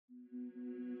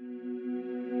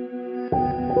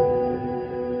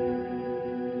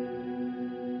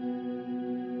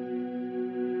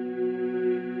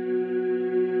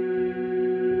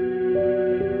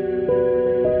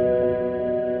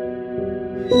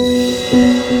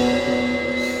Greetings,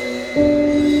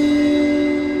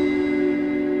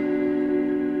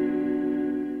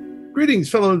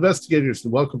 fellow investigators,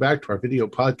 and welcome back to our video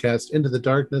podcast, Into the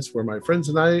Darkness, where my friends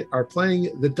and I are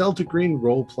playing the Delta Green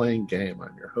role-playing game.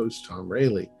 I'm your host, Tom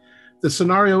Rayleigh. The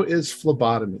scenario is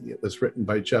Phlebotomy. It was written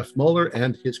by Jeff Mueller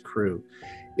and his crew.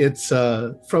 It's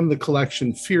from the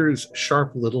collection Fear's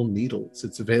Sharp Little Needles.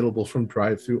 It's available from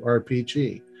Drive-Thru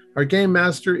RPG. Our game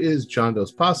master is John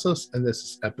Dos Passos, and this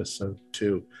is episode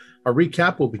 2. Our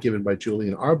recap will be given by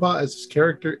Julian Arbaugh as his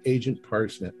character, Agent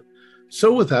Parsnip.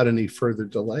 So without any further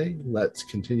delay, let's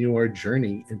continue our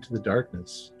journey into the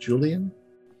darkness. Julian?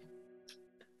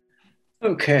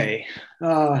 Okay.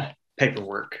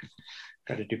 Paperwork.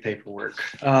 Got to do paperwork.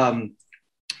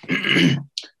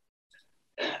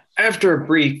 After a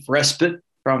brief respite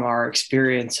from our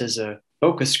experience as a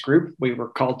focus group, we were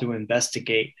called to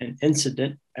investigate an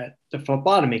incident at the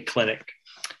phlebotomy clinic.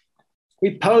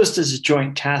 We posed as a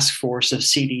joint task force of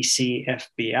CDC,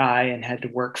 FBI, and had to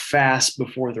work fast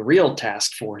before the real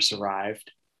task force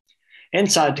arrived.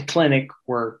 Inside the clinic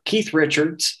were Keith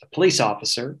Richards, a police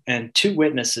officer, and 2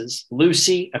 witnesses,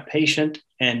 Lucy, a patient,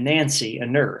 and Nancy, a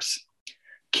nurse.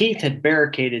 Keith had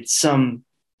barricaded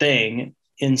something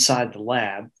inside the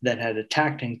lab that had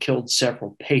attacked and killed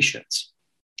several patients.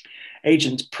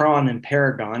 Agents Prawn and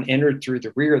Paragon entered through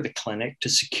the rear of the clinic to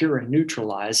secure and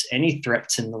neutralize any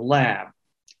threats in the lab.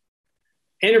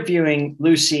 Interviewing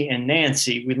Lucy and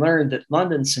Nancy, we learned that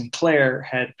London Sinclair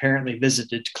had apparently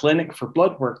visited the clinic for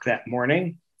blood work that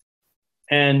morning.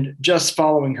 And just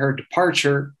following her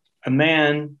departure, a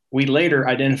man we later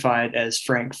identified as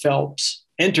Frank Phelps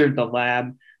entered the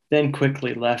lab, then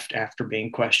quickly left after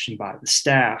being questioned by the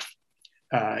staff.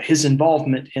 His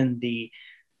involvement in the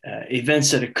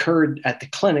events that occurred at the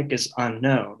clinic is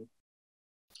unknown.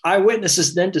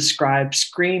 Eyewitnesses then described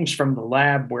screams from the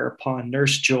lab, whereupon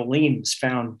Nurse Jolene was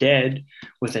found dead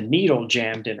with a needle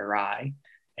jammed in her eye,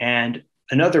 and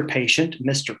another patient,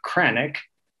 Mr. Kranick,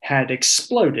 had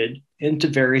exploded into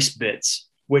various bits,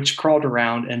 which crawled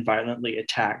around and violently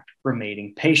attacked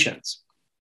remaining patients.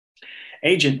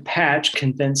 Agent Patch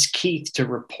convinced Keith to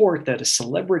report that a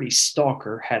celebrity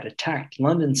stalker had attacked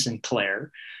London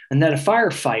Sinclair and that a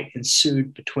firefight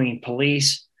ensued between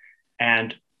police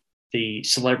and the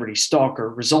celebrity stalker,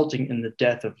 resulting in the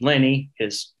death of Lenny,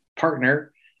 his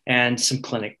partner, and some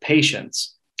clinic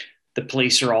patients. The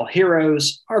police are all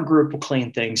heroes, our group will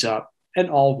clean things up, and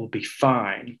all will be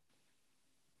fine.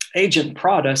 Agent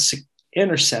Prada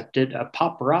intercepted a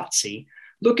paparazzi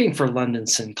looking for London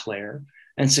Sinclair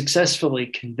and successfully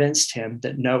convinced him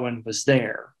that no one was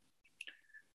there.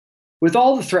 With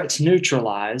all the threats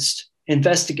neutralized,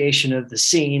 investigation of the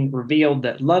scene revealed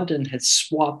that London had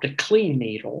swapped a clean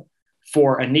needle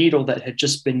for a needle that had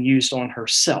just been used on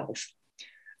herself.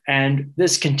 And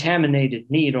this contaminated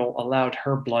needle allowed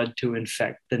her blood to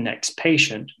infect the next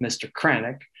patient, Mr.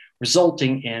 Kranick,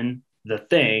 resulting in the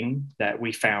thing that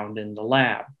we found in the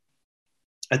lab.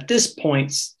 At this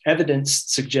point, evidence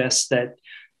suggests that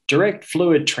direct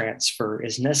fluid transfer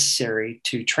is necessary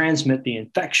to transmit the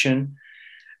infection,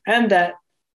 and that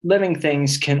living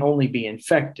things can only be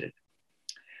infected.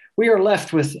 We are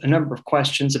left with a number of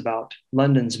questions about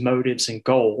London's motives and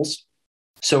goals.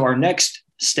 So our next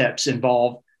steps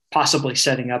involve possibly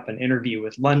setting up an interview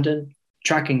with London,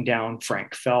 tracking down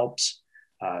Frank Phelps,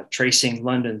 tracing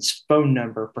London's phone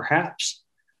number perhaps,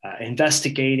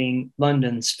 investigating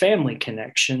London's family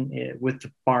connection with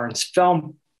the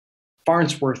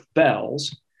Farnsworth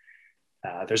Bells.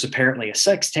 There's apparently a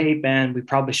sex tape, and we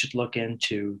probably should look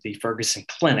into the Ferguson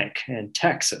Clinic in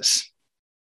Texas.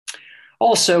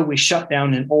 Also, we shut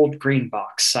down an old green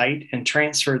box site and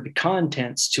transferred the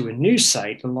contents to a new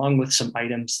site, along with some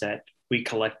items that we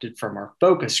collected from our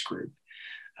focus group.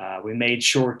 We made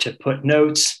sure to put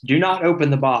notes, do not open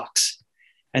the box,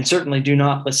 and certainly do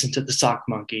not listen to the sock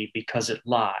monkey because it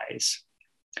lies.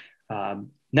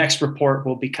 Next report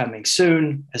will be coming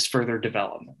soon as further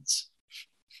developments.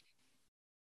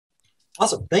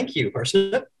 Awesome, thank you,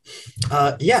 Parsnip.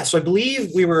 So I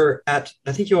believe we were at.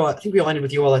 I think we landed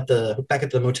with you all back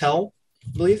at the motel,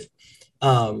 I believe.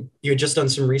 You had just done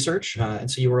some research, and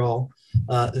so you were all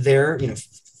there.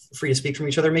 Free to speak from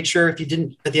each other. Make sure if you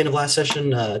didn't at the end of last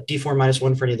session, D4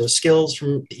 -1 for any of those skills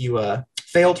that you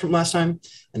failed from last time,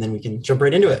 and then we can jump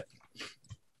right into it.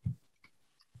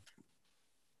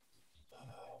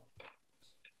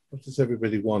 What does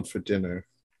everybody want for dinner?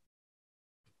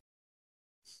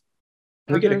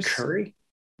 Can we get a curry?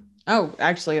 Oh,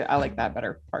 actually, I like that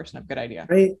better. Parsnip, good idea.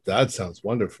 Right. That sounds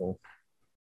wonderful.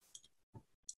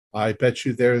 I bet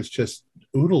you there's just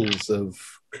oodles of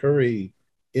curry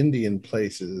Indian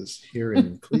places here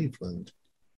in Cleveland.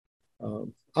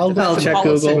 I'll check see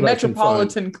Google. what I can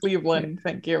Metropolitan Cleveland.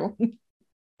 Thank you.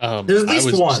 There's at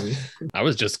least one. I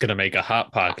was just gonna make a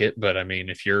hot pocket, but I mean,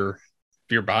 if you're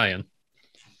buying,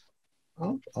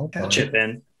 I'll buy it. Chip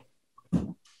in.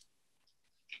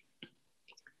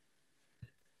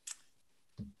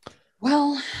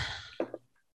 Well,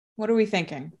 what are we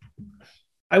thinking?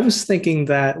 I was thinking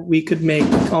that we could make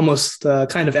almost a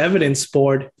kind of evidence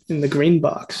board in the green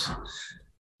box.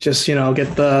 Just,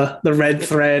 get the red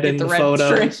thread and the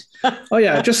photos. Oh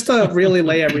yeah, just to really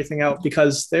lay everything out,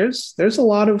 because there's a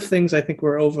lot of things I think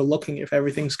we're overlooking if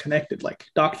everything's connected. Like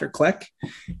Dr. Kleck,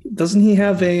 doesn't he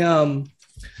have a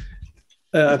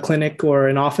clinic or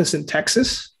an office in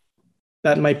Texas?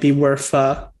 That might be worth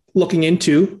looking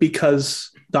into, because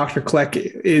Dr. Kleck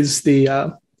is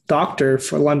the doctor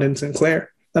for London Sinclair.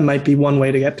 That might be one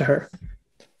way to get to her.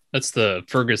 That's the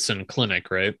Ferguson Clinic,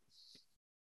 right?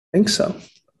 I think so.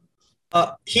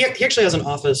 He actually has an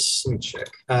office. Let me check.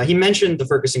 He mentioned the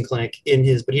Ferguson Clinic in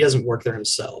his, but he doesn't work there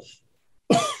himself.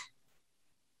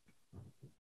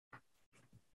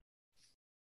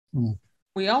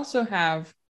 We also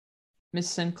have Miss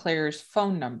Sinclair's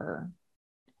phone number.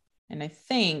 And I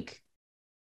think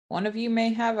one of you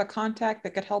may have a contact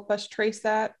that could help us trace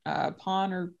that.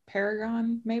 Pawn or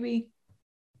Paragon, maybe?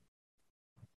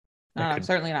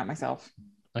 Certainly not myself.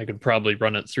 I could probably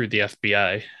run it through the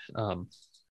FBI.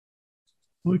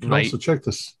 We can also check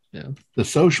the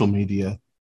social media.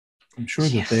 I'm sure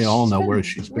that they all know where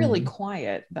she's been. Really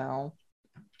quiet, though.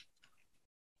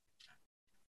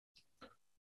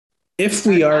 If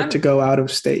we are to go out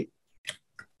of state,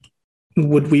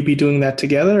 would we be doing that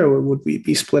together, or would we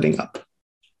be splitting up?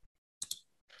 I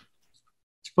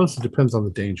suppose it depends on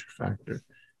the danger factor.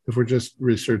 If we're just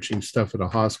researching stuff at a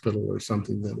hospital or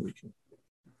something, then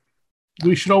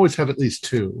we should always have at least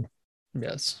two.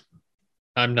 Yes.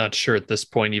 I'm not sure at this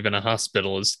point even a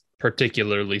hospital is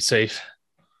particularly safe.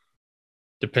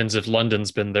 Depends if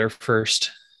London's been there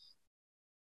first.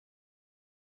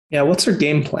 Yeah, what's her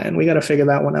game plan? We got to figure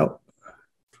that one out.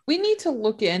 We need to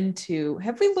look into,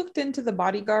 have we looked into the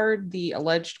bodyguard, the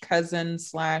alleged cousin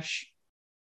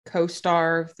 /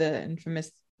 co-star of the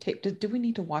infamous tape? Do we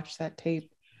need to watch that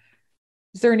tape?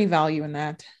 Is there any value in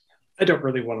that? I don't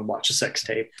really want to watch a sex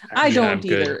tape. I don't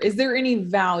either. Is there any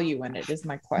value in it, is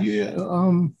my question.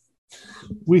 Yeah,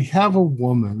 we have a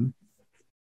woman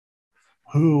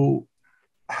who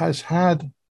has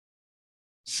had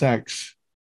sex,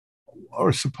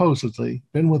 or supposedly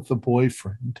been with the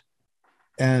boyfriend,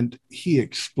 and he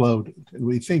exploded. And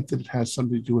we think that it has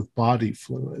something to do with body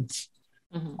fluids.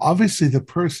 Mm-hmm. Obviously, the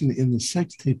person in the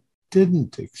sex tape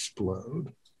didn't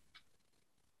explode.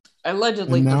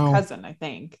 Allegedly, the cousin, I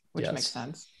think, which makes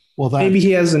sense. Well, maybe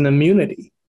he has an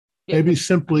immunity. Maybe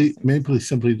simply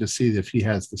to see if he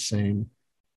has the same.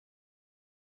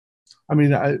 I mean,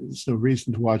 there's no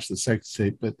reason to watch the sex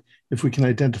tape, but if we can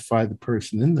identify the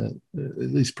person in at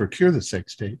least procure the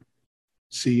sex tape,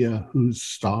 see who's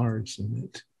stars in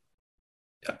it.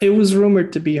 It was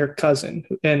rumored to be her cousin,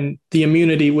 and the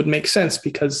immunity would make sense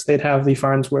because they'd have the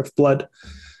Farnsworth blood.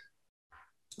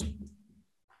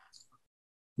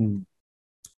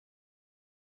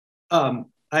 I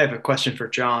have a question for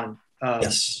John.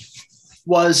 Yes.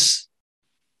 Was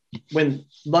when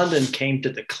London came to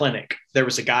the clinic, there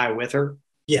was a guy with her?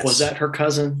 Yes. Was that her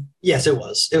cousin? Yes, it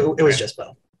was. It was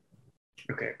Jezebel.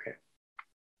 Okay.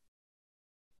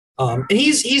 And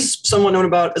he's somewhat known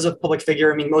about as a public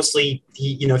figure. I mean, mostly,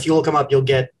 if you look him up, you'll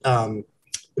get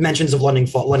mentions of London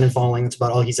falling. That's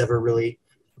about all he's ever really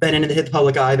been in to hit the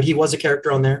public eye. But he was a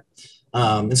character on there.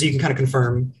 And so you can kind of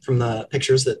confirm from the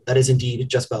pictures that is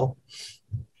indeed Jezebel.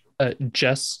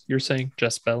 Jess, you're saying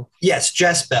Jezebel? Yes,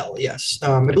 Jezebel. Yes,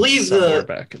 I believe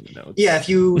back in the notes. Yeah, if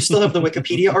you still have the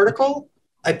Wikipedia article,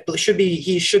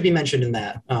 he should be mentioned in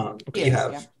that. You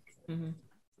have. Yeah. Mm-hmm.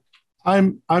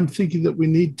 I'm thinking that we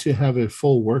need to have a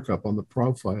full workup on the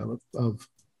profile of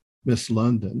Miss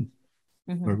London.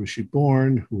 Mm-hmm. Where was she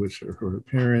born? Who was her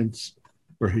parents?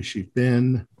 Where has she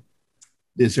been?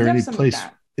 Is there any place,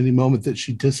 any moment that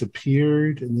she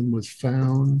disappeared and then was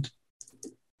found?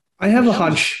 I have a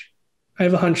hunch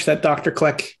that Dr.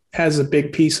 Kleck has a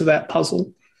big piece of that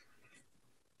puzzle.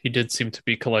 He did seem to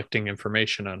be collecting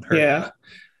information on her. Yeah.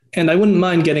 And I wouldn't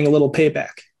mind getting a little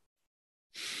payback.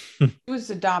 She was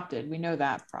adopted. We know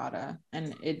that, Prada.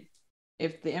 And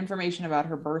if the information about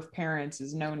her birth parents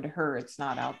is known to her, it's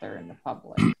not out there in the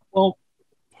public. Well,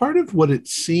 part of what it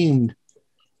seemed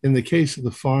in the case of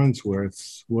the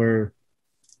Farnsworths were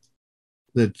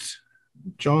that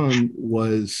John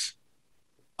was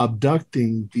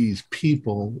abducting these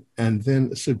people and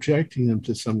then subjecting them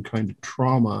to some kind of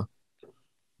trauma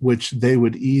which they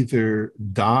would either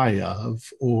die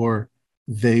of or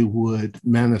they would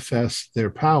manifest their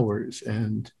powers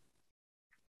and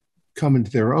come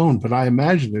into their own. But I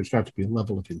imagine there's got to be a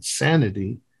level of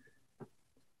insanity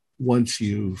once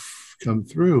you've come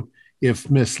through. If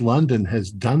Miss London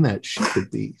has done that, she could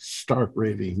be stark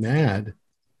raving mad.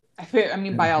 I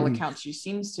mean, by all accounts, she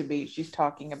seems to be. She's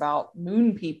talking about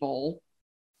moon people,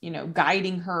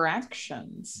 guiding her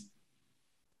actions.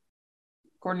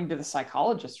 According to the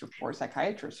psychiatrist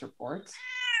reports.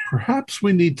 Perhaps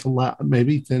we need to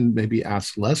maybe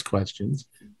ask less questions,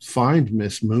 find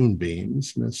Miss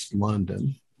Moonbeams, Miss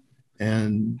London,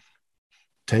 and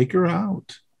take her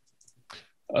out.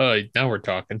 Now we're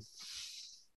talking.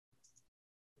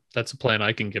 That's a plan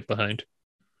I can get behind.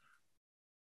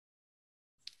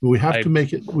 We'd have to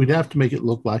make it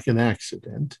look like an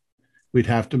accident. We'd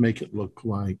have to make it look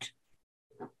like,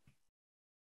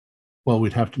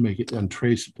 we'd have to make it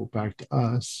untraceable back to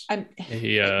us.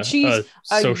 She's a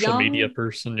social media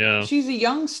person. Yeah, she's a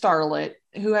young starlet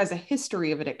who has a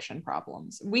history of addiction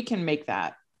problems. We can make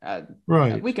that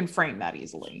right. We can frame that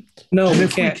easily. No, we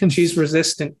can't. She's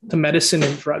resistant to medicine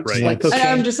and drugs, right. like cocaine. And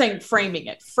I'm just saying, framing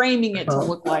it to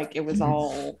look like it was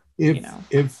all.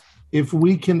 If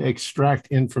we can extract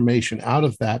information out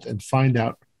of that and find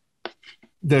out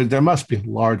there must be a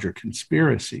larger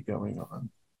conspiracy going on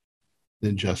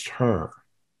than just her.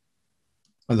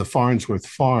 And the Farnsworth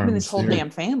Farms. I mean, this whole damn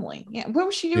family. Yeah. What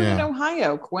was she doing in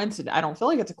Ohio? Coincidence. I don't feel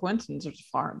like it's a coincidence. There's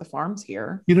the farm's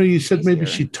here. You said maybe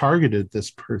she targeted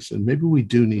this person. Maybe we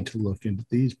do need to look into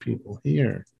these people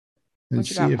here and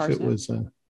see if it was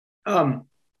a.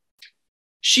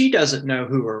 She doesn't know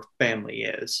who her family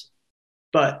is,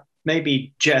 but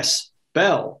maybe Jess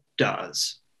Bell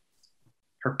does,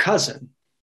 her cousin.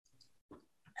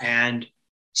 And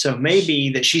so maybe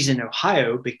that she's in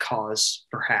Ohio because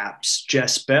perhaps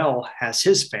Jess Bell has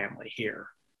his family here.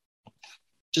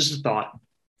 Just a thought.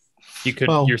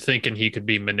 You're thinking he could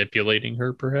be manipulating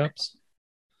her, perhaps?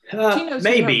 She knows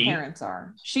maybe who her parents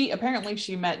are.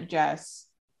 She met Jess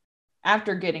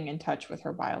after getting in touch with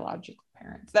her biological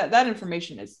parents. That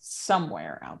information is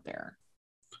somewhere out there.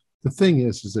 The thing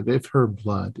is that if her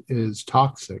blood is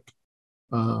toxic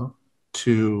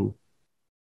to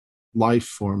life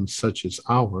forms such as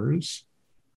ours,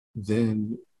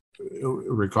 then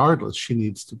regardless, she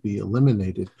needs to be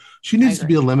eliminated. She needs to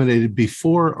be eliminated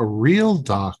before a real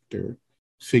doctor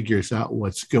figures out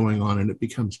what's going on and it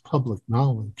becomes public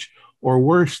knowledge. Or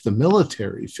worse, the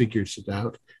military figures it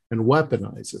out and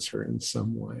weaponizes her in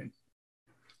some way.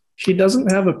 She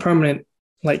doesn't have a permanent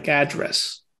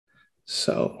address,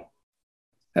 so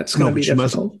that's going to be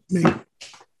difficult.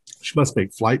 She must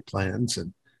make flight plans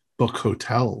and book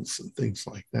hotels and things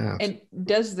like that. And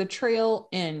does the trail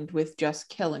end with just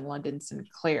killing London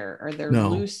Sinclair? Are there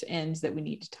loose ends that we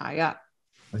need to tie up?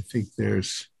 I think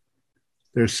there's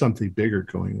something bigger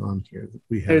going on here that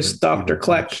we have. There's Dr.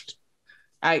 Kleck.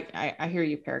 I hear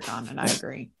you, Paragon, and I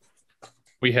agree.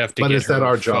 We have to. But is that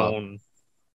our job?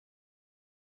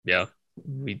 Yeah,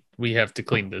 we have to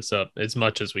clean this up as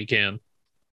much as we can.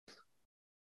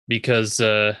 Because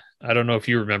I don't know if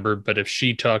you remember, but if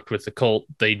she talked with the cult,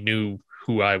 they knew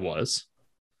who I was.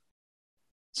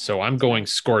 So I'm going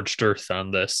scorched earth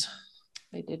on this.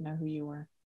 They did know who you were.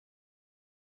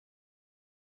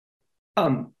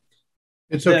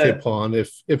 It's okay, Pawn.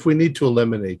 If we need to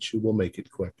eliminate you, we'll make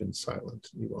it quick and silent.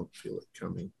 You won't feel it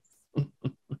coming.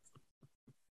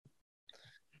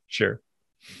 Sure.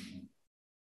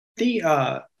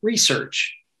 The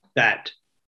research that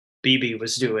BB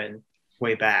was doing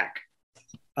way back,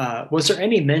 was there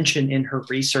any mention in her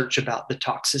research about the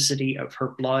toxicity of her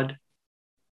blood?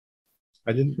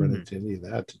 I didn't run into any of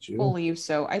that, did you? I believe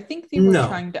so. I think they were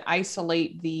trying to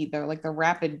isolate the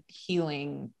rapid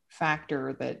healing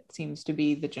factor that seems to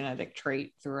be the genetic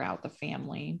trait throughout the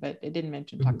family, but it didn't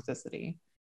mention toxicity.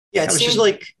 Yeah, it seems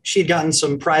like she had gotten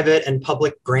some private and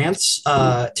public grants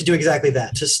to do exactly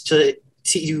that, just to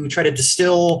try to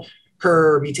distill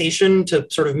her mutation to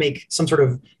sort of make some sort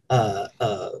of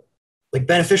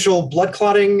beneficial blood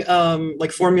clotting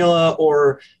formula,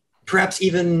 or perhaps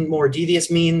even more devious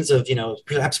means of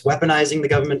perhaps weaponizing the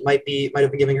government might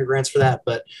have been giving her grants for that.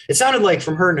 But it sounded like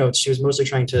from her notes she was mostly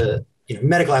trying to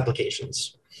medical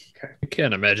applications. Okay. I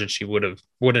can't imagine she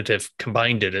wouldn't have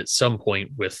combined it at some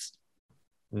point with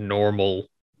normal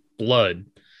blood,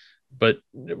 but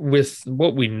with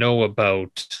what we know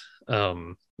about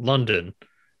London,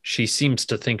 she seems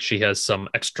to think she has some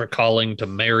extra calling to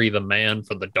marry the man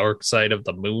for the dark side of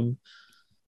the moon.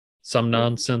 Some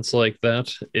nonsense like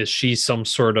that. Is she some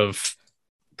sort of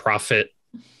prophet,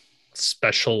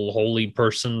 special holy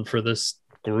person for this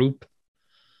group?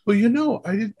 Well,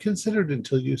 I didn't consider it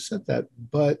until you said that.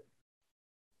 But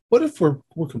what if we're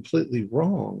completely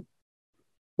wrong?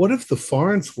 What if the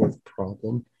Farnsworth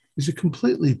problem is a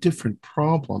completely different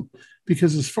problem?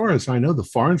 Because as far as I know, the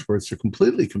Farnsworths are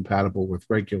completely compatible with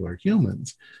regular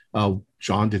humans.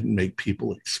 John didn't make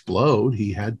people explode.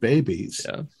 He had babies.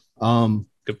 Yeah.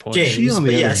 Good point. James, she,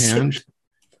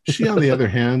 on the other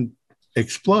hand,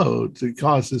 explodes. It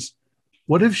causes.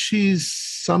 What if she's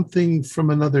something from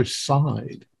another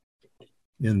side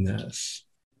in this?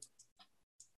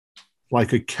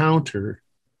 Like a counter.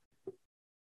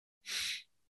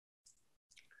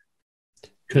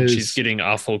 And she's getting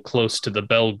awful close to the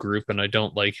Bell group, and I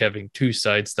don't like having two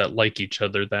sides that like each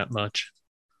other that much.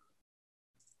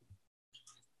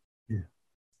 Yeah.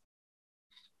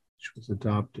 She was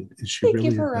adopted. Is she really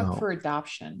give her up for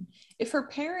adoption? If her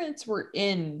parents were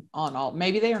in on all,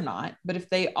 maybe they are not, but if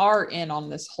they are in on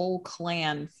this whole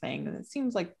clan thing, then it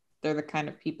seems like they're the kind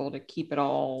of people to keep it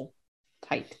all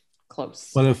tight,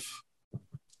 close. What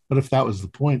if that was the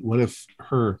point? What if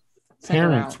her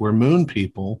parents were moon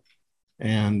people?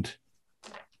 And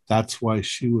that's why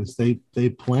they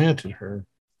planted her.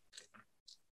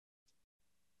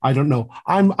 I don't know.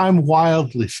 I'm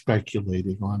wildly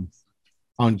speculating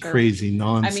on crazy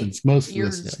nonsense. Most of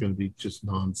this is going to be just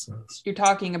nonsense. You're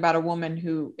talking about a woman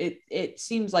who it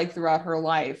seems like throughout her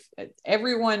life,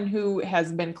 everyone who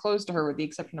has been close to her, with the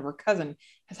exception of her cousin,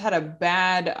 has had a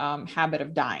bad habit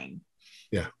of dying.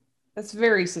 Yeah. That's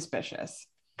very suspicious.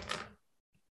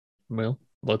 Well,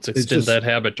 let's extend that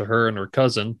habit to her and her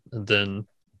cousin, and then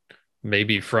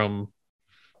maybe from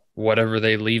whatever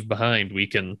they leave behind, we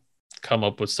can come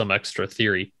up with some extra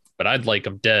theory. But I'd like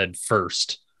them dead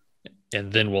first,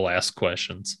 and then we'll ask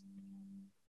questions.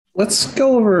 Let's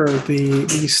go over the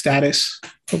status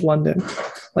of London.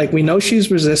 Like, we know she's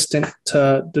resistant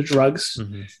to the drugs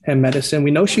and medicine.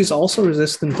 We know she's also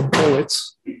resistant to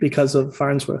bullets because of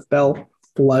Farnsworth Bell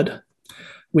blood.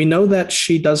 We know that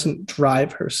she doesn't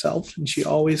drive herself, and she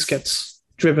always gets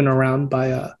driven around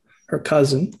by her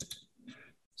cousin.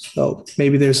 So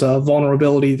maybe there's a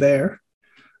vulnerability there.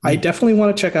 I definitely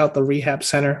want to check out the rehab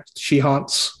center she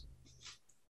haunts.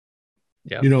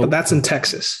 Yeah, but that's in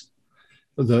Texas.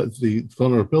 The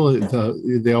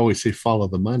vulnerability, they always say follow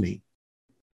the money.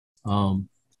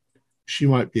 She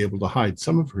might be able to hide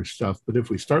some of her stuff, but if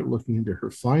we start looking into her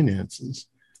finances,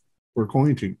 we're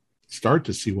going to start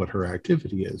to see what her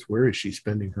activity is. Where is she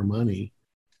spending her money?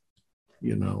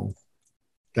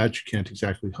 That you can't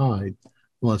exactly hide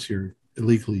unless you're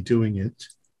illegally doing it,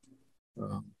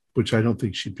 which I don't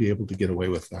think she'd be able to get away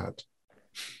with that.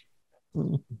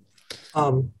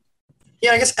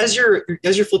 Yeah, I guess as you're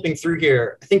flipping through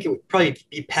here, I think it would probably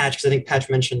be Patch, because I think Patch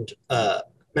mentioned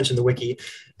the wiki.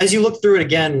 As you look through it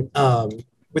again,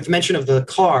 with mention of the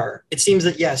car, it seems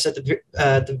that yes, at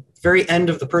the very end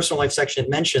of the personal life section, it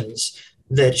mentions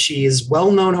that she is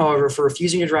well known, however, for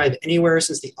refusing to drive anywhere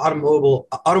since the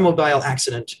automobile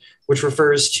accident, which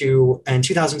refers to in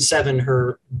 2007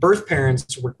 her birth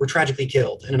parents were tragically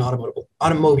killed in an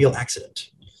automobile accident.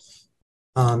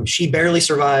 She barely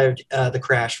survived the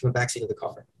crash from the backseat of the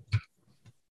car.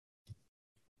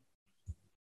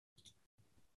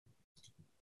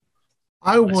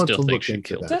 I want to look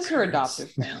into that. Does her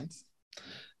adoptive parents?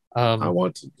 I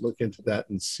want to look into that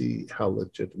and see how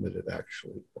legitimate it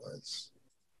actually was.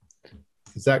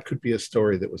 Because that could be a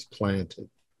story that was planted,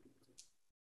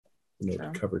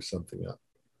 to cover something up.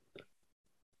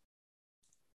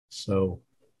 So,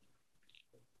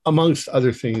 amongst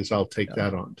other things, I'll take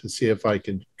that on to see if I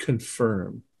can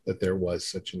confirm that there was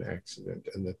such an accident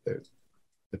and that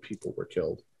the people were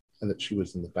killed and that she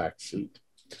was in the back seat.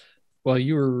 While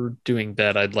you were doing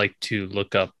that, I'd like to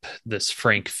look up this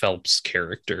Frank Phelps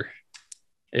character.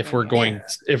 If we're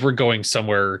going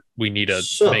somewhere, we need to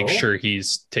make sure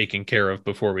he's taken care of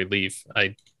before we leave.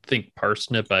 I think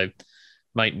Parsnip, I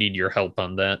might need your help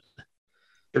on that.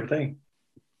 Sure thing.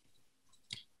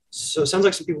 So it sounds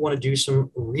like some people want to do some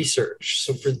research.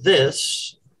 So for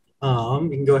this, we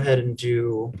can go ahead and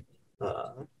do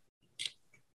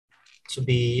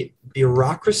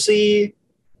bureaucracy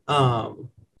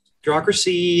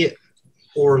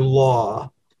or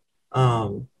law,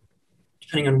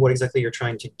 depending on what exactly you're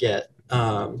trying to get.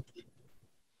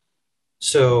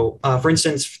 So, for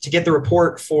instance, to get the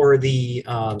report for the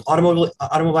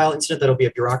automobile incident, that'll be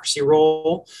a bureaucracy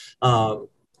roll.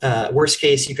 Worst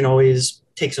case, you can always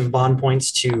take some bond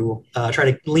points to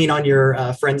try to lean on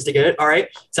your friends to get it. All right,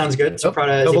 sounds good. So proud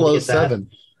of you to get that.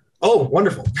 Oh,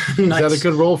 wonderful. Nice. Is that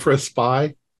a good roll for a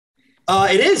spy?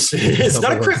 It is. It's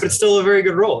not a crit, but it's still a very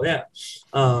good roll. Yeah.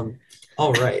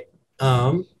 All right.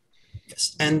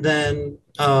 Yes. And then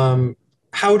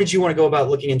how how did you want to go about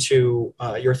looking into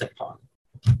urethane pond?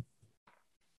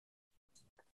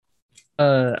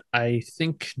 I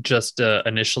think just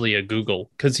initially a Google,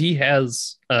 because he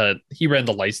ran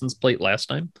the license plate last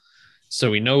time,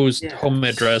 so he knows home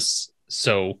address.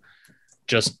 So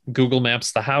just Google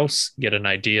Maps the house, get an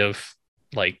idea of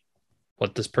like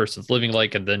what this person's living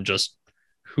like, and then just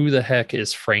who the heck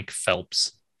is Frank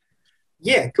Phelps?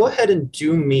 Yeah, go ahead and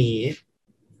do a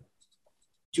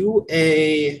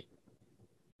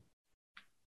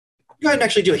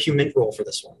human roll for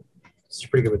this one. It's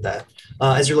pretty good with that.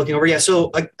 As you're looking over,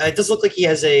 so it does look like he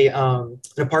has an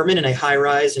apartment in a high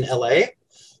rise in LA.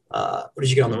 What did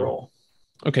you get on the roll?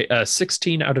 Okay,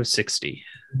 16 out of 60.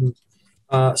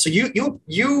 Mm-hmm. So you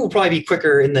will probably be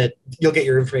quicker in that you'll get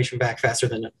your information back faster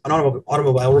than an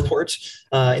automobile report,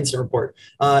 incident report.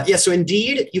 So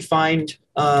indeed you find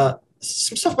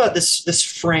some stuff about this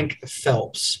Frank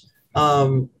Phelps.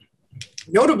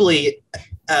 Notably,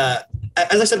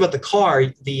 as I said about the car,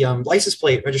 the license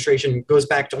plate registration goes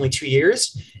back to only 2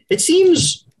 years. It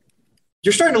seems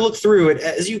you're starting to look through it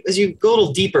as you go a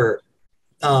little deeper.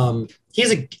 He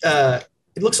has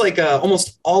it looks like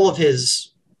almost all of his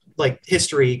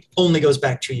history only goes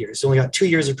back 2 years. He's only got 2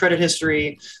 years of credit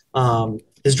history.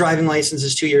 His driving license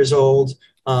is 2 years old,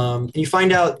 and you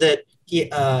find out that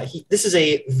this is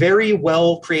a very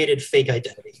well created fake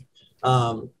identity.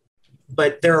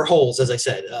 But there are holes, as I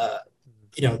said.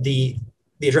 The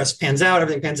address pans out,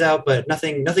 everything pans out, but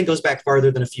nothing goes back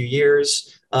farther than a few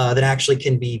years that actually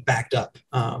can be backed up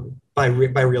by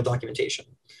real documentation.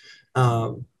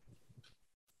 Like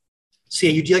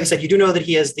I said, you do know that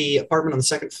he has the apartment on the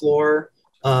second floor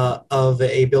of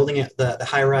a building at the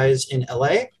high rise in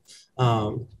LA.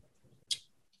 And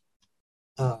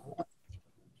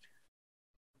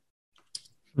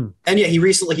he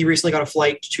recently got a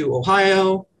flight to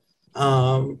Ohio.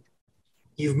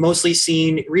 He's mostly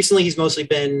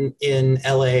been in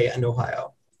LA and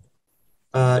Ohio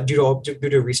due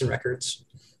to recent records.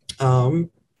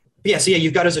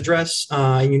 You've got his address,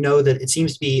 and you know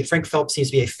that Frank Phelps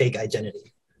seems to be a fake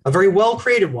identity, a very well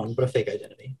created one, but a fake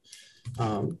identity.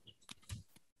 Why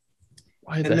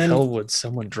the hell would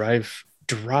someone drive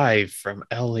from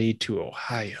LA to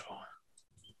Ohio?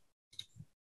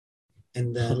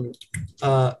 And then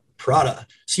Prada.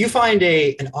 So you find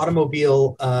an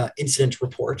automobile incident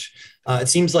report. It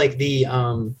seems like the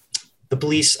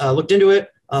police looked into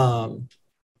it. The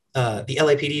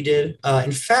LAPD did.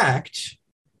 In fact,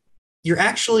 you're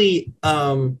actually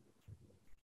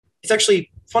it's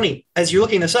actually funny. As you're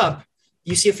looking this up,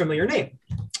 you see a familiar name.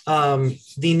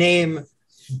 The name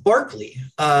Barkley.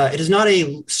 It is not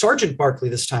a Sergeant Barkley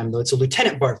this time, though. It's a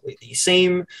Lieutenant Barkley, the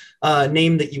same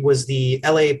name that was the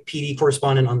LAPD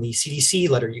correspondent on the CDC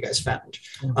letter you guys found.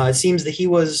 It seems that he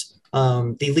was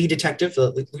the lead detective,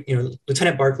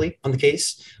 Lieutenant Barkley, on the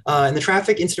case. And the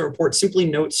traffic incident report simply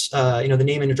notes, the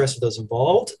name and address of those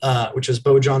involved, which was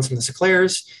Bo Johnson, the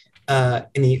Sinclairs, the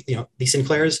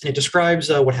Sinclairs, and it describes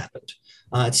what happened.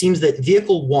 It seems that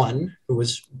Vehicle 1, who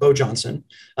was Bo Johnson,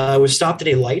 was stopped at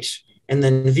a light. And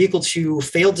then Vehicle 2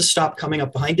 failed to stop coming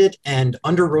up behind it and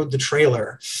underrode the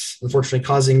trailer, unfortunately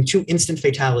causing 2 instant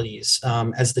fatalities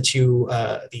as the two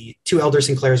elder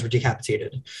Sinclairs were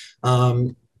decapitated.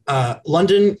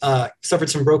 London suffered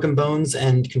some broken bones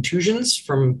and contusions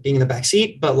from being in the back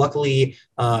seat, but luckily,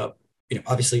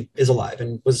 obviously is alive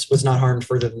and was not harmed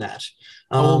further than that.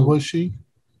 How old was she?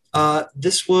 She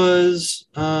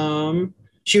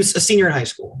was a senior in high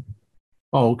school.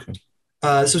 Oh, okay.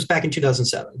 This was back in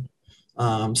 2007.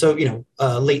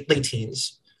 Late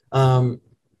teens. And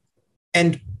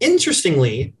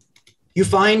interestingly, you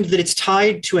find that it's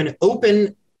tied to an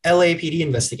open LAPD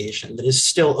investigation that is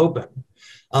still open.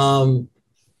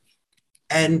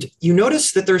 And you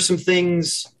notice that there's some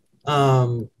things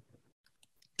that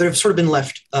have sort of been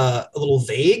left a little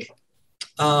vague.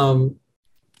 And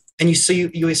you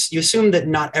assume that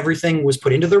not everything was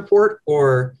put into the report,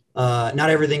 or not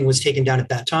everything was taken down at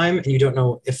that time, and you don't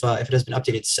know if it has been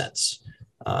updated since.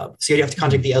 So you have to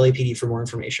contact the LAPD for more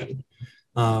information.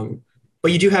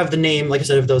 But you do have the name, like I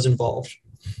said, of those involved.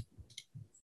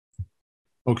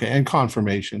 Okay, and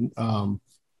confirmation. Are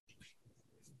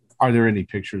there any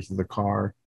pictures of the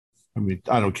car? I mean,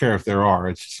 I don't care if there are.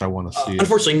 It's just I want to see it.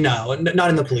 Unfortunately, no, not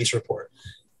in the police report.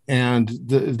 And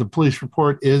the police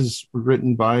report is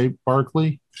written by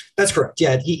Barkley? That's correct.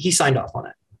 Yeah, he signed off on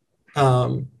it.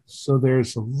 So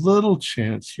there's a little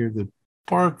chance here that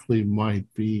Barkley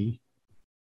might be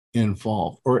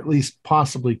involved, or at least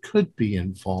possibly could be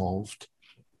involved,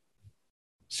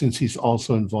 since he's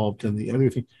also involved in the other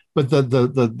thing. But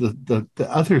the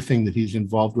other thing that he's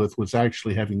involved with was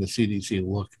actually having the CDC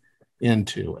look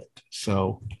into it.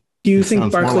 So do you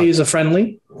think Barkley is a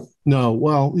friendly? No.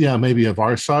 Well, yeah, maybe of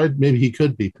our side. Maybe he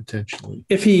could be potentially.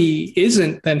 If he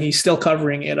isn't, then he's still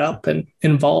covering it up and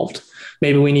involved.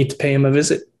 Maybe we need to pay him a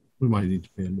visit. We might need to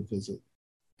pay him a visit.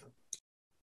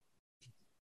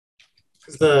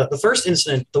 The first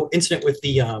incident, the incident with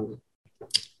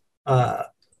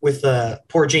the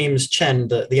poor James Chen,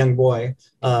 the young boy,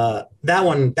 that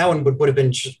one would have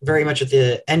been very much at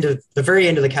the very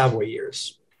end of the cowboy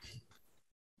years.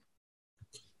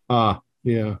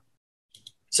 Yeah.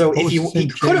 So if he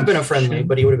could have been a friendly, Chen?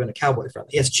 But he would have been a cowboy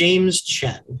friendly. Yes, James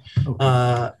Chen. Okay.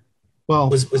 I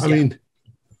mean,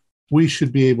 we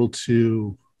should be able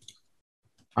to.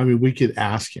 I mean, we could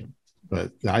ask him,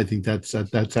 but I think that's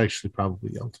actually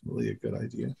probably ultimately a good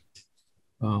idea.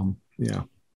 Yeah.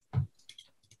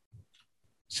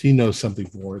 He knows something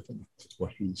more than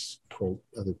what he's told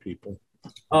other people.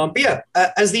 But yeah,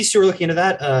 as these two are looking into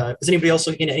that, is anybody else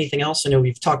looking into anything else? I know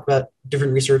we've talked about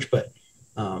different research, but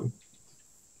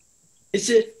is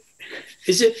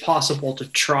it possible to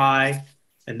try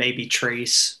and maybe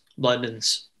trace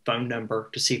London's phone number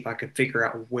to see if I could figure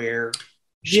out where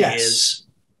she is?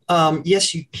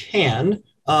 Yes, you can.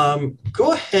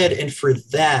 Go ahead, and for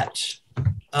that,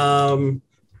 I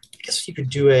guess you could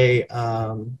do a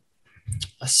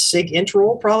sig int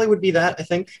roll probably would be that, I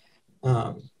think.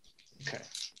 Okay.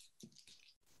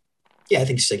 Yeah, I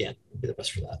think sig int would be the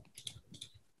best for that.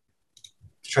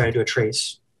 To try to do a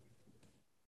trace.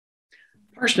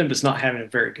 Parsnip is not having a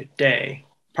very good day.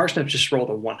 Parsnip just rolled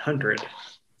a 100.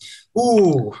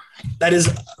 Ooh, that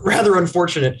is rather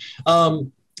unfortunate.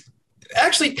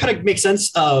 Actually kind of makes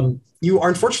sense. You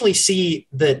unfortunately see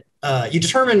that you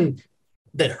determine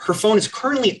that her phone is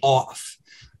currently off.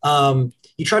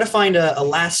 You try to find a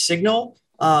last signal,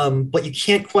 but you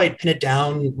can't quite pin it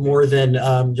down more than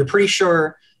you're pretty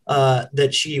sure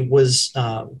that she was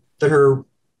that her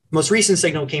most recent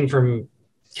signal came from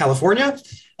California,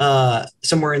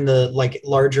 somewhere in the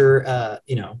larger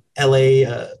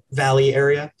LA Valley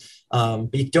area.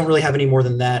 But you don't really have any more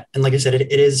than that. And like I said,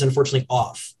 it is unfortunately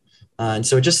off. And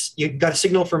so you got a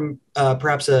signal from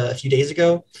perhaps a few days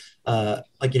ago, 1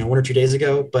 or 2 days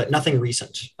ago, but nothing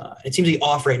recent. It seems to be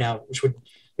off right now, which would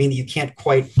mean that you can't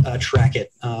quite track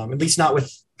it, at least not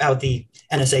without the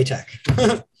NSA tech.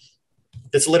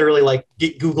 It's literally like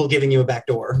Google giving you a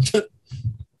backdoor.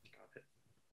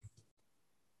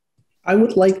 I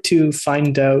would like to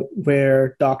find out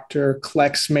where Dr.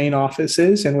 Kleck's main office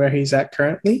is and where he's at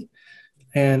currently.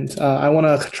 And I want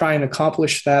to try and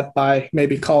accomplish that by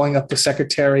maybe calling up the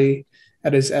secretary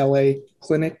at his LA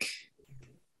clinic,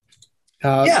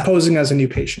 posing as a new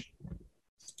patient.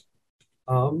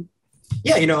 A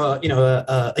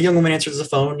young woman answers the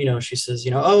phone. She says,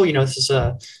 this is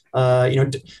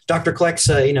Dr. Kleck's,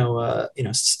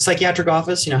 psychiatric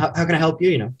office. How can I help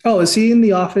you? Oh, is he in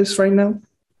the office right now?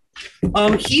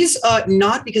 He's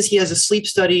not, because he has a sleep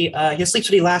study. He has sleep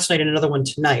study last night and another one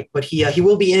tonight, but he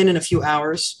will be in a few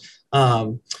hours.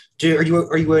 Are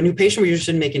you a new patient? Were you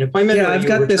interested in making an appointment? Yeah, I've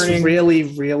got this really,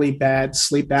 really bad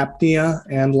sleep apnea,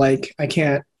 and I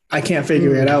can't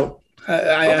figure it out.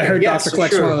 I heard Dr.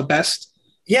 Kleck's one of the best.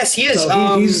 Yes, he is.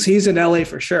 So he's in LA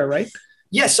for sure, right?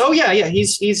 Yes. Oh yeah.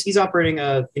 He's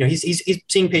operating. He's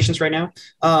seeing patients right now.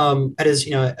 At his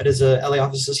LA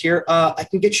offices here. I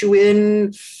can get you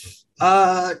in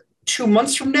 2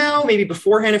 months from now, maybe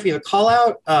beforehand if you have a call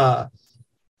out.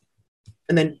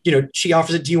 And then she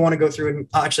offers it. Do you want to go through and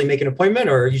actually make an appointment,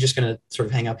 or are you just going to sort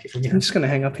of hang up from here? I'm just going to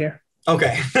hang up here.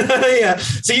 Okay. Yeah.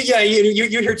 So you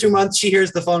hear 2 months. She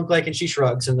hears the phone click and she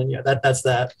shrugs, and then that's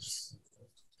that.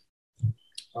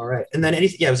 All right. And then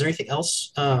was there anything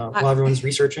else while everyone's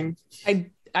researching?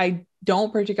 I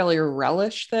don't particularly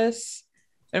relish this.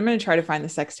 I'm going to try to find the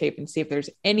sex tape and see if there's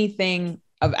anything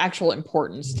of actual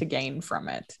importance to gain from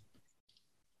it.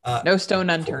 No stone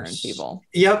unturned, people.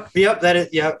 Yep. That is.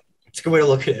 Yep. It's a good way to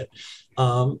look at it.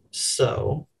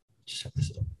 So just have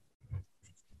this up.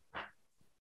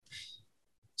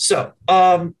 So,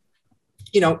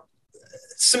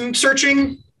 some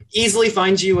searching easily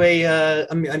finds you a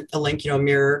link, a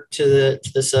mirror to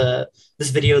this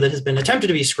video that has been attempted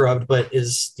to be scrubbed, but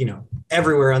is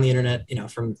everywhere on the internet,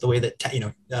 from the way that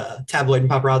tabloid and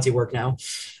paparazzi work now.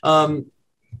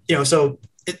 So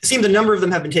it seems a number of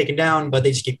them have been taken down, but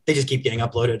they just keep getting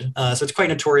uploaded. So it's quite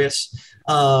notorious.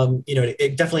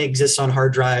 It definitely exists on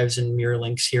hard drives and mirror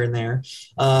links here and there.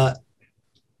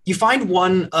 You find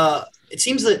one. It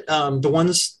seems that the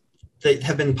ones that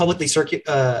have been publicly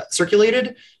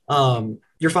circulated,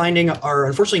 you're finding are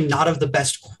unfortunately not of the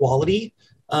best quality.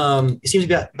 It seems to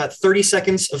be about 30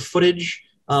 seconds of footage,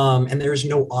 and there's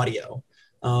no audio.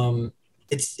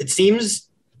 It seems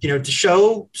to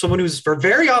show someone who's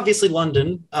very obviously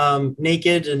London,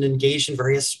 naked and engaged in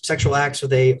various sexual acts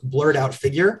with a blurred out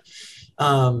figure.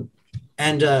 And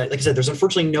like I said, there's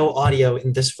unfortunately no audio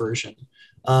in this version.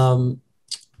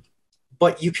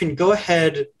 But you can go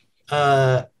ahead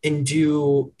and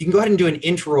do an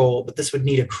int roll, but this would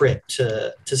need a crit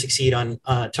to succeed on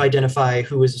to identify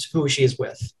who she is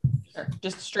with. Sure.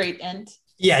 Just straight int.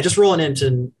 Yeah, just roll an int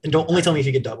and don't only tell me if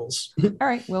you get doubles. All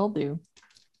right, will do.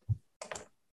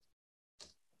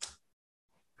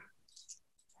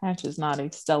 Hatch is not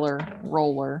a stellar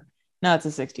roller. No, it's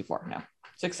a 64. No.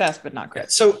 Success, but not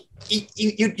crit. So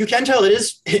you can tell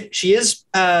she is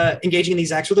engaging in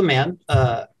these acts with a man,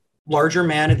 larger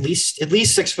man, at least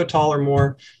 6 foot tall or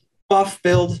more, buff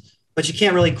build, but you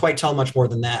can't really quite tell much more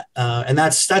than that. And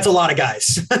that's a lot of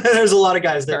guys. There's a lot of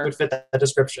guys that would fit that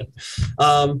description.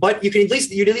 But you'd at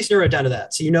least narrow it down to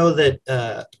that. So you know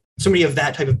that somebody of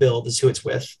that type of build is who it's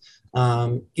with.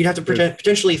 You'd have to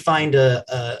potentially find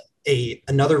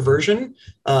another version,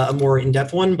 a more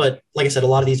in-depth one, but like I said, a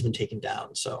lot of these have been taken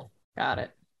down. So got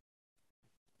it.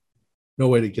 No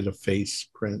way to get a face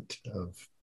print of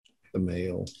the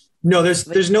male. No,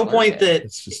 there's no point that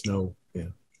it's just no.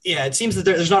 Yeah, it seems that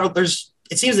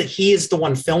it seems that he is the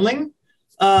one filming.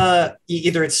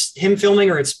 Either it's him filming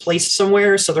or it's placed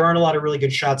somewhere, so there aren't a lot of really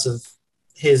good shots of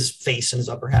his face and his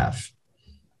upper half.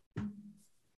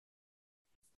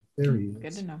 There he is.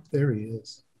 Good to know. There he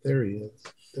is. There he is.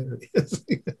 There he is.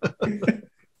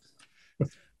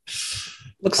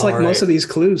 Looks like most of these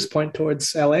clues point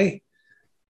towards LA.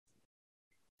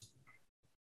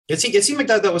 It seemed like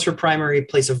that was her primary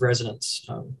place of residence.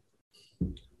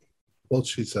 Well,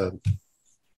 she said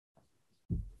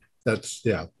that's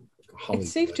Hollywood.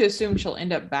 It's safe to assume she'll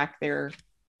end up back there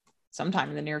sometime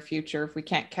in the near future if we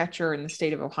can't catch her in the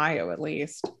state of Ohio, at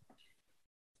least.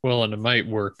 Well, and it might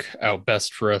work out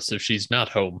best for us if she's not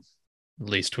home, at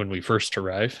least when we first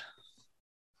arrive.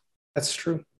 That's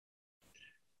true.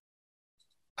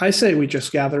 I say we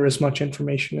just gather as much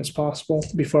information as possible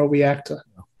before we act.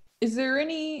 Is there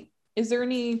any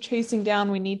chasing down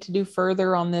we need to do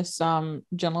further on this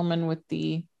gentleman with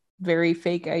the very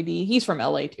fake ID? He's from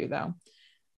LA too, though.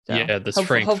 So yeah, this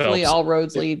Frank hopefully Phelps. all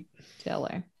roads lead to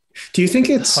LA. Do you think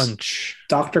it's Hunch.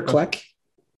 Dr. Kleck?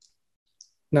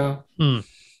 No.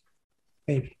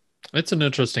 Maybe. It's an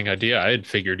interesting idea. I had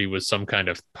figured he was some kind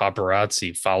of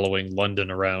paparazzi following London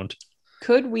around.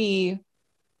 Could we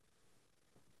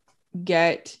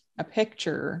get a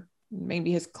picture?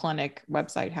 Maybe his clinic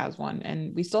website has one,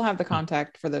 and we still have the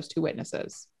contact for those 2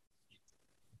 witnesses.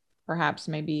 Perhaps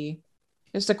maybe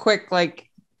just a quick,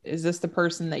 is this the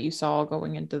person that you saw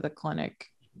going into the clinic?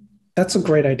 That's a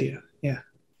great idea. Yeah.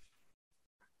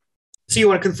 So you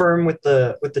want to confirm with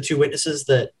the 2 witnesses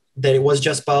that it was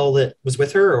Jess Bell that was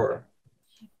with her,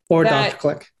 or Dr.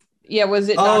 Kleck? Yeah, was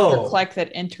it Dr. Kleck that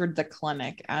entered the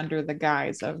clinic under the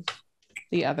guise of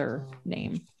the other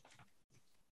name?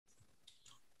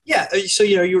 Yeah, so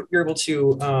you're able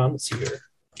to let's see here.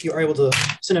 You are able to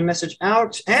send a message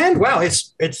out, and wow,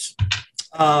 it's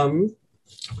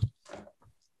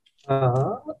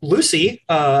Lucy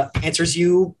answers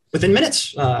you within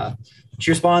minutes.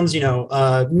 She responds,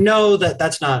 no,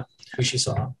 that's not who she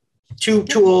saw. Too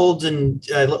old and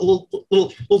a little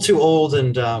too old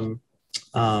and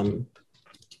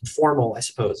formal, I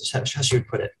suppose, is how she would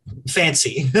put it.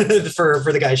 Fancy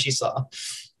for the guy she saw.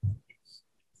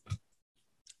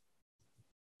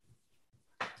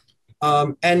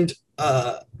 I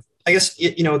guess,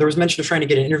 there was mention of trying to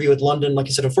get an interview with London. Like I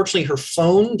said, unfortunately, her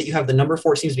phone that you have the number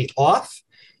for seems to be off.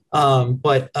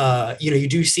 But you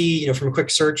do see, from a quick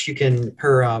search,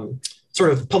 her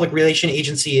sort of public relation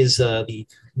agency is the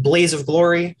Blaze of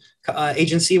Glory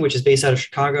agency, which is based out of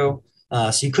Chicago.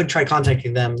 So you could try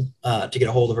contacting them to get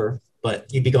a hold of her,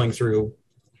 but you'd be going through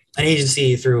an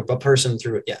agency, through a person,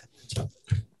 through it. Yeah. So.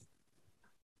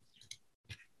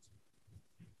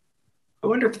 I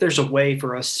wonder if there's a way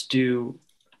for us to do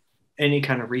any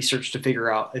kind of research to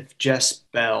figure out if Jess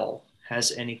Bell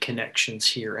has any connections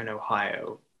here in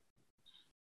Ohio.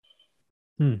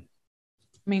 I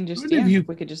mean, if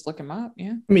we could just look him up.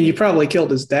 Yeah. I mean, you probably killed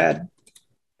his dad.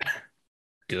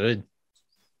 Good.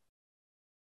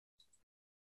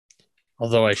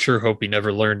 Although I sure hope he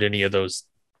never learned any of those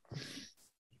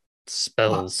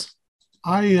spells.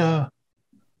 I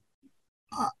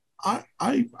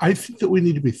think that we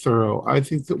need to be thorough. I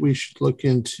think that we should look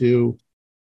into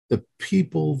the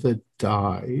people that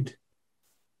died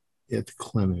at the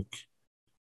clinic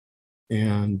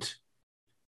and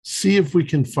see if we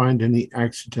can find any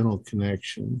accidental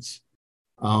connections.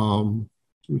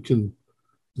 We can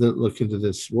look into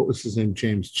this. What was his name?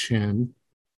 James Chen.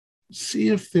 See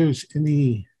if there's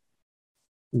any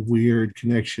weird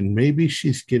connection. Maybe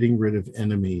she's getting rid of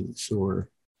enemies, or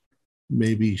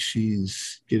maybe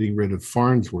she's getting rid of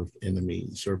Farnsworth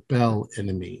enemies or Bell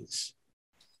enemies.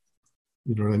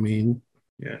 You know what I mean?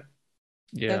 Yeah.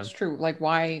 That's true. Like,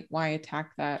 why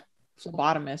attack that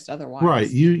phlebotomist otherwise? Right.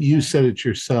 You said it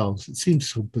yourselves. It seems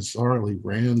so bizarrely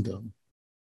random.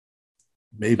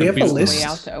 Maybe we have a list way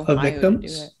out to of Ohio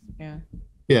victims. to do it.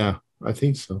 Yeah, I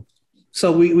think so.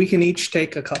 So we can each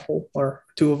take a couple, or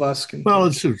two of us can. Well,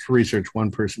 it's just research one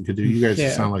person could do. You guys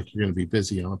Yeah. sound like you're going to be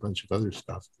busy on a bunch of other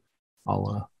stuff.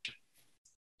 I'll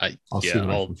see what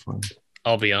I can find.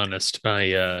 I'll be honest.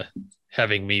 My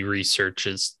having me research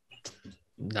is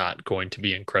not going to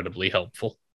be incredibly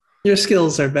helpful. Your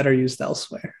skills are better used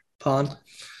elsewhere, Pawn.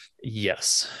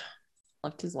 Yes.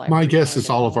 Left his life. My guess is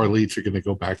all of our leads are going to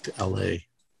go back to LA.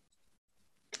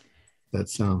 That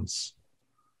sounds.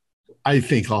 I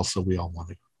think also we all want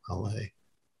to go to LA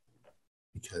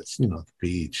because, the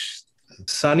beach.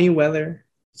 Sunny weather.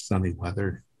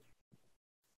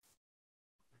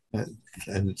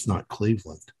 And it's not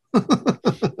Cleveland.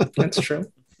 That's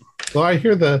true. Well, I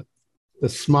hear the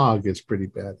smog is pretty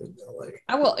bad in LA.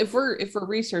 I will. If we're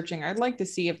researching, I'd like to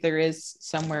see if there is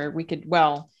somewhere we could.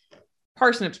 Well,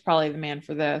 Parsnip's probably the man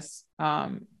for this.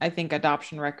 I think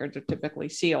adoption records are typically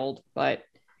sealed, but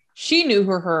she knew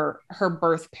who her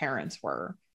birth parents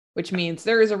were, which means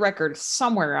there is a record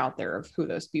somewhere out there of who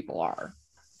those people are.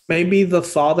 Maybe the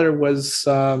father was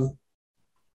the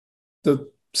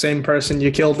same person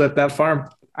you killed at that farm.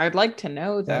 I'd like to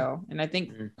know though, and I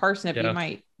think Parsnip,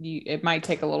 it might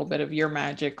take a little bit of your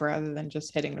magic rather than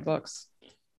just hitting the books.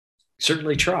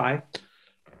 Certainly try.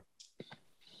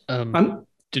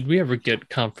 Did we ever get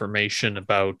confirmation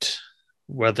about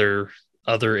whether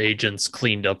other agents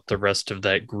cleaned up the rest of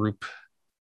that group?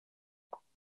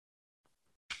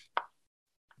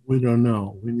 We don't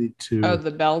know. We need to. Oh,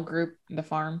 the Bell group, the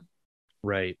farm.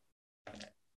 Right.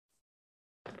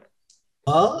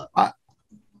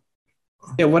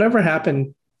 Yeah, whatever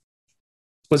happened,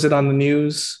 was it on the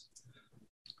news?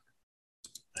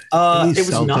 It was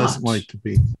not. Doesn't like to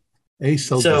be.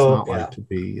 ACEL does not like to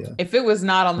be. If it was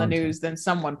not on the news, then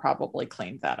someone probably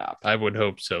cleaned that up. I would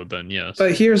hope so, then, yes.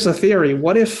 But here's a theory.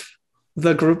 What if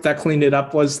the group that cleaned it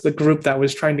up was the group that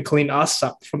was trying to clean us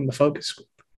up from the focus group?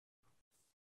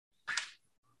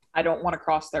 I don't want to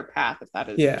cross their path if that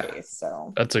is the case.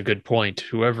 So that's a good point.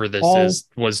 Whoever this is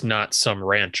was not some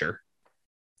rancher.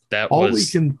 That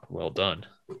was well done.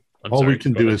 All we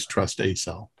can do is trust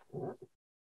ACEL.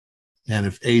 And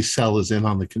if ACEL is in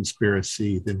on the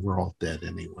conspiracy, then we're all dead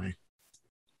anyway.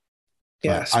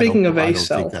 Yeah, but speaking of ACEL, I don't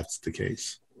think that's the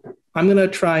case. I'm going to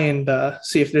try and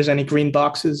see if there's any green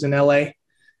boxes in LA.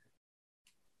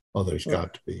 Oh, there's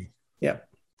got to be. Yeah.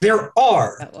 There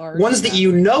are. Ones that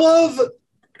you know of,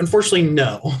 unfortunately,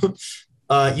 no.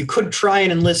 You could try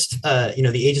and enlist the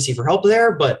agency for help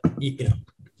there, but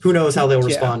who knows how they'll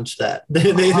respond to that.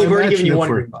 They've already given you one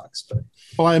green box. But.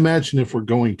 Well, I imagine if we're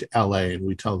going to LA and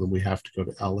we tell them we have to go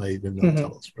to LA, then they'll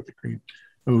tell us where the green.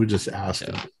 And we just ask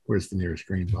them, where's the nearest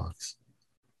green box?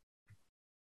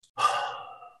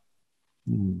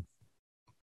 Does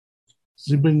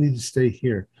anybody need to stay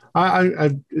here?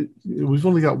 We've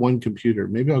only got one computer.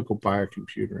 Maybe I'll go buy a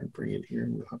computer and bring it here,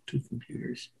 and we'll have two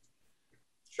computers.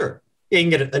 Sure. Yeah,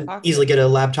 you can easily get a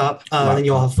laptop, and then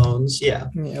you all have phones. Yeah.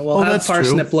 Well, have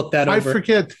Parsnip look that over.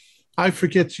 I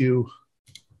forget you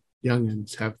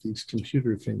youngins have these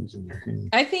computer things in your hand.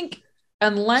 I think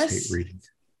unless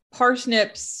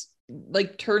Parsnips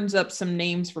turns up some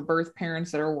names for birth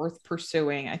parents that are worth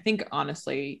pursuing, I think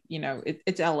honestly,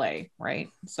 it's LA, right?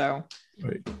 So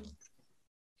right.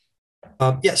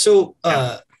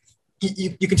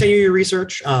 You continue your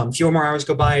research. A few more hours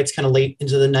go by. It's kind of late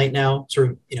into the night now,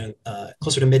 sort of,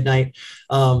 closer to midnight.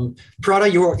 Prada,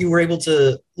 you were able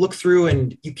to look through,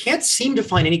 and you can't seem to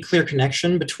find any clear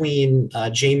connection between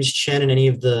James Chen and any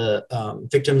of the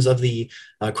victims of the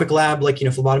quick lab,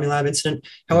 phlebotomy lab incident.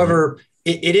 However,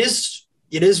 it is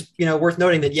worth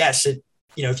noting that yes,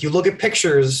 if you look at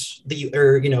pictures,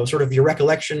 sort of your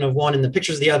recollection of one and the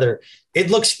pictures of the other,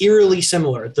 it looks eerily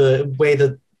similar. The way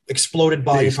the exploded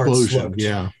body parts looked.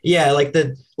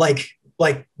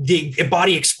 Like the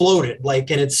body exploded, and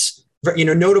it's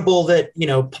notable that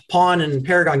Pawn and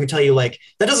Paragon can tell you that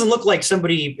doesn't look like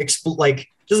somebody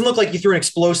doesn't look like you threw an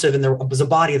explosive and there was a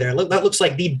body there. That looks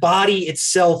like the body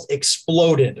itself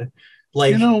exploded,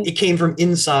 it came from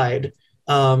inside.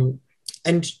 And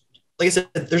like I said,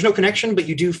 there's no connection, but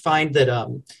you do find that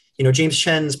James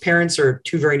Chen's parents are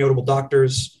two very notable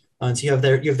doctors, and so you have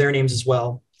their names as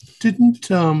well. Didn't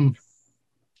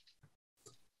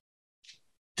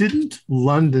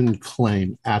London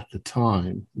claim at the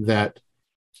time that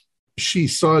she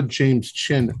saw James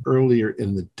Chin earlier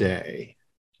in the day,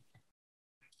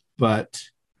 but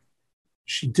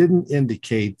she didn't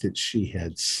indicate that she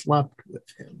had slept with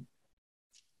him.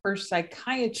 Her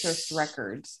psychiatrist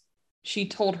records, she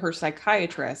told her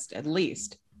psychiatrist at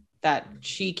least that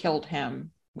she killed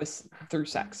him through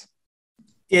sex.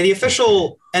 Yeah, the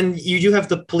official, and you do have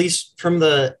the police from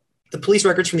the police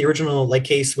records from the original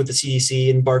case with the CDC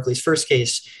in Barkley's first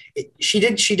case. She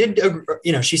did, she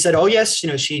said, oh yes,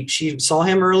 she saw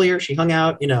him earlier. She hung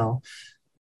out,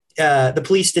 the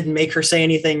police didn't make her say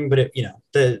anything, but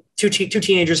the two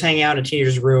teenagers hanging out in a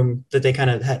teenager's room that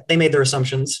they made their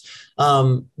assumptions.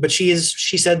 But she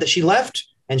said that she left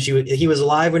and he was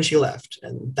alive when she left.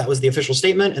 And that was the official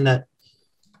statement. And that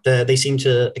they seem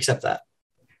to accept that.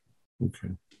 Okay.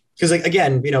 Because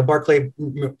again, Barclay,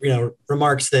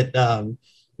 remarks that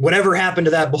whatever happened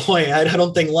to that boy, I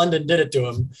don't think London did it to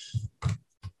him.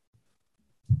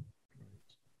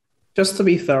 Just to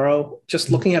be thorough,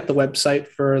 just looking at the website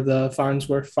for the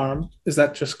Farnsworth farm, is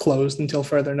that just closed until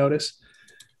further notice?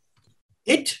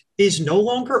 It is no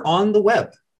longer on the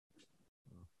web.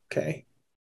 Okay.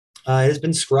 It has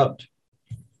been scrubbed.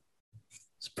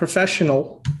 It's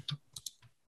professional.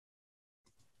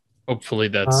 Hopefully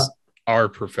that's our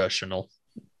professional.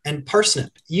 And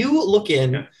Parsnip, you look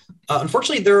in.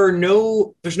 Unfortunately,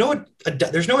 there's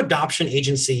no adoption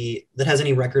agency that has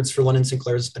any records for London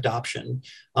Sinclair's adoption.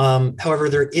 However,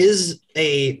 there is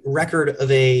a record of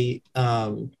a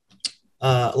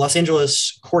Los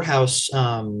Angeles courthouse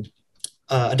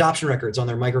adoption records on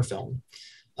their microfilm.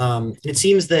 And it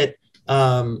seems that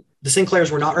the Sinclairs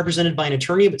were not represented by an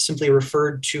attorney, but simply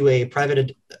referred to a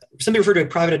private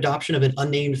adoption of an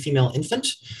unnamed female infant.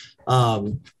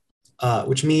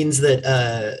 Which means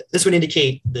that this would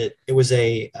indicate that it was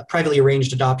a privately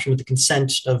arranged adoption with the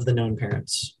consent of the known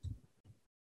parents.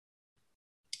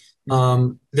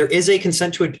 There is a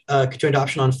consent to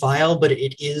adoption on file, but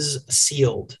it is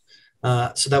sealed.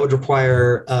 So that would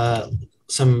require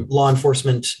some law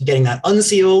enforcement getting that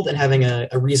unsealed and having a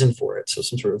reason for it. So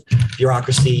some sort of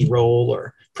bureaucracy role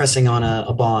or pressing on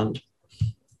a bond.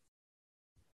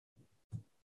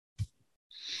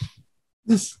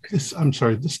 This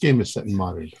game is set in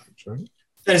modern times, right?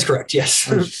 That is correct.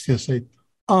 Yes. I was just gonna say,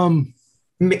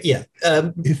 yeah.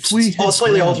 If we had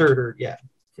slightly altered, or yeah.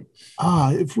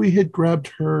 If we had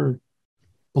grabbed her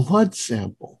blood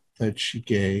sample that she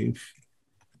gave,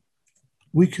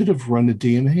 we could have run a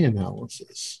DNA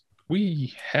analysis.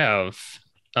 We have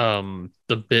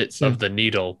the bit of the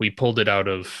needle. We pulled it out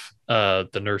of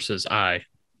the nurse's eye,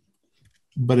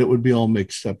 but it would be all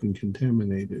mixed up and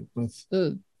contaminated with.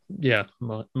 Yeah,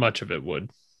 much of it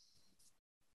would.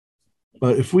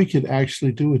 But if we could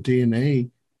actually do a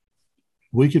DNA,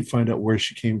 we could find out where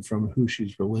she came from, who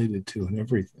she's related to, and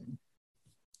everything.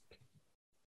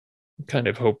 I'm kind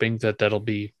of hoping that that'll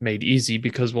be made easy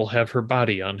because we'll have her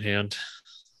body on hand.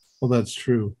 Well, that's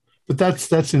true. But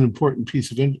that's an important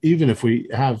piece of even if we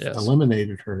have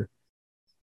eliminated her,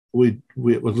 it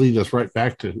would lead us right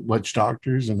back to witch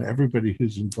doctors and everybody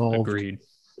who's involved. Agreed.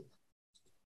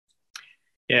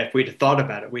 Yeah, if we'd have thought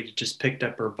about it, we'd have just picked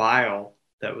up her vial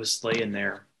that was laying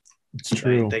there. It's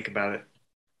true. Think about it.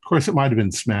 Of course, it might have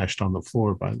been smashed on the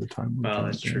floor by the time. Well,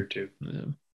 that's true too. Yeah.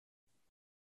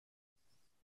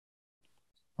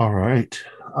 All right.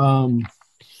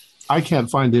 I can't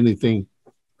find anything,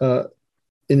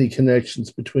 any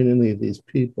connections between any of these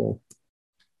people.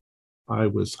 I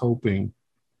was hoping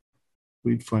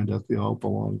we'd find out they all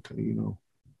belong to,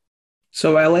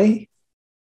 So LA?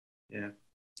 Yeah.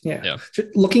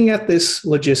 Looking at this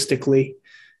logistically,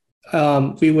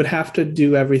 we would have to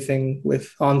do everything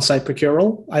with on-site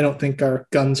procural. I don't think our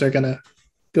guns are going to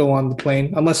go on the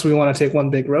plane unless we want to take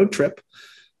one big road trip,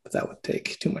 but that would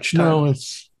take too much time. No,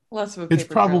 it's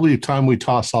probably time we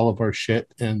toss all of our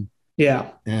shit and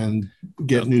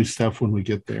get new stuff when we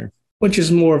get there. Which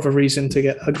is more of a reason to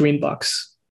get a green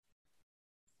box.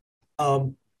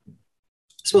 I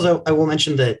suppose I will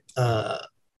mention that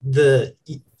the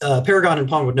Paragon and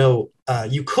Pawn would know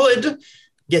you could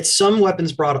get some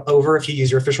weapons brought over if you use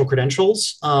your official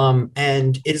credentials.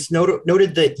 And it is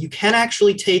noted that you can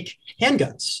actually take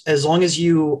handguns as long as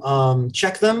you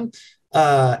check them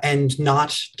and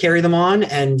not carry them on,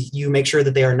 and you make sure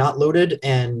that they are not loaded.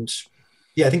 And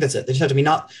yeah, I think that's it. They just have to be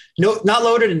not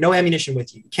loaded and no ammunition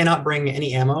with you. You cannot bring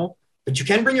any ammo, but you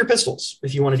can bring your pistols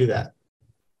if you want to do that.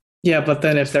 Yeah, but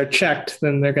then if they're checked,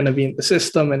 then they're going to be in the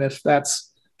system. And if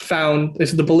that's found,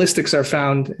 if the ballistics are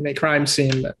found in a crime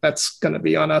scene, that's going to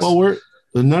be on us. Well,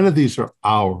 none of these are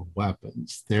our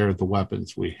weapons. They're the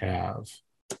weapons we have.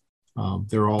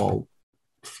 They're all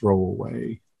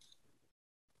throwaway.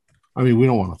 I mean, we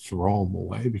don't want to throw them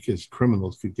away because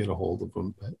criminals could get a hold of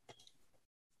them, but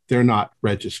they're not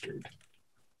registered.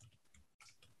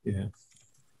 Yeah.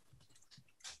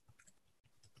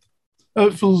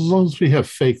 As long as we have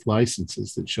fake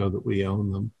licenses that show that we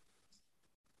own them.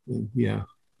 Yeah.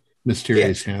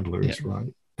 Mysterious handler is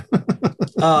right.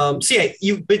 But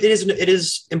it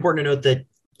is important to note that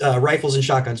rifles and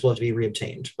shotguns will have to be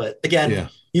reobtained. But again,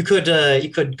 you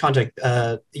could contact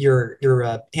your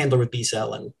handler with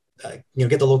B-Cell and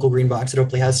get the local green box that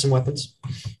hopefully has some weapons.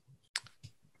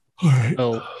 All right.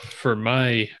 Well, for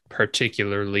my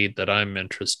particular lead that I'm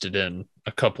interested in,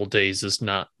 a couple days is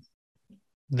not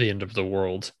the end of the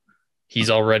world. He's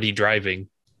already driving.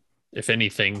 If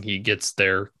anything, he gets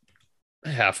there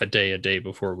half a day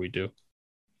before we do.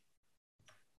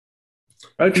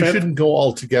 We shouldn't go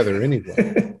all together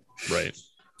anyway. Right.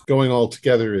 Going all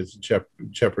together is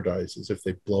jeopardizes. If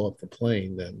they blow up the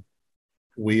plane, then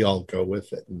we all go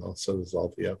with it, and so does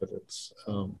all the evidence.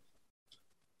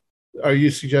 Are you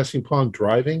suggesting upon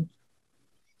driving?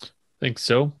 I think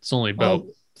so. It's only about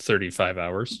 35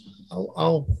 hours.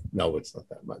 No, it's not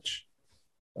that much.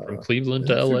 From Cleveland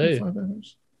to LA.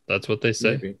 Hours? That's what they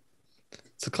say. Maybe.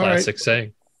 It's a classic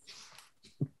saying.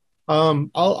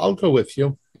 I'll go with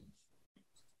you.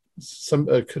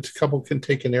 A couple can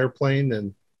take an airplane,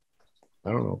 and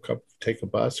I don't know, take a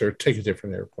bus or take a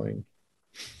different airplane.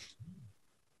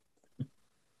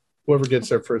 Whoever gets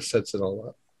there first sets it all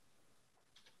up.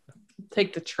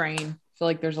 Take the train. I feel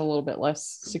like there's a little bit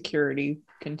less security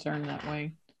concern that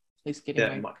way. At least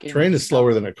getting train is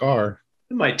slower than a car.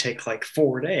 It might take like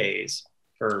 4 days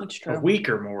or a week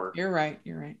or more. You're right.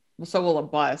 Well, so will a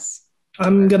bus.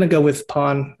 I'm gonna go with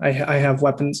pawn. I have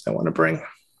weapons I want to bring.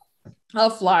 I'll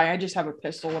fly. I just have a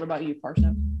pistol. What about you,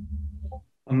 Parsnip?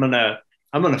 I'm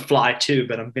gonna fly too,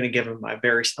 but I'm gonna give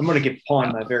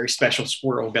Pawn my very special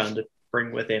squirrel gun to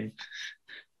bring with him.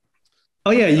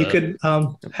 Oh yeah, you could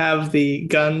have the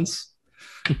guns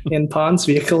in Pawn's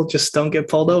vehicle. Just don't get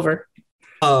pulled over.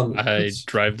 I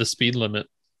drive the speed limit.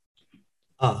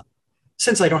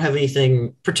 Since I don't have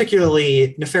anything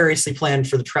particularly nefariously planned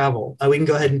for the travel, we can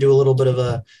go ahead and do a little bit of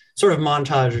a sort of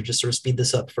montage or just sort of speed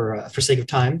this up for sake of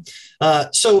time.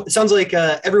 So it sounds like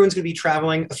everyone's going to be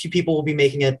traveling. A few people will be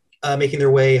making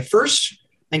their way first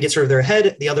and get sort of there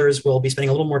ahead. The others will be spending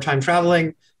a little more time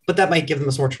traveling, but that might give them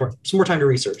some more time to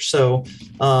research. So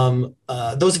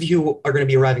those of you who are going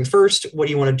to be arriving first, what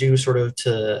do you want to do sort of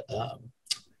to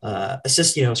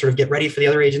assist, sort of get ready for the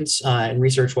other agents and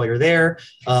research while you're there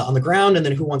on the ground? And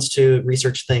then who wants to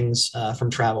research things from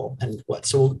travel and what?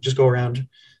 So we'll just go around.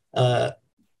 I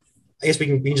guess we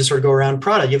can just sort of go around.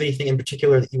 Prada, do you have anything in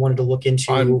particular that you wanted to look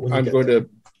into? I'm going to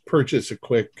purchase a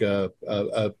quick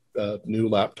new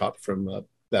laptop from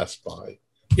Best Buy.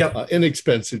 Yep.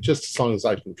 Inexpensive, just as long as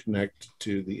I can connect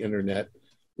to the internet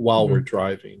while we're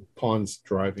driving. Pawn's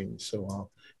driving,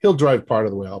 so he'll drive part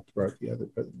of the way, I'll drive the other,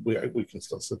 but we can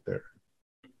still sit there,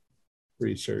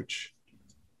 research.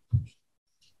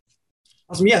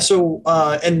 Awesome. Yeah. So,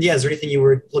 is there anything you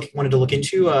wanted to look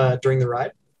into during the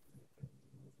ride?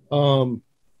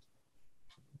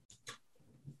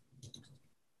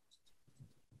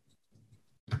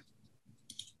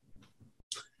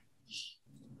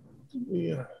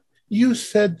 Yeah. You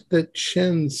said that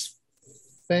Chen's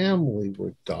family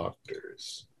were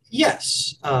doctors.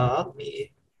 Yes.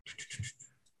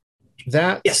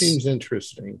 That seems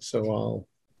interesting. So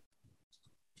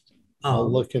I'll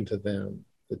look into them,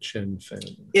 the Chen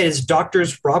family. It is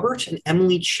Doctors Robert and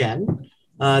Emily Chen.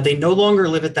 They no longer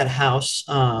live at that house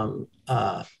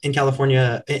in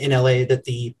California, in LA, that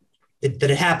it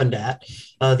happened at,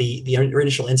 the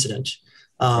initial incident.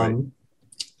 Right.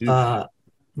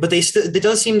 But it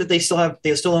does seem that they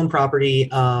still own property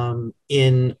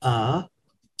in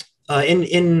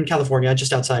California,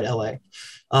 just outside LA.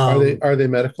 Are they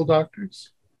medical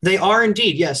doctors? They are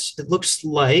indeed. Yes, it looks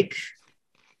like.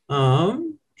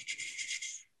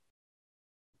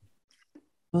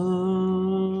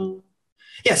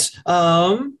 Yes.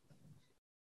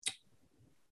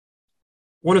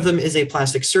 One of them is a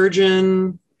plastic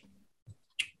surgeon.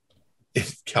 In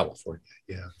California,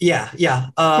 yeah.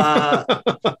 Yeah.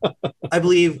 I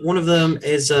believe one of them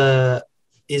is a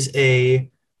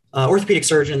orthopedic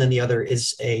surgeon, and then the other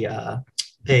is a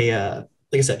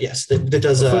like I said, yes, that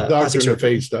does doctor in a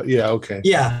face. Yeah, okay.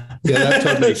 Yeah.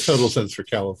 That makes total sense for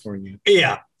California.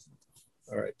 Yeah.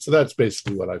 All right, so that's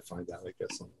basically what I find out, I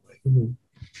guess, on the way.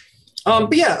 Mm-hmm.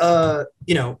 But yeah,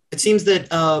 it seems that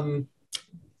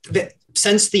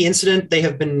since the incident, they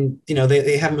have been,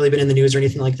 they haven't really been in the news or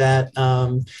anything like that.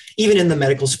 Even in the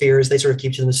medical spheres, they sort of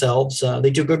keep to themselves. They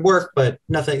do good work, but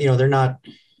nothing, they're not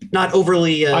not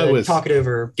overly talkative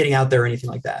or getting out there or anything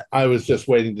like that. I was just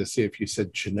waiting to see if you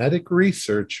said genetic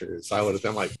researchers. I would have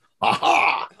been like,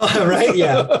 aha! Right?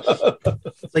 Yeah.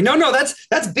 Like, no,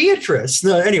 that's Beatrice.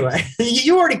 No, anyway,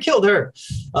 you already killed her.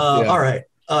 All right.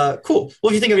 Cool. Well,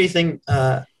 if you think of anything,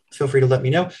 feel free to let me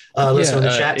know. Let us know in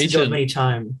the chat. Agent, don't have any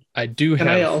time. I do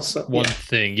have one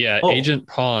thing. Yeah, Agent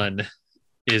Pawn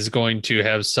is going to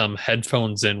have some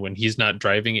headphones in when he's not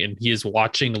driving, and he is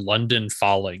watching London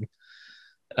Falling.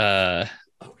 Back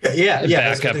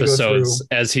episodes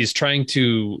as he's trying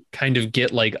to kind of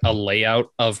get like a layout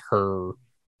of her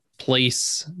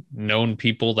place, known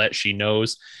people that she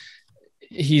knows.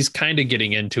 He's kind of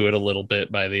getting into it a little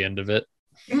bit by the end of it.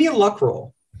 Give me a luck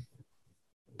roll.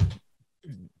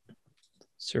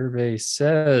 Survey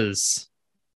says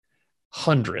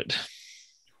 100.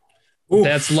 Oof.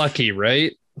 That's lucky,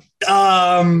 right?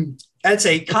 That's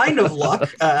a kind of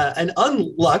luck, an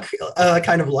unluck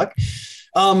kind of luck.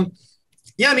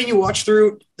 Yeah, I mean, you watch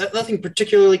through, nothing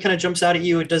particularly kind of jumps out at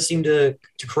you. It does seem to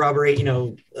corroborate,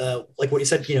 like what you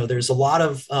said, there's a lot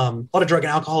of drug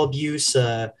and alcohol abuse,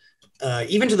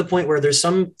 even to the point where there's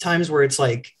some times where it's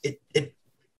like,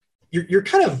 you're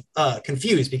kind of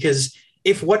confused, because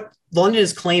if what London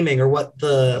is claiming or what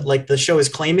the show is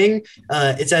claiming,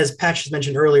 it's, as Patch has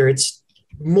mentioned earlier, it's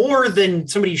more than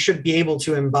somebody should be able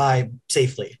to imbibe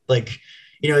safely. Like,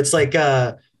 it's like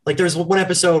there's one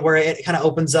episode where it kind of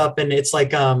opens up and it's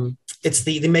like, it's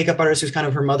the makeup artist who's kind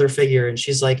of her mother figure. And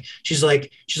she's like,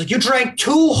 you drank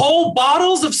 2 whole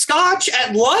bottles of scotch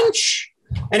at lunch.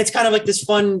 And it's kind of like this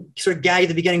fun sort of gag at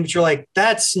the beginning, but you're like,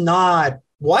 that's not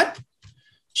what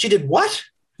she did. What?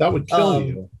 That would kill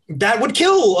you. That would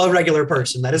kill a regular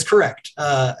person. That is correct.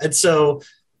 And so,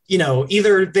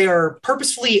 either they are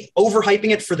purposefully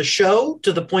overhyping it for the show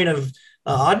to the point of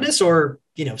oddness, or,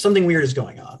 something weird is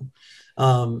going on.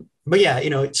 But yeah,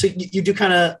 so you do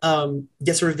kind of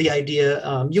get sort of the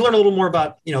idea. You learn a little more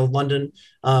about, London.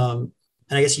 And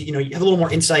I guess, you have a little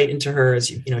more insight into her as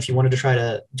if you wanted to try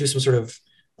to do some sort of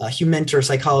human or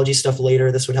psychology stuff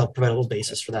later, this would help provide a little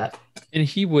basis for that. And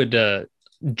he would,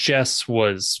 Jess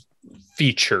was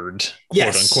featured,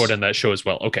 quote unquote, in that show as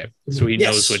well. Okay. So he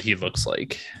knows what he looks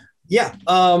like. Yeah.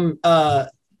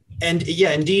 And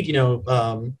yeah, indeed,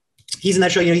 he's in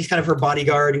that show, he's kind of her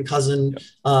bodyguard and cousin,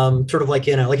 sort of like,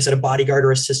 like I said, a bodyguard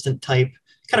or assistant type,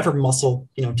 kind of her muscle,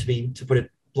 to put it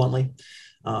bluntly.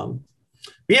 But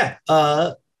yeah.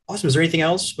 Awesome. Is there anything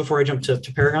else before I jump to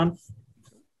Paragon?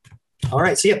 All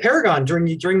right. So yeah, Paragon, during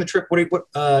the trip,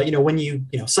 when you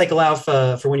cycle out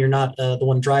for when you're not the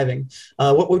one driving,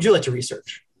 what would you like to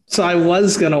research? So I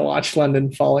was going to watch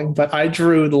London Falling, but I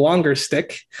drew the longer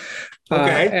stick.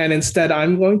 Okay. And instead,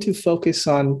 I'm going to focus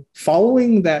on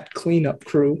following that cleanup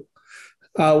crew,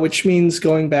 which means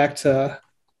going back to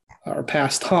our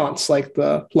past haunts, like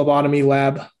the phlebotomy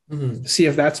lab, see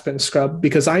if that's been scrubbed,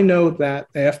 because I know that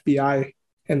the FBI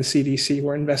and the CDC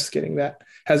were investigating that.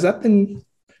 Has that been,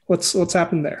 what's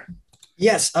happened there?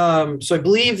 Yes. So I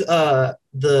believe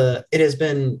it has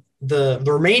been, the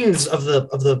remains of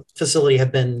the facility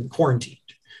have been quarantined.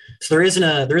 So there is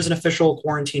an official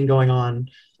quarantine going on.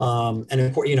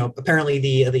 And apparently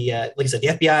the like I said, the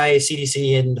FBI,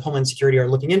 CDC, and Homeland Security are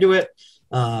looking into it.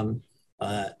 And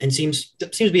seems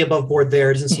to be above board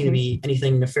there. It doesn't seem to be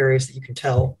anything nefarious that you can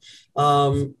tell.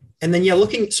 And then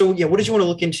what did you want to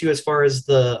look into as far as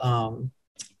the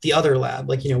other lab,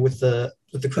 like with the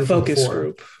crew focus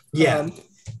group? Yeah.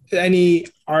 Any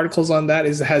articles on that?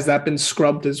 Has that been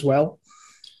scrubbed as well?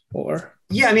 Or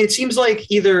yeah, I mean, it seems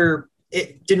like either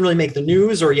it didn't really make the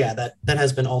news, or that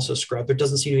has been also scrubbed. There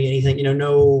doesn't seem to be anything,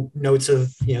 no notes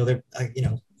of there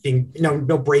being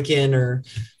no break-in or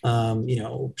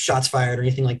shots fired or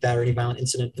anything like that, or any violent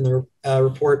incident in the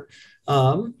report.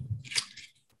 You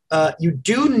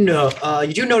do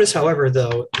notice, however,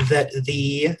 though, that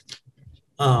the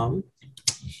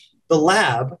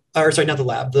lab, or sorry, not the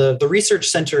lab, the research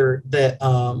center that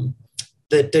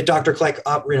that Dr. Kleck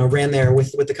ran there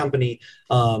with the company.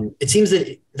 It seems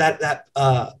that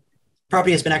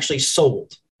property has been actually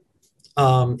sold.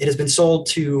 It has been sold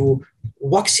to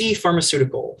Wuxi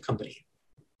Pharmaceutical Company.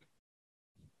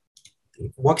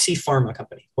 Wuxi Pharma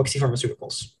Company. Wuxi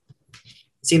Pharmaceuticals.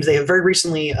 It seems they have very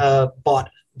recently bought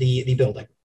the building.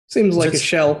 Seems like a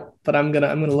shell, but I'm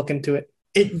gonna look into it.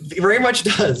 It very much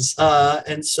does.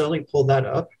 And so let me pull that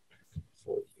up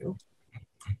for you.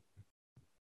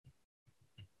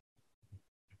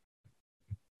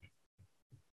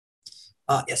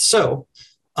 Yes. So,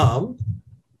 Wuxi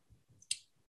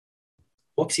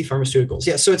Pharmaceuticals.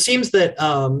 Yeah. So it seems that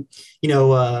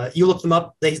you look them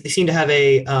up. They seem to have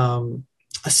a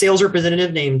sales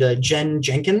representative named Jen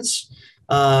Jenkins.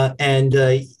 and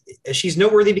she's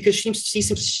noteworthy because she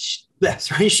seems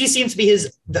to be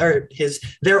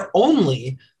their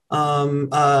only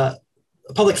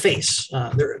public face.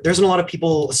 There isn't a lot of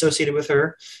people associated with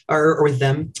her or with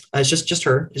them. It's just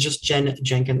her. It's just Jen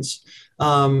Jenkins.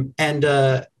 And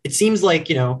it seems like,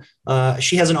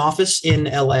 she has an office in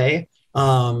LA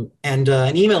and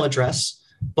an email address.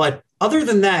 But other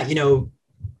than that,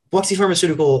 Wuxi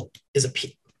Pharmaceutical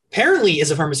apparently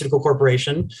is a pharmaceutical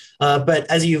corporation. But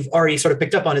as you've already sort of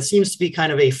picked up on, it seems to be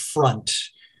kind of a front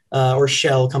or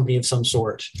shell company of some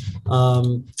sort.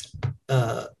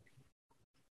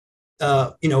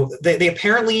 They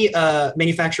apparently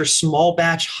manufacture small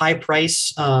batch, high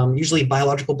price, usually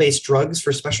biological based drugs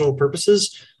for special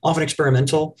purposes, often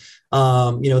experimental.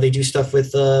 They do stuff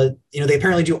with, they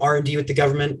apparently do R&D with the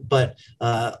government, but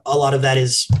a lot of that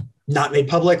is not made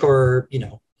public or,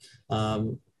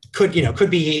 could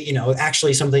be,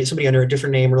 actually somebody under a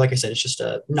different name, or like I said, it's just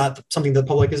not something the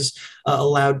public is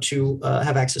allowed to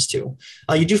have access to.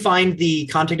 You do find the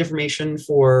contact information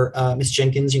for Ms.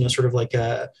 Jenkins, sort of like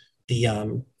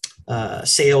the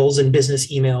sales and business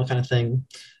email kind of thing.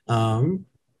 Other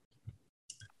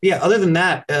than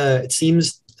that, it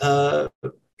seems, there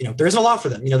isn't a lot for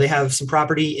them. They have some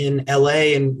property in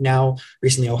LA and now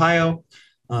recently Ohio.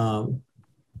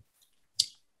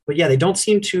 But yeah, they don't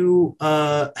seem to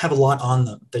have a lot on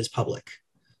them that is public.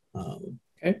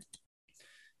 Okay.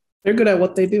 They're good at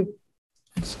what they do.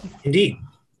 Indeed.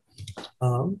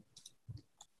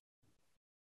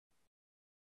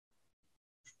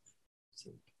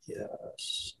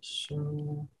 Yes.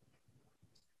 So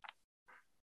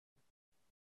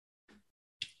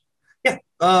yeah.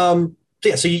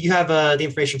 So you have the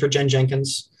information for Jen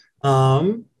Jenkins.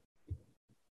 And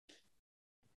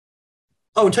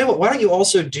tell you what, why don't you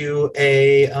also do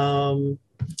a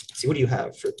let's see, what do you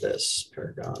have for this,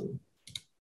 Paragon?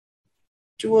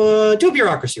 Do a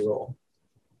bureaucracy roll.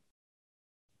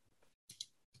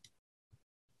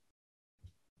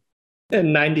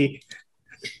 And 90.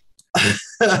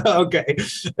 Okay.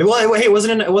 Well, hey, it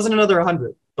wasn't another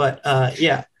 100, but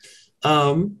yeah.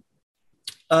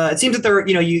 It seems that they're,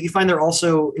 you find they're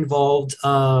also involved,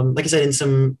 like I said, in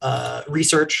some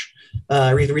research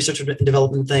and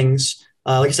development things.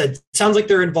 Like I said, it sounds like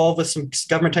they're involved with some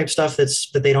government type stuff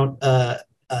that they don't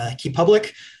keep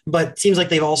public, but it seems like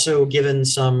they've also given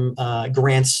some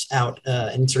grants out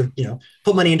and sort of,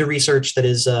 put money into research that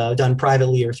is done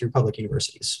privately or through public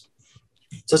universities.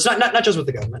 So it's not just with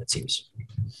the government, it seems.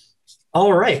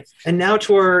 All right, and now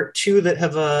to our two that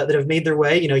have made their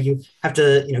way. You have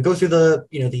to go through the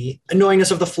the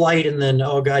annoyingness of the flight, and then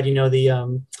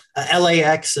the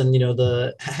LAX, and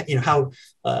how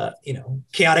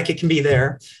chaotic it can be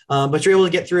there. But you're able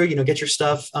to get through. Get your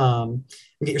stuff, and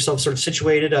get yourself sort of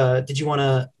situated. Did you want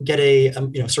to get a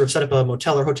sort of set up a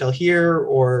motel or hotel here,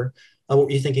 or what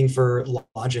were you thinking for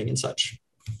lodging and such?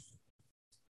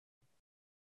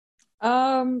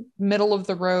 Middle of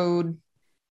the road,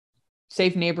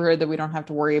 safe neighborhood that we don't have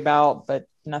to worry about, but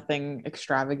nothing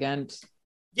extravagant.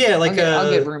 Yeah,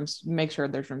 I'll get rooms, make sure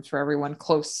there's rooms for everyone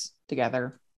close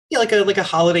together. Yeah, like a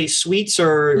holiday suites,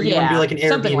 or you want to do like an Airbnb.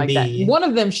 Something like that. One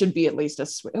of them should be at least an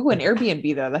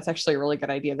Airbnb though. That's actually a really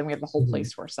good idea. Then we have the whole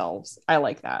place to ourselves. I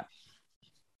like that.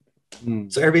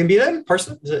 So Airbnb then,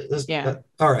 Parson? Yeah.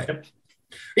 All right.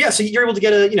 Yeah, so you're able to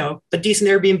get a decent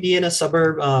Airbnb in a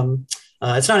suburb.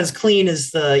 It's not as clean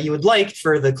as you would like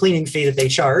for the cleaning fee that they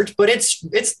charge, but it's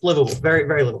livable, very,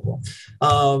 very livable.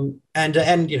 And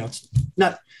it's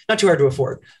not too hard to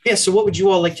afford. Yeah. So what would you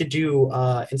all like to do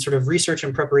in sort of research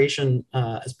and preparation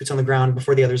as boots on the ground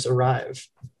before the others arrive?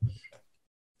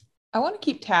 I want to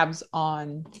keep tabs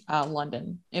on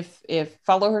London. If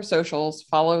follow her socials,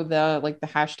 follow the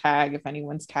hashtag if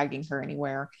anyone's tagging her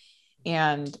anywhere.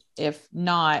 And if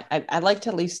not, I'd like to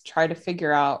at least try to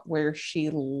figure out where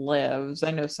she lives. I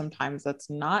know sometimes that's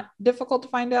not difficult to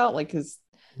find out, because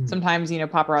sometimes,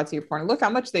 paparazzi are pointing, look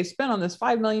how much they spent on this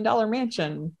 $5 million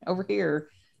mansion over here.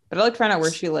 But I'd like to find out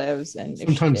where she lives. And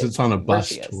sometimes it's on a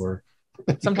bus tour.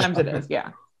 Sometimes it is,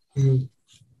 yeah. Mm-hmm.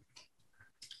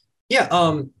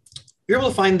 Yeah, you're able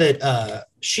to find that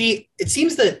it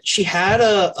seems that she had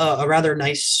a rather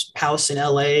nice house in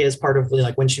LA as part of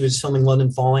when she was filming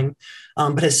London Falling,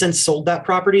 but has since sold that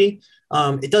property.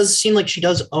 It does seem like she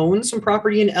does own some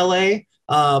property in LA,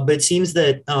 but it seems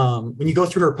that when you go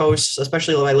through her posts,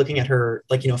 especially by looking at her,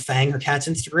 Fang, her cat's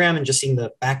Instagram, and just seeing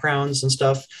the backgrounds and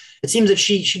stuff, it seems that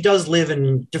she does live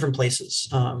in different places.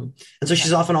 And so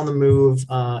she's often on the move.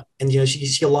 And, you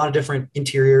see a lot of different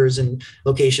interiors and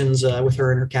locations with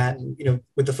her and her cat, and,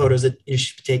 with the photos that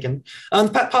she's taken.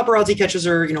 Paparazzi catches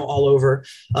her, all over.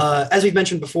 As we've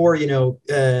mentioned before,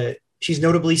 She's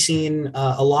notably seen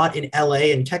a lot in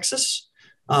LA and Texas,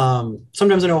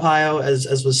 sometimes in Ohio,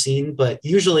 as was seen, but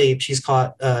usually she's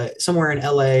caught somewhere in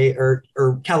LA or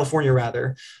California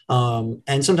rather,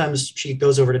 and sometimes she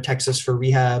goes over to Texas for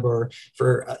rehab or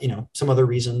for some other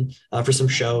reason, for some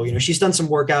show. She's done some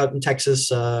work out in Texas.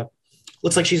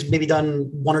 Looks like she's maybe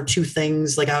done one or two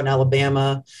things like out in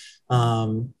Alabama.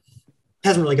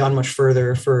 Hasn't really gone much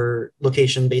further for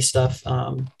location-based stuff.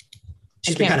 I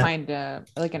can't find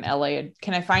like an LA.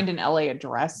 Can I find an LA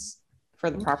address for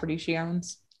the property she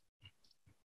owns?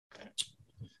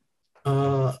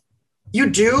 You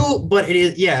do, but it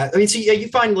is, yeah. I mean, so yeah, you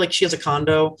find like she has a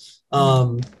condo.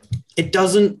 It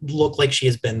doesn't look like she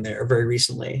has been there very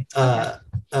recently,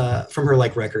 from her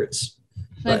like records.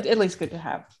 But, at least good to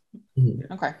have.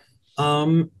 Mm-hmm. Okay.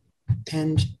 And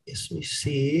yes, let me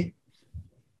see.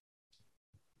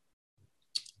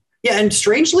 Yeah, and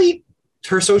strangely,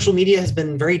 her social media has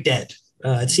been very dead.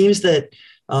 It seems that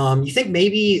you think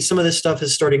maybe some of this stuff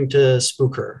is starting to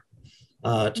spook her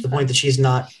to the point that she's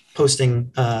not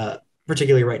posting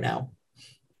particularly right now.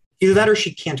 Either that or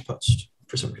she can't post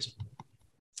for some reason.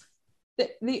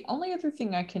 The only other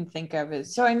thing I can think of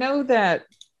is, so I know that,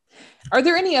 are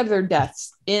there any other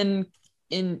deaths in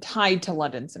tied to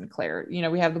London Sinclair?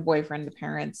 We have the boyfriend, the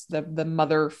parents, the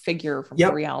mother figure from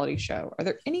the reality show. Are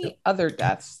there any other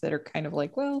deaths that are kind of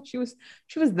like, well, she was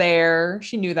there,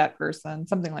 she knew that person,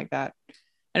 something like that?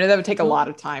 I know that would take a lot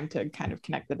of time to kind of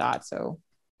connect the dots. So,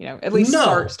 at least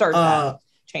start that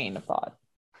chain of thought.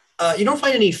 You don't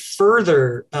find any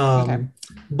further,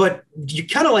 but you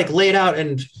kind of like lay it out,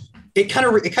 and it kind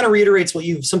of reiterates what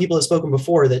some people have spoken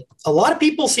before, that a lot of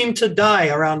people seem to die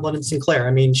around London Sinclair.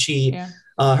 I mean,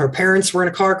 her parents were in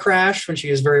a car crash when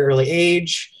she was very early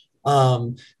age.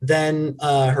 Then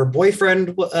her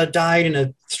boyfriend died in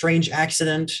a strange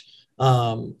accident.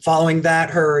 Following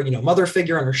that, her mother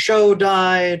figure on her show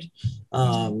died.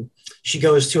 She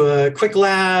goes to a quick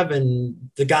lab,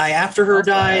 and the guy after her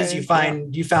dies. You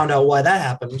found out why that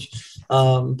happened.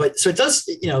 But so it does,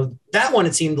 that one,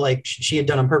 it seemed like she had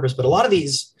done on purpose. But a lot of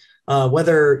these,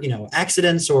 whether,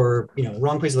 accidents or,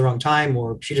 wrong place at the wrong time,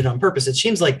 or she did it on purpose, it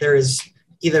seems like there is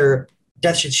either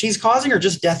death she's causing or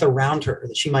just death around her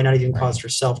that she might not even cause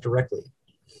herself directly.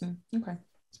 Okay.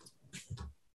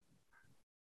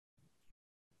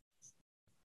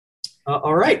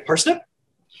 All right, Parsnip.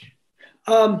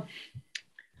 I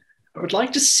would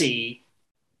like to see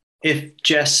if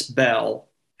Jess Bell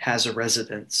has a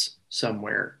residence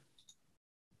somewhere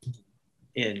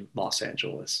in Los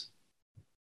Angeles.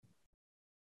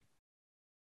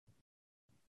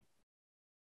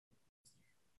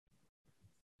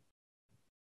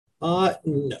 No,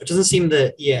 it doesn't seem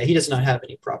that. Yeah, he does not have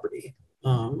any property.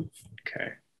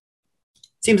 Okay.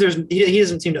 Seems he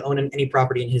doesn't seem to own any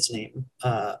property in his name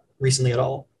recently at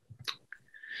all.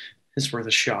 It's worth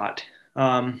a shot.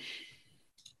 Can't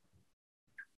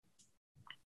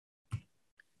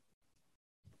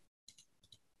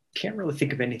really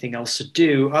think of anything else to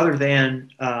do other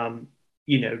than,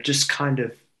 just kind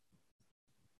of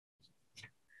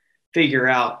figure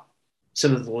out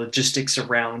some of the logistics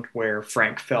around where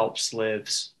Frank Phelps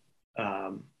lives.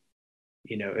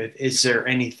 Is there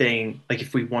anything, like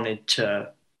if we wanted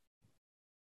to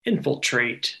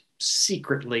infiltrate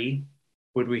secretly,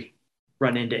 would we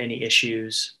run into any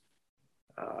issues?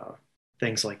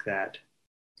 Things like that.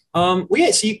 So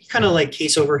you kind of like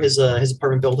case over his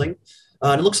apartment building.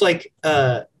 And it looks like,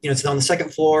 it's on the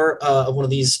second floor of one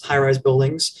of these high-rise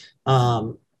buildings.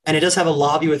 And it does have a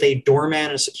lobby with a doorman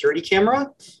and a security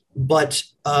camera. But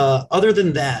other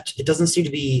than that, it doesn't seem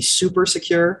to be super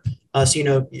secure.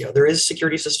 So, there is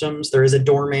security systems. There is a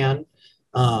doorman.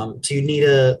 So you'd need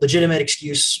a legitimate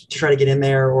excuse to try to get in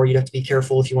there, or you'd have to be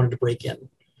careful if you wanted to break in.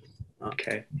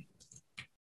 Okay.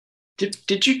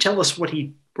 Did you tell us where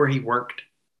he worked,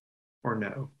 or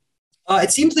no?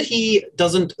 It seems that he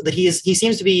doesn't. That he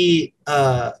seems to be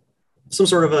some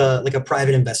sort of a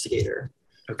private investigator.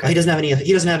 Okay. He doesn't have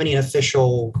any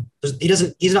official.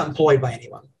 He's not employed by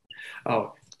anyone.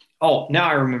 Oh! Now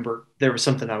I remember there was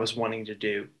something I was wanting to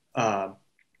do. Dr.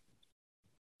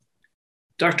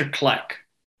 Kleck.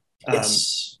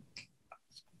 Yes.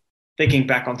 Thinking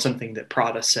back on something that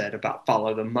Prada said about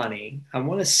follow the money, I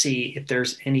want to see if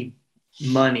there's any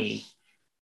money.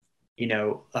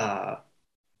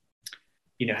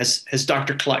 Has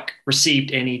Dr. Kleck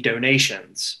received any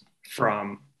donations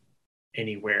from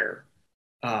anywhere?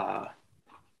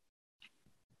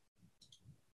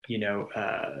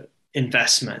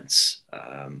 Investments,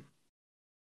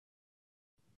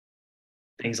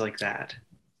 things like that.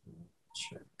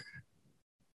 Sure.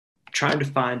 Trying to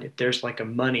find if there's like a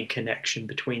money connection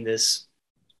between this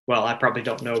Well, I probably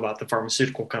don't know about the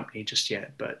pharmaceutical company just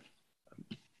yet, but.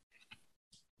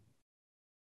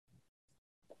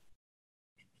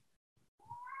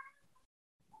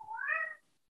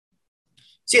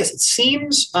 So yes, it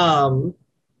seems that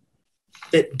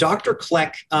Dr.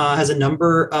 Kleck has a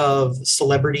number of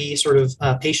celebrity sort of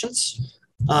patients.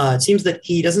 It seems that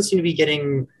he doesn't seem to be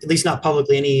getting, at least not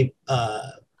publicly, any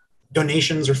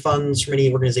donations or funds from any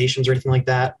organizations or anything like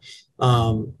that.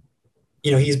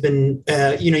 He's been,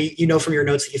 from your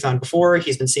notes that you found before,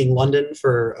 he's been seeing London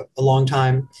for a long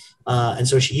time. And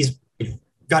so he's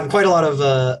gotten quite a lot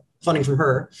of funding from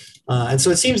her. And so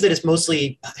it seems that it's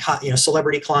mostly,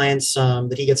 celebrity clients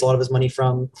that he gets a lot of his money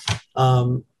from.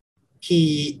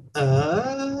 He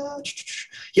also,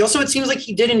 it seems like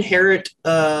he did inherit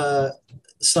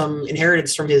some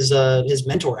inheritance from his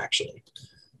mentor, actually.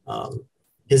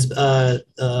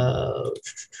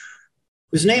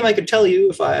 Whose name I could tell you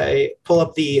if I pull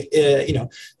up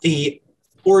the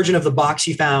origin of the box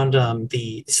you found.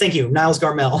 Thank you, Niles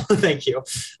Garmel. Thank you.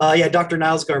 Dr.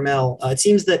 Niles Garmel. It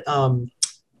seems that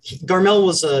Dr.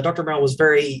 Garmel was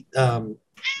very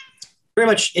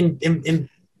much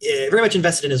very much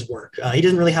invested in his work. He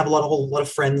didn't really have a whole lot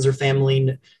of friends or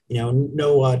family,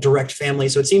 no direct family.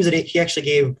 So it seems that he actually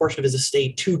gave a portion of his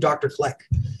estate to Dr. Kleck.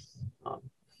 So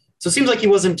it seems like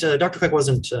Dr. Kleck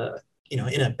wasn't,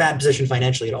 in a bad position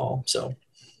financially at all. So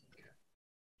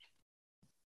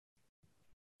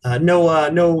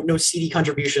no seedy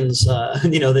contributions,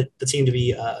 that seem to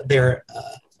be there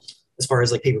as far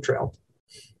as like paper trail.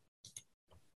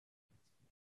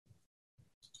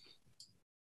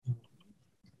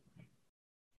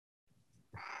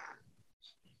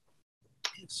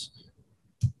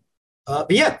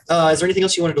 Is there anything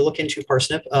else you wanted to look into,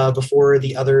 Parsnip, before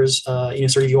the others,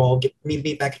 you all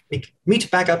meet back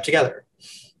up together?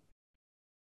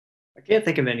 I can't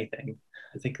think of anything.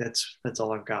 I think that's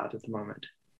all I've got at the moment.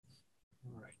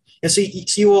 All right. Yeah, so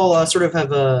you all sort of have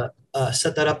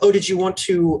set that up. Oh, did you want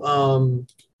to?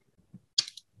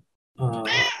 No,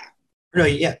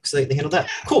 yeah, because they handled that.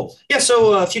 Cool. Yeah.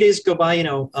 So a few days go by.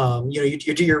 You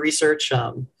do your research.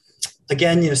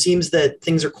 Again, seems that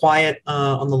things are quiet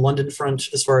on the London front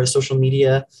as far as social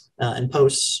media and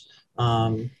posts.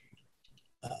 You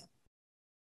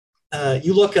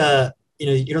look,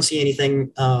 you don't see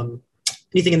anything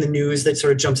in the news that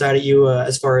sort of jumps out at you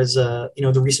as far as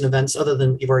the recent events, other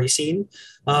than you've already seen.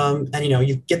 And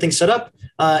you get things set up,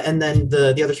 and then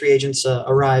the other three agents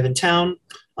arrive in town.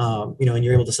 And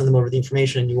you're able to send them over the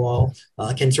information, and you all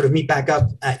can sort of meet back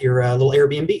up at your little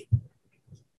Airbnb.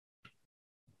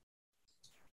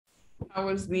 How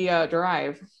was the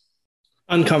drive?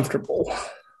 Uncomfortable.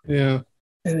 Yeah.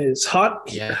 It is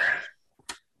hot. Yeah.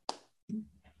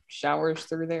 Showers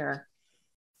through there.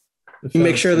 You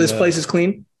make sure this place is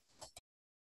clean?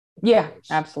 Yeah,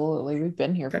 absolutely. We've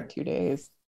been here for 2 days.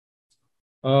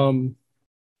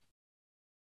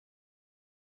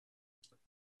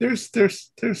 There's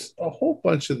a whole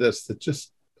bunch of this that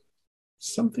just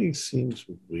something seems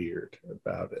weird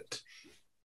about it.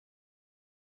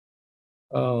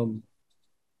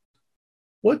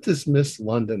 What does Miss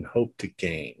London hope to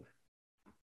gain?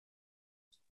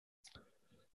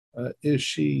 If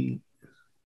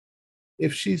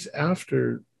she's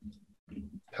after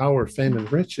power, fame,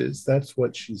 and riches, that's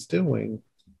what she's doing.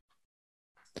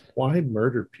 Why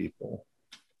murder people?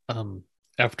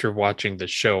 After watching the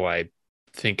show, I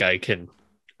think I can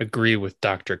agree with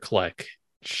Dr. Kleck.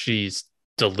 She's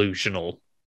delusional.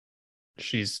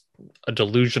 She's a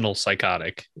delusional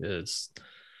psychotic.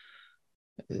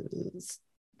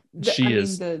 She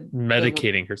is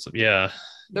medicating herself. Yeah.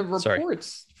 The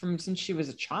reports from since she was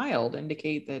a child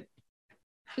indicate that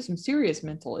she has some serious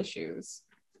mental issues.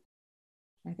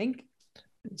 I think,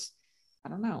 I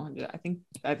don't know. I think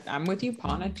I'm with you,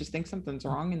 Pawn. I just think something's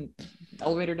wrong, and the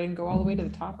elevator didn't go all the way to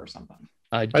the top or something.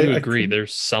 I agree.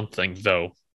 There's something,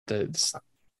 though.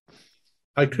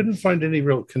 I couldn't find any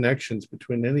real connections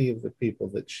between any of the people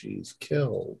that she's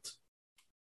killed,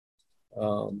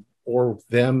 or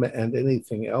them and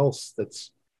anything else that's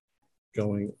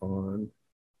going on.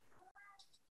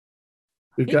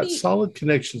 We've got solid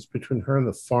connections between her and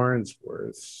the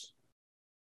Farnsworths.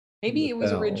 Maybe it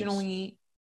was originally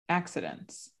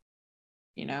accidents,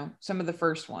 some of the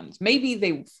first ones. Maybe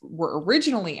they were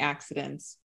originally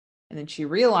accidents, and then she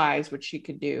realized what she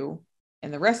could do,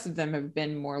 and the rest of them have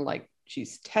been more like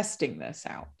she's testing this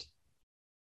out.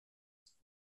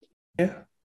 Yeah.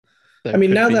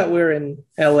 Now that we're in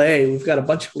LA, we've got a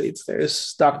bunch of leads.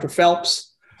 There's Dr.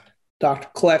 Phelps, Dr.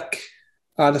 Kleck,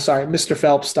 Mr.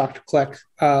 Phelps, Dr. Kleck,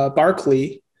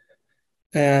 Barkley,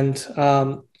 and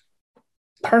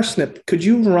Parsnip. Could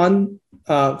you run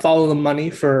follow the money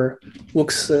for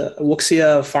Wuxia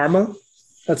Pharma.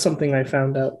 That's something I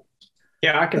found out.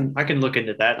 Yeah, I can look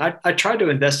into that. I tried to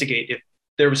investigate if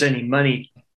there was any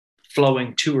money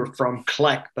flowing to or from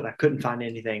Kleck, but I couldn't find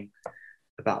anything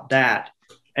about that.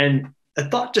 And a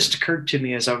thought just occurred to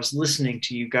me as I was listening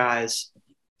to you guys.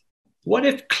 What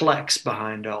if Kleck's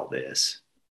behind all this?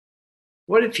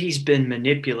 What if he's been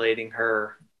manipulating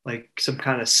her like some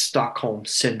kind of Stockholm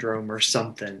syndrome or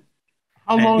something?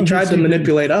 How long he tried to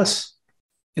manipulate us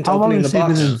into opening the box? How long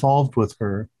has he been involved with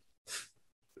her?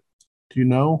 Do you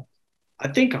know? I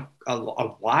think a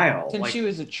while. Since she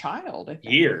was a child. I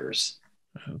think. Years.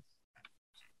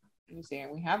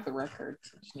 We have the record.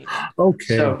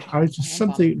 Okay. So, I just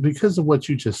something because of what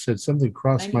you just said, something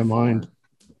crossed 94. My mind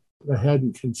that I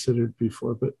hadn't considered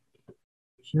before, but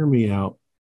hear me out.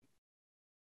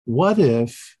 What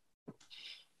if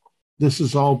this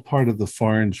is all part of the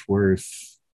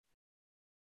Farnsworth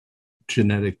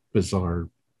genetic bizarre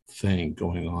thing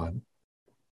going on?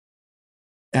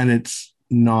 And it's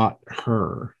not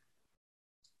her.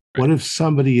 What if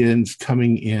somebody ends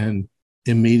coming in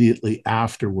immediately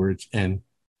afterwards and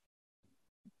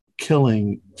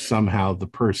killing somehow the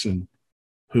person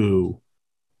who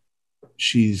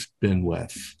she's been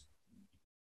with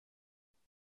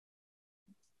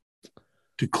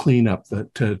to clean up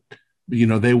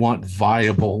they want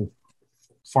viable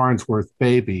Farnsworth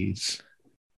babies.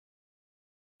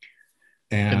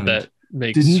 And that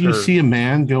makes didn't you see a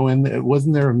man go in?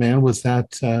 Wasn't there a man? Was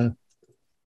that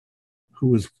who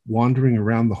was wandering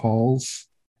around the halls?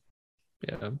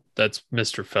 Yeah, that's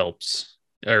Mr. Phelps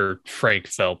or Frank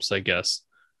Phelps, I guess.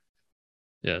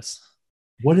 Yes.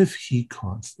 What if he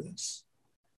caused this?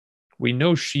 We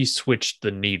know she switched the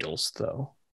needles,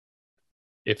 though.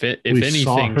 If anything,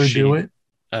 saw her do it.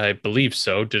 I believe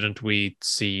so. Didn't we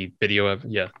see video of?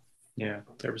 Yeah. Yeah,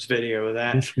 there was video of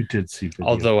that. Yes, we did see video.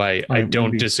 Although I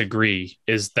don't disagree,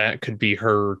 is that could be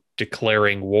her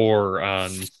declaring war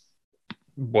on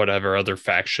whatever other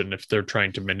faction if they're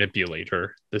trying to manipulate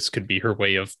her. This could be her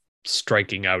way of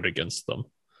striking out against them.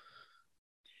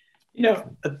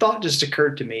 A thought just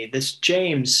occurred to me. This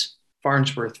James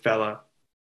Farnsworth fella,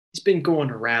 he's been going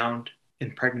around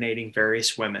impregnating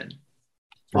various women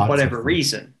for whatever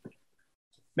reason.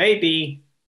 Maybe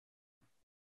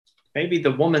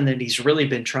the woman that he's really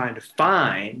been trying to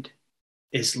find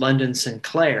is London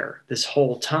Sinclair this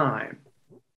whole time.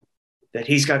 That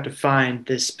he's got to find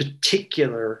this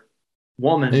particular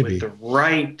woman with the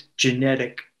right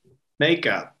genetic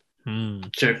makeup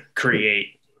to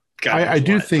create. I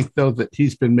do think, though, that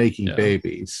he's been making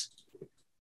babies.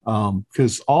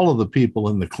 Because all of the people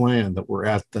in the clan that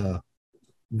were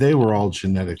they were all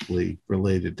genetically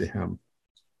related to him.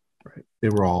 Right. They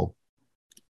were all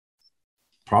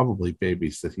probably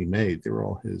babies that he made. They were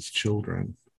all his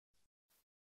children.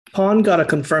 Pawn got a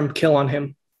confirmed kill on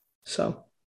him. So.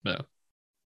 No.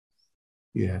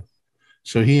 Yeah.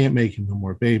 So he ain't making no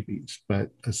more babies,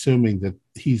 but assuming that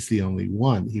he's the only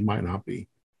one, he might not be.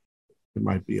 There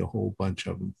might be a whole bunch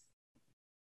of them.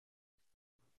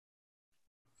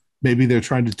 Maybe they're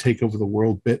trying to take over the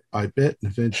world bit by bit,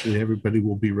 and eventually everybody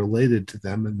will be related to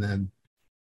them, and then,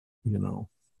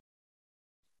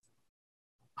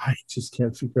 I just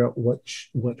can't figure out what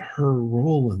her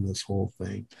role in this whole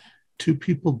thing. 2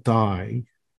 people die.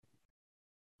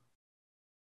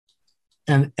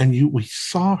 And we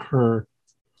saw her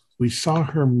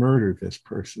murder this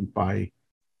person by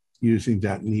using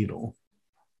that needle.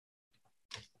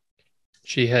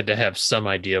 She had to have some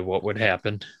idea of what would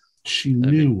happen. She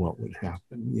knew what would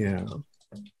happen. Yeah.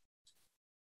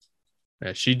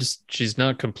 Yeah, she's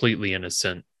not completely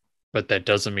innocent, but that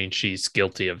doesn't mean she's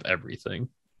guilty of everything.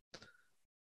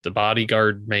 The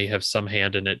bodyguard may have some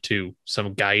hand in it too,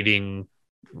 some guiding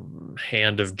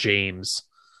hand of James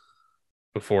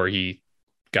before he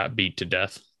got beat to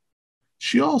death.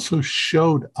 She also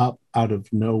showed up out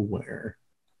of nowhere.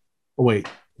 Oh, wait,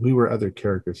 we were other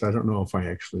characters. I don't know if I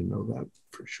actually know that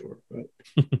for sure, but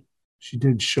she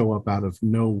did show up out of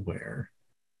nowhere.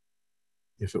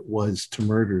 If it was to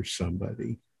murder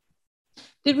somebody.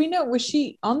 Did we know, was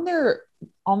she on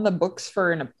the books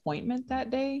for an appointment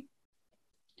that day?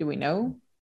 Do we know?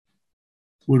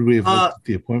 Would we have looked at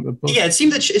the appointment book? Yeah, it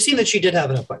seemed that she did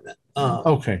have an appointment.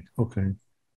 Okay.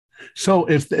 So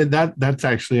if that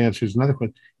actually answers another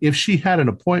question. If she had an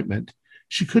appointment,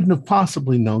 she couldn't have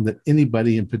possibly known that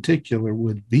anybody in particular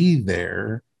would be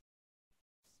there.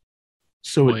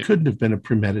 So it couldn't have been a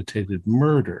premeditated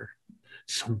murder.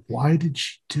 So why did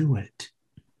she do it?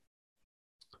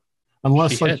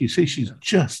 Unless, you say, she's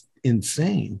just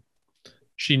insane.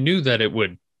 She knew that it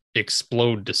would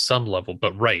explode to some level,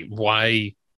 but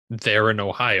why there in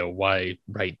Ohio. Why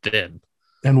right then?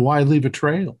 And why leave a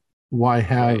trail? Why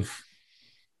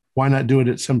not do it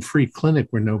at some free clinic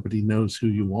where nobody knows who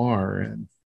you are and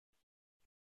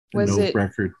no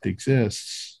record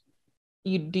exists?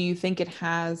 Do you think it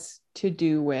has to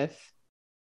do with?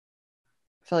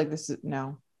 I feel like this is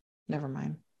no, never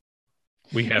mind.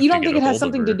 You don't think it has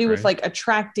something to do with like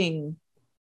attracting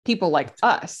people like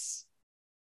us?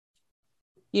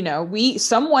 You know,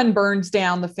 someone burns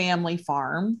down the family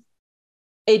farm.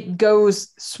 It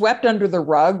goes swept under the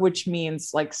rug, which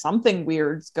means like something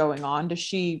weird's going on. Does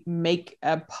she make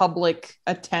a public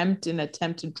attempt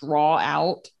to draw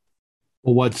out?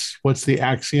 Well, what's the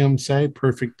axiom say?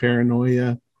 Perfect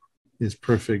paranoia is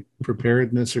perfect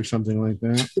preparedness, or something like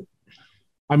that.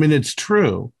 I mean, it's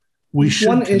true. We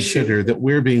should consider that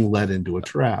we're being led into a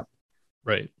trap.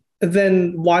 Right.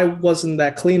 Then why wasn't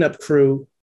that cleanup crew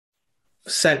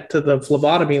sent to the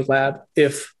phlebotomy lab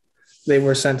if they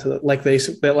were sent to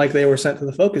they were sent to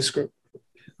the focus group?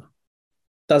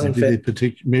 Doesn't fit.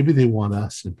 Maybe they want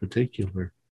us in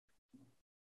particular.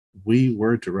 We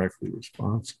were directly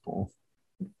responsible.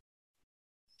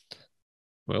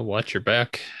 Well, watch your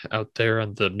back out there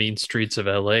on the mean streets of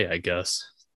LA, I guess.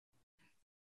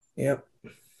 Yep.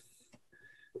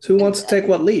 So who wants to take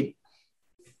what lead?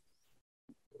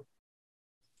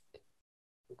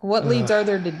 What leads are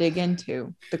there to dig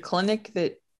into? The clinic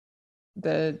that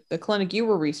the clinic you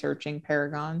were researching,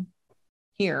 Paragon,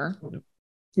 here.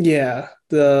 Yeah,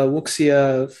 the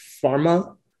Wuxia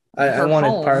Pharma. I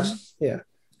wanted parts. Yeah.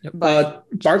 Yep.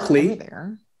 Barkley.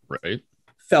 There. Right.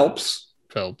 Phelps.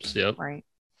 Yep. Right.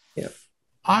 Yeah.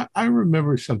 I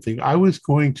remember something. I was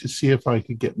going to see if I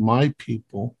could get my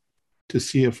people to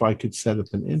see if I could set up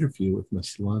an interview with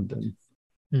Miss London.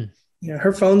 Yeah,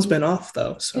 her phone's been off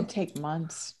though. So it could take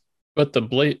months. But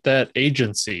that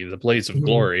agency, the Blaze of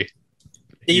Glory,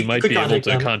 you might be able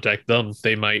to contact them.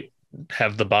 They might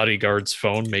have the bodyguard's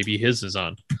phone. Maybe his is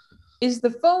on. Is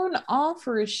the phone off,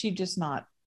 or is she just not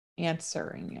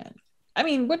answering it? I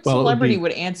mean, what celebrity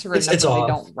would answer a number they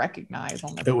don't recognize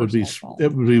on their phone?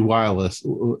 It would be wireless.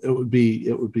 It would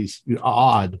be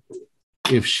odd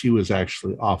if she was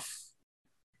actually off,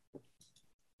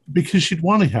 because she'd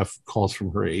want to have calls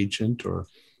from her agent or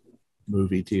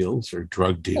movie deals or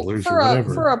drug dealers or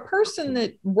whatever. For a person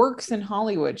that works in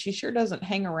Hollywood, she sure doesn't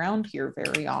hang around here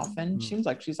very often. Seems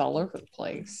like she's all over the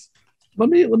place. Let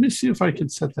me see if I can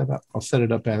set that up. I'll set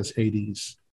it up as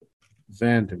Hades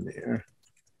Vandermeer.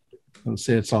 And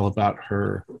say it's all about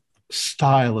her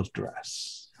style of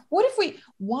dress.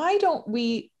 Why don't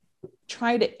we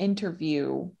try to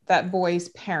interview that boy's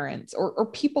parents or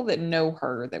people that know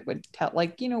her that would tell,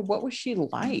 like, you know, what was she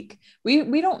like?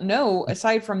 We don't know,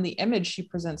 aside from the image she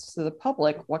presents to the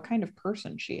public, what kind of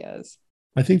person she is.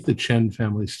 I think the Chen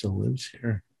family still lives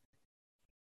here.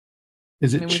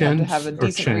 Is it Chen? We have to have a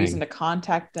decent reason to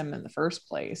contact them in the first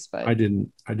place, but I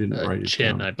didn't write it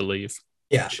Chen, down. I believe.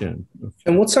 Yeah. Chen. Okay.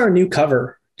 And what's our new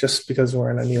cover? Just because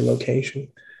we're in a new location.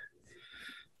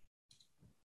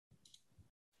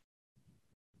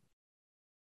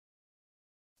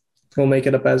 We'll make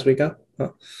it up as we go.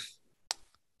 Oh.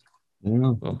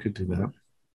 Yeah, we could do that.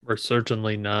 We're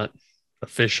certainly not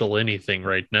official anything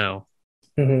right now.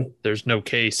 Mm-hmm. There's no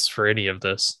case for any of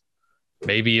this.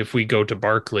 Maybe if we go to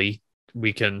Barkley,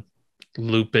 we can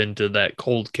loop into that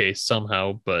cold case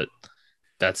somehow, but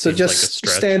that seems like a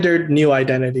stretch. Standard new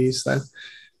identities then.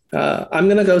 I'm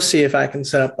going to go see if I can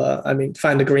set up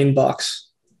find a green box.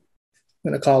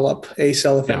 I'm going to call up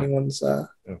A-Cell if anyone's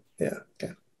okay.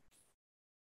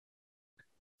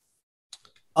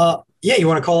 You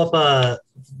want to call up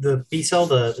the B-Cell,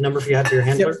 the number you have for your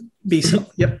handler? Yep.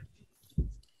 B-Cell, yep.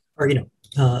 Or,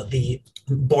 the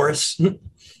Boris.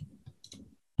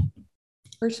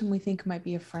 Person we think might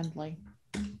be a friendly.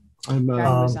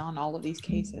 Guy who's on all of these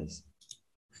cases.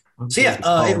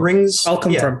 It rings. I'll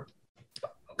confirm.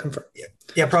 I'll confirm.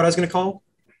 Yeah, Prada's going to call?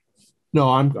 No,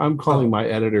 I'm calling my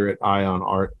editor at Ion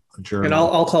Art Journal. And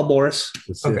I'll call Boris.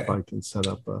 To see if I can set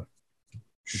up a...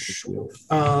 Sure.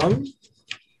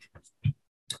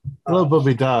 Hello,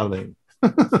 Bobby darling.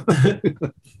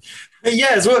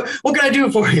 Yes, what can I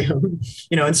do for you?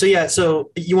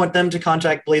 So you want them to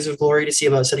contact Blaze of Glory to see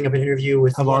about setting up an interview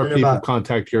with have our people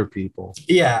contact your people.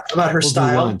 Yeah, about her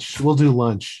style. We'll do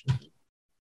lunch.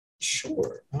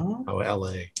 Sure.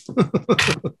 LA.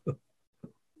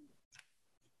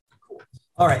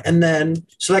 All right, and then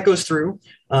so that goes through.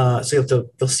 So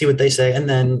they'll see what they say, and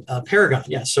then Paragon.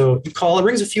 Yeah, so you call. It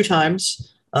rings a few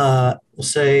times. We'll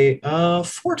say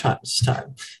 4 times this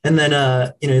time, and then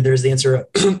there's the answer.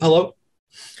 Hello,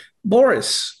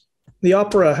 Boris. The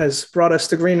opera has brought us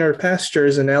to greener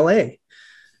pastures in LA.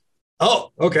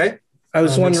 Oh, okay. I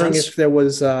was wondering if there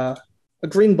was a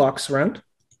green box around.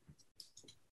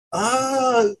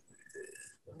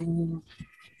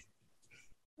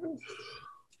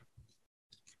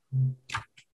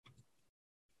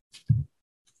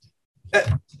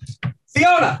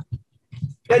 Fiona.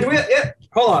 Yeah,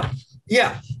 hold on.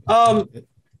 Yeah.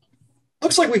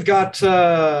 Looks like we've got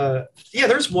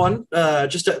there's one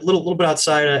just a little bit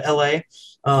outside LA.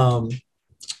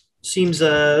 Seems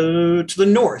to the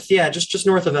north. Yeah, just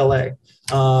north of LA.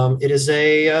 It is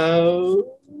a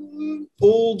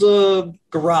old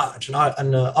garage, an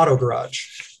auto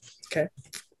garage. Okay.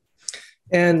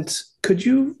 And could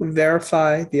you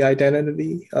verify the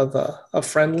identity of a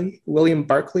friendly, William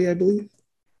Barkley, I believe?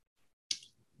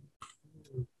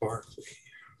 Barkley.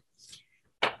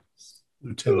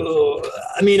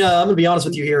 I mean, I'm gonna be honest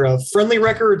with you here. Friendly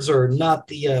records are not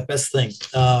the best thing.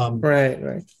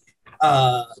 Right.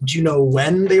 Do you know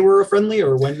when they were a friendly,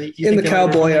 or when they in the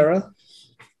cowboy era?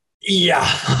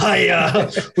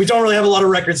 Yeah, we don't really have a lot of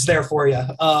records there for you.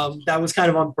 That was kind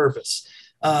of on purpose.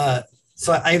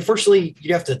 So I unfortunately,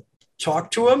 you'd have to talk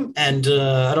to him, and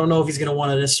I don't know if he's going to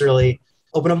want to necessarily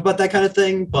open up about that kind of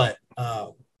thing, but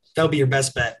that would be your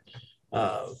best bet.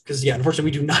 Because unfortunately,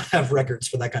 we do not have records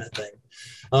for that kind of thing.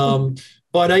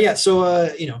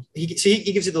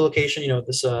 He gives you the location.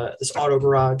 This auto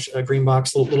garage, green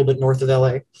box, a little bit north of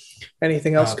LA.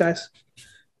 Anything else, guys?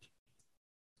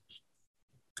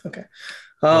 Okay.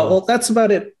 Well, that's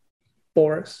about it,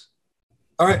 Boris.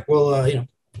 All right. Well,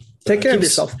 take care of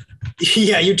yourself.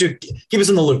 Yeah, you too. Keep us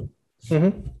in the loop.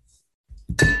 Mm-hmm.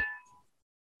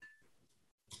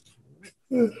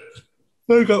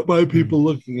 I got my people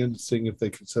looking into seeing if they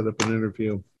could set up an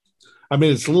interview. I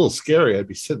mean, it's a little scary. I'd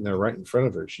be sitting there right in front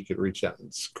of her. She could reach out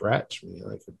and scratch me,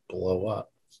 and I could blow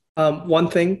up. One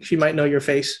thing, she might know your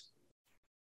face.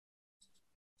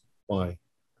 Why?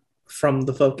 From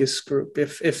the focus group.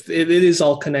 If it is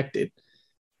all connected,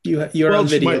 you're on video.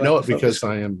 She might know it because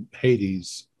I am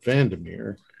Hades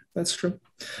Vandermeer. That's true.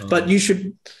 But you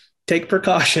should take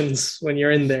precautions when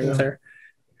you're in there with her.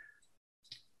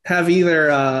 Have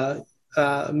either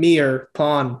me or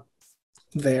Pawn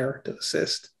there to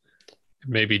assist.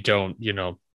 Maybe don't,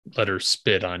 let her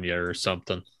spit on you or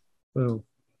something. Well,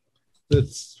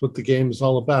 that's what the game is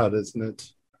all about, isn't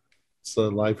it? It's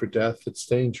life or death. It's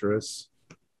dangerous.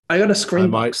 I got a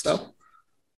screen box though.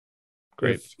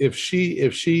 Great. If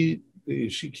she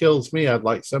kills me, I'd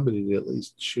like somebody to at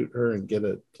least shoot her and get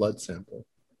a blood sample.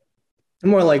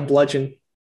 More like bludgeon.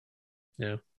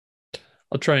 Yeah.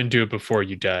 I'll try and do it before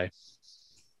you die.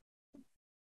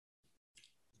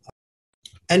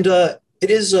 And it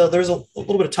is there's a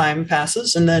little bit of time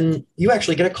passes, and then you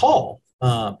actually get a call,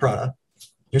 Prada,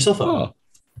 your cell phone.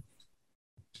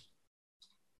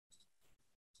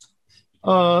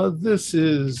 This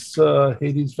is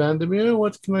Hades Vandermeer.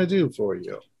 What can I do for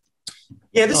you?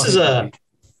 Yeah, this is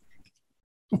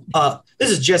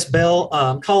Jess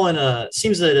Bell. Calling.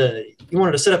 Seems that you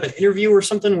wanted to set up an interview or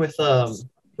something with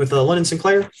London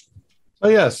Sinclair. Oh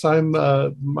yes, I'm.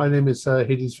 My name is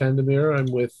Hades Vandermeer.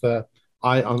 I'm with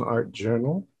Eye on Art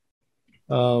Journal.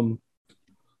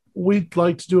 We'd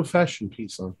like to do a fashion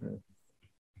piece on her.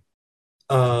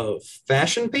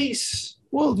 Fashion piece?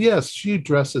 Well, yes, she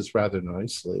dresses rather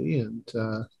nicely, and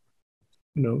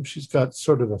she's got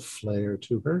sort of a flair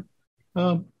to her.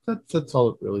 That's all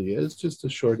it really is. Just a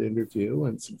short interview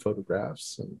and some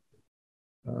photographs, and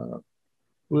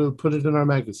we'll put it in our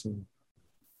magazine.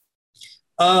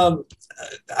 I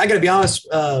got to be honest.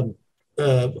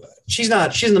 She's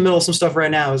in the middle of some stuff right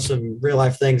now, some real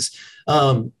life things.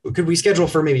 Could we schedule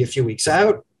for maybe a few weeks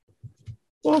out?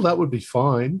 Well, that would be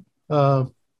fine.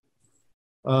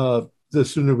 The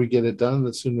sooner we get it done,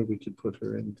 the sooner we could put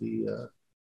her in the.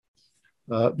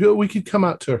 We could come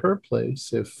out to her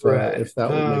place if that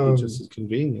would make it just as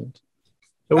convenient.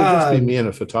 It would just be me and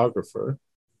a photographer.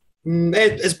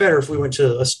 It's better if we went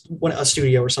to a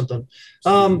studio or something.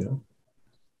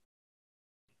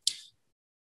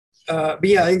 But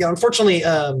yeah, unfortunately,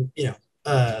 I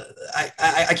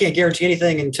can't guarantee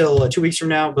anything until 2 weeks from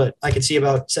now. But I could see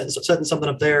about setting something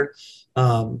up there.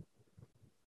 Well,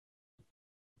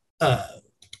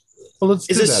 let's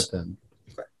do that then.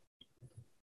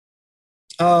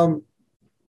 But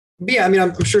yeah, I mean,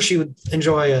 I'm sure she would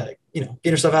enjoy, getting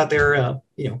her stuff out there.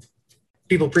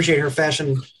 People appreciate her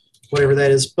fashion, whatever that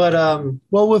is. But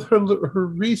well, with her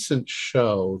recent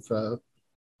show,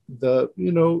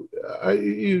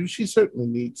 she certainly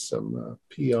needs some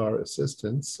PR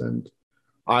assistance, and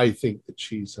I think that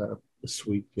she's a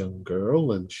sweet young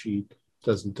girl, and she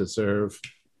doesn't deserve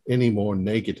any more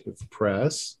negative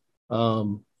press.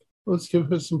 Let's give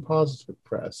her some positive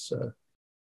press.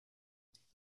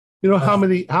 You know how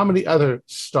many other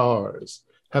stars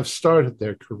have started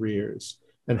their careers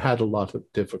and had a lot of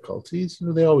difficulties? You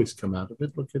know, they always come out of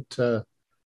it. Look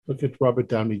at Robert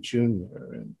Downey Jr.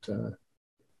 and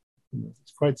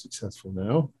he's quite successful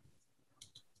now.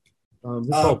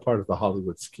 It's all part of the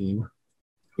Hollywood scheme.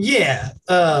 Yeah.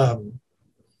 All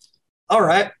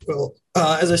right. Well,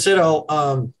 as I said,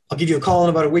 I'll give you a call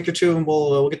in about a week or two, and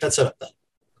we'll get that set up then.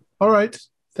 All right.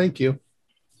 Thank you.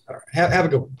 All right. Have a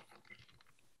good one.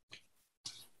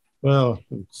 Well,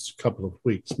 it's a couple of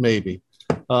weeks, maybe.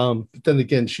 But then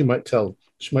again, she might tell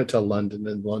London,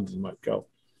 and London might go,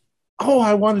 "Oh,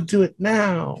 I want to do it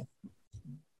now."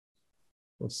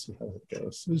 We'll see how it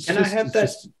goes.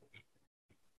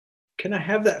 Can I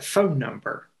have that phone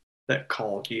number that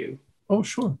called you? Oh,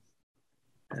 sure.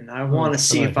 And I want to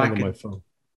see if I can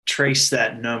trace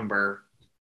that number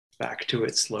back to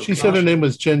its location. She said her name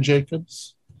was Jen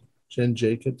Jacobs. Jen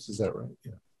Jacobs, is that right?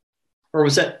 Yeah. Or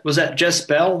was that Jess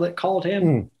Bell that called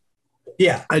him?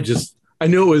 Yeah. I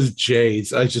knew it was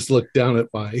Jay's. I just looked down at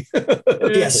my.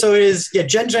 Yeah. So it is. Yeah.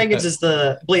 Jen Jenkins is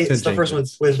the first one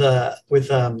with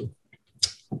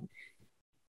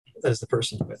that is the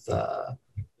person with the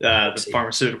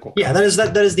pharmaceutical. Yeah, that is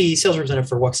the sales representative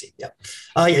for Wuxi. Yeah.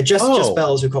 Yeah. Jess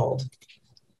Bell is who called.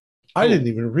 I didn't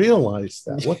even realize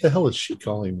that. What the hell is she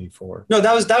calling me for? No,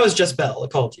 that was Jess Bell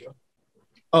that called you.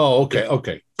 Oh,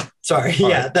 okay. Sorry. All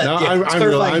yeah.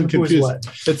 Right. I'm confused.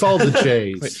 It's all the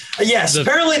J's. Yes.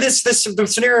 Apparently, the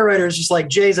scenario writer is just like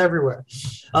J's everywhere.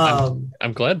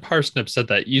 I'm glad Parsnip said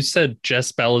that. You said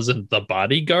Jess Bell isn't the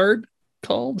bodyguard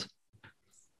called?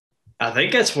 I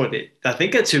think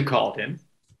that's who called him.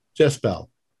 Jess Bell.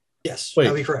 Yes, wait,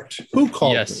 that'd be correct. Who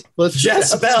called me?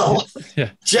 Jess Bell.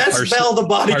 Yeah. Jess Bell, the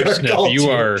bodyguard. Parsnip, you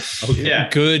are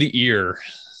good ear.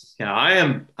 Yeah,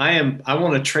 I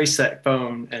want to trace that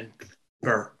phone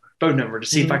number to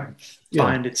see if I can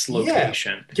find its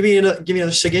location. Yeah. Give me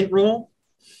another second roll.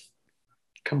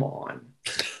 Come on.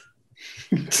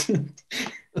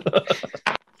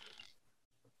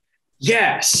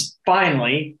 Yes,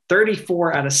 finally,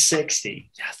 34 out of 60.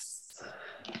 Yes,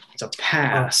 it's a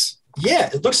pass.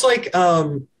 Yeah, it looks like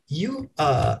you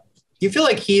feel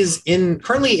like he's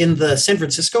currently in the San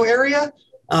Francisco area,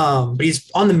 but he's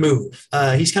on the move.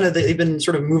 They've been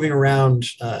sort of moving around.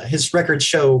 His records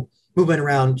show movement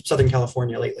around Southern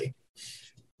California lately.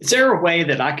 Is there a way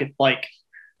that I could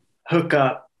hook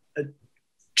up a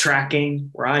tracking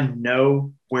where I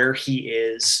know where he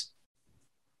is?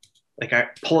 Like I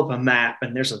pull up a map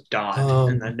and there's a dot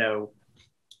and I know.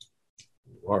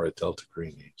 You are a Delta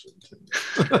Green agent.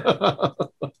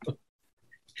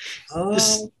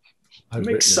 I'm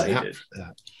excited.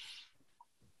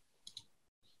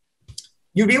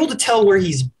 You'd be able to tell where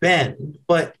he's been,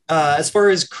 but as far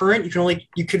as current,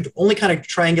 you could only kind of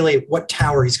triangulate what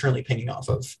tower he's currently pinging off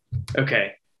of.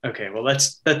 Okay. Well,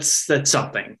 that's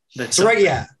something.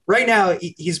 Right now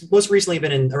he's most recently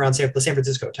been around the San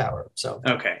Francisco tower. So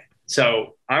okay.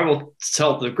 So I will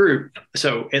tell the group.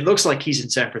 So it looks like he's in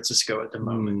San Francisco at the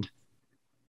moment.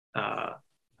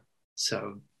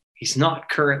 So he's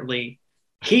not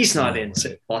in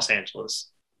Los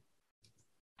Angeles.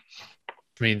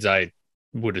 Which means I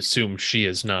would assume she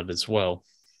is not as well.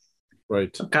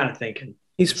 Right. I'm kind of thinking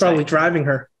he's probably driving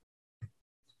her.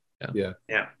 Yeah.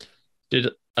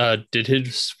 Did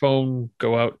his phone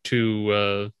go out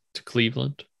to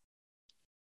Cleveland?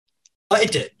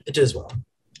 It did. It did as well.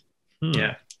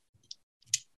 Yeah.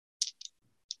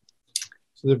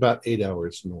 So they're about 8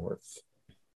 hours north.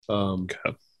 Okay.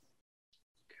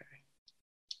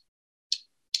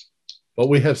 But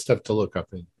we have stuff to look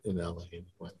up in LA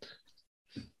anyway.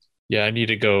 Yeah, I need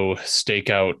to go stake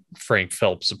out Frank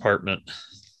Phelps' apartment.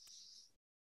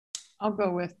 I'll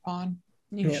go with Pawn.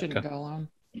 You shouldn't go alone.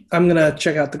 I'm gonna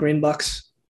check out the green box.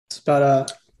 It's about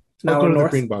an hour I'll go to north.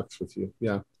 the green box with you.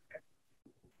 Yeah.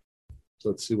 So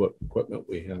let's see what equipment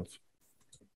we have.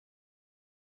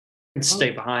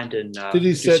 Stay behind and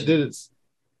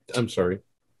I'm sorry.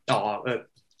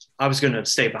 I was going to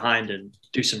stay behind and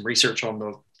do some research on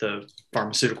the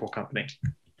pharmaceutical company,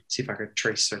 see if I could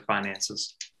trace their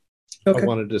finances. Okay. I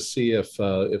wanted to see if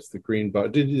the green box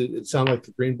did it sound like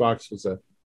the green box was a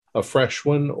fresh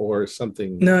one or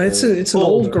something. No, it's an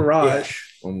old garage.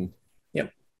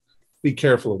 Yep. Be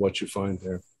careful of what you find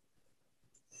there.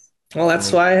 Well,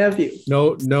 that's why I have you.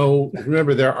 No.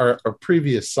 Remember, there are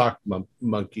previous sock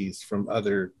monkeys from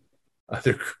other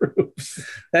groups.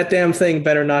 That damn thing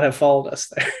better not have followed us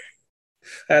there.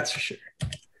 That's for sure.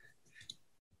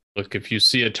 Look, if you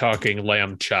see a talking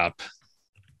lamb chop,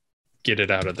 get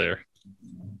it out of there.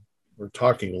 We're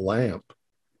talking lamp.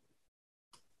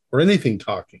 Or anything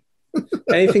talking.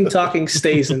 Anything talking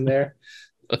stays in there.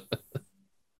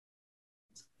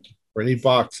 Or any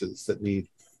boxes that need,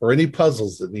 or any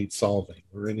puzzles that need solving,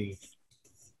 or any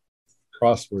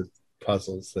crossword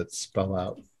puzzles that spell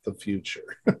out the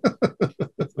future.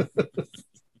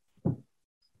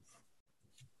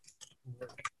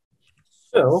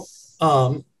 So,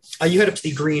 you head up to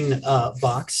the green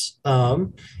box,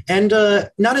 and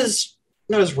not as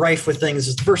rife with things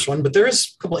as the first one, but there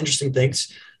is a couple interesting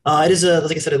things. It is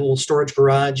like I said, a little storage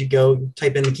garage. You go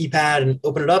type in the keypad and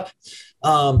open it up,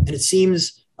 and it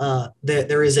seems that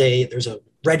there's a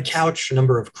red couch, a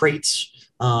number of crates,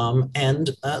 and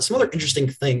some other interesting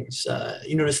things.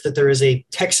 You notice that there is a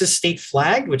Texas state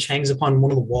flag which hangs upon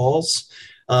one of the walls,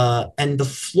 and the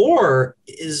floor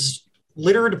is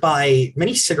littered by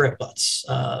many cigarette butts,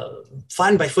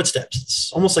 flattened by footsteps.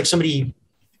 It's almost like somebody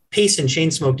paced and chain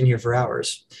smoked in here for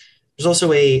hours. There's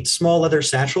also a small leather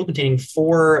satchel containing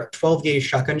 4 12-gauge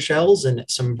shotgun shells and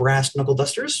some brass knuckle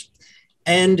dusters,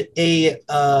 and a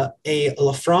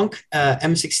Lafranc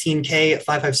M16K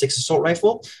 5.56 assault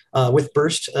rifle with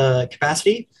burst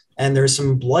capacity, and there's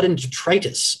some blood and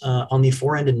detritus on the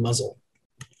forend and muzzle.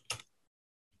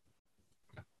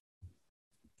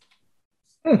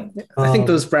 I think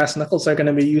those brass knuckles are going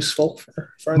to be useful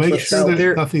for make sure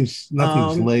that nothing's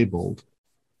labeled.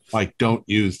 Like, don't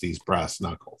use these brass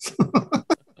knuckles.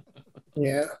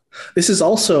 Yeah. This is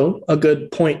also a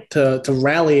good point to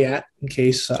rally at in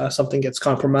case something gets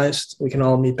compromised. We can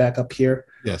all meet back up here.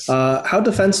 Yes. How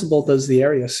defensible does the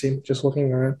area seem, just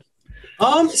looking around?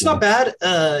 It's not bad.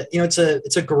 It's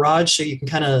a garage, so you can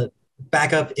kind of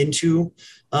back up into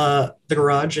the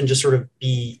garage and just sort of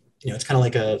be, it's kind of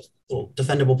like a little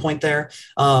defendable point there.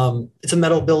 It's a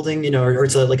metal building, or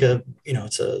it's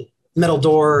it's a metal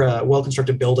door,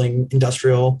 well-constructed building,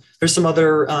 industrial. There's some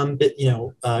other,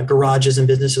 garages and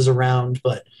businesses around,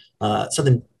 but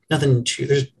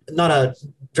there's not a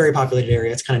very populated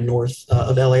area. It's kind of north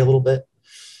of LA a little bit.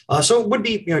 So it would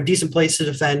be, a decent place to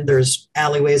defend. There's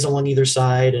alleyways along either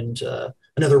side and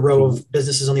another row of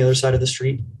businesses on the other side of the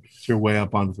street. Is there a way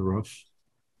up onto the roof?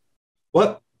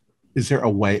 What? Is there a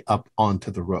way up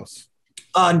onto the roof?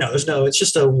 No, there's no. It's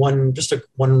just a one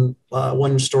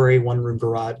story, one room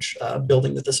garage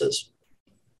building that this is.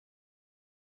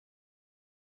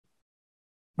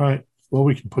 All right. Well,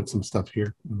 we can put some stuff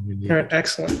here. All right,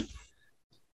 excellent.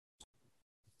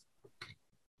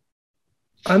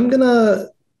 I'm gonna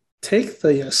take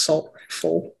the assault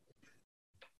rifle.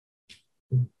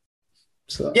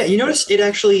 So yeah, you notice it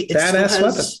badass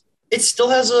weapon. It still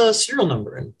has a serial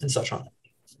number and such on it.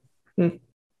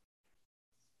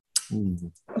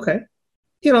 Okay.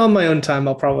 On my own time,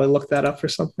 I'll probably look that up or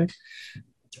something.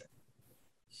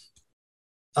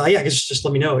 Yeah, I guess just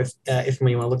let me know if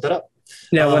you want to look that up.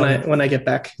 Yeah, when I get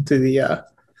back to the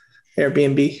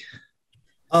Airbnb.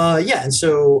 Yeah, and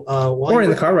so or in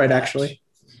the car ride, actually.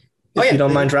 If you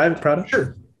don't mind driving, Prada.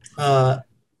 Sure. So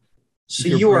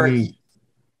you're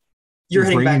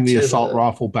heading back the assault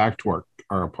rifle back to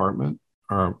our apartment,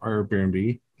 our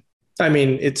Airbnb. I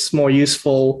mean, it's more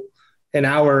useful an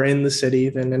hour in the city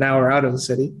than an hour out of the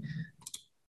city.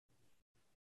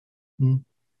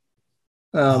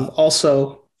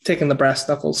 Also, taking the brass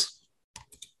knuckles.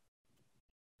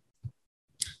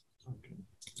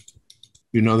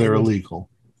 They're illegal.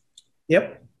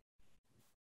 Yep.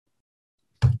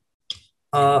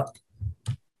 And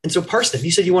so, Parsnip,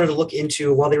 you said you wanted to look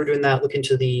into, while they were doing that, look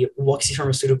into the Wuxi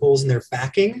Pharmaceuticals and their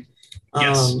backing.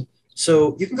 Yes.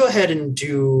 So you can go ahead and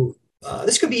do,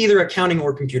 this could be either accounting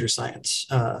or computer science.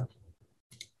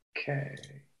 Okay.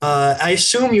 I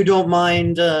assume you don't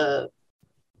mind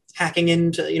hacking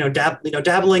into,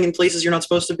 dabbling in places you're not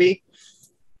supposed to be?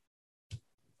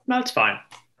 No, it's fine.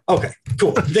 Okay,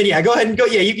 cool. Then yeah, go ahead and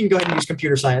you can go ahead and use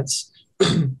computer science.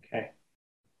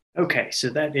 Okay, so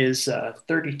that is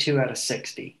 32 out of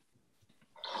 60.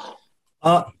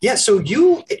 Yeah, so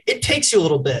it takes you a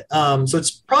little bit. So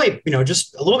it's probably,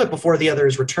 just a little bit before the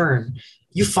others return.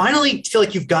 You finally feel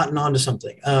like you've gotten onto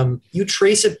something. You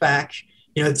trace it back.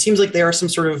 It seems like they are some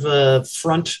sort of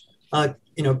front,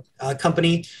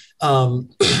 company,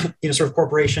 sort of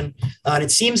corporation. And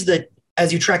it seems that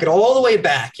as you track it all the way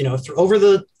back, over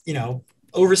the,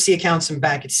 oversee accounts and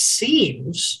back, it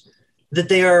seems that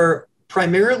they are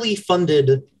primarily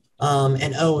funded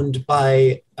and owned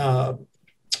by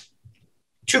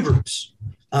two groups.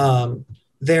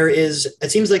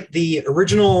 It seems like the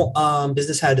original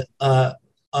business had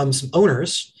some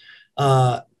owners.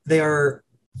 They are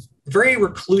very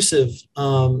reclusive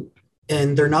and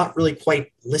they're not really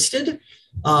quite listed.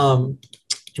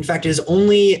 In fact, it is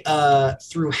only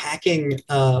through hacking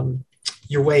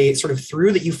your way sort of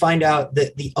through that you find out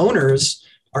that the owners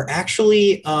are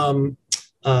actually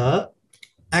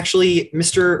actually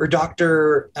Mr. or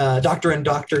Dr. Dr. and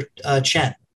Dr.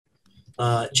 Chen,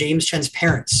 James Chen's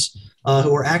parents,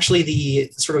 who are actually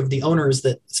the sort of the owners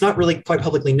that it's not really quite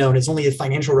publicly known. It's only the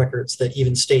financial records that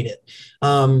even state it.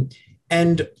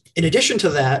 And in addition to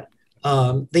that,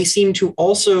 they seem to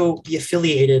also be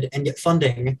affiliated and get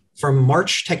funding from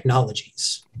March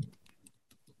Technologies.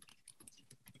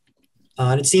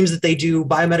 And it seems that they do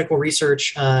biomedical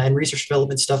research and research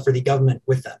development stuff for the government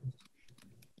with them.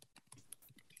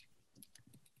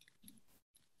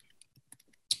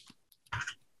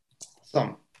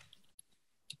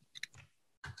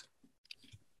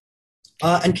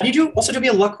 And can you also do me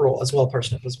a luck roll as well,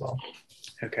 Parsnip, as well?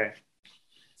 Okay.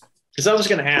 Because I was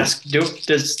going to ask,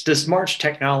 does March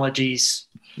Technologies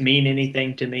mean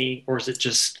anything to me, or is it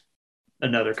just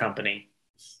another company?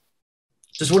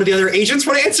 Does one of the other agents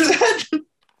want to answer that?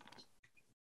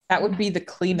 That would be the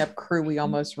cleanup crew we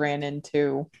almost ran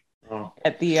into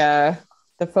at the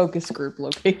focus group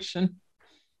location.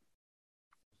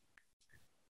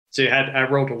 So I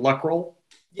rolled a luck roll?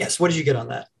 Yes. What did you get on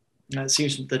that? It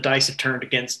seems the dice have turned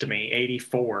against me.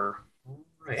 84.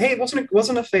 Right. Hey, it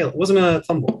wasn't a fail. It wasn't a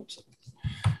fumble. So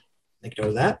make note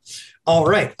of that. All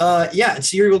right. Yeah.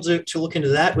 So you're able to look into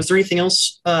that. Was there anything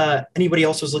else anybody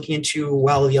else was looking into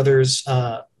while the others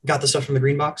got the stuff from the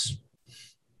green box?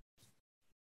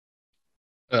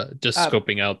 Just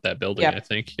scoping out that building, yeah. I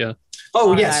think. Yeah.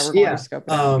 Oh, yes. Yeah.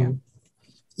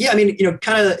 Yeah. I mean,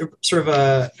 kind of sort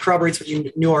of corroborates what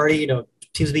you knew already.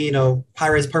 Seems to be,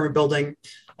 high-rise apartment building.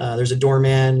 There's a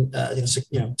doorman,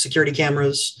 security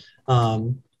cameras.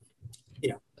 You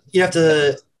have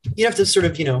to sort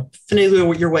of,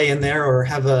 finagle your way in there or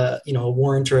have a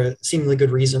warrant or a seemingly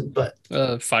good reason, but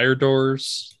fire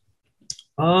doors.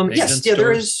 Yes, yeah,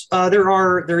 doors.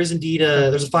 There is indeed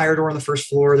there's a fire door on the first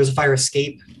floor. There's a fire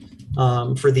escape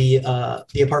for the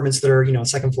apartments that are,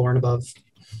 second floor and above.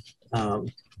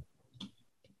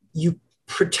 You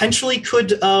potentially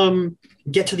could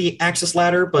get to the access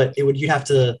ladder, but you'd have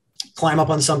to climb up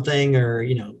on something or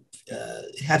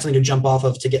have something to jump off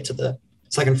of to get to the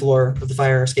second floor of the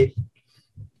fire escape.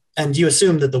 And you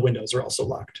assume that the windows are also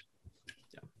locked.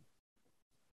 Yeah.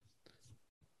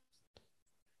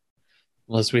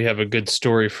 Unless we have a good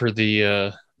story for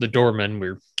the doorman,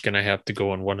 we're gonna have to go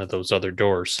on one of those other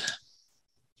doors.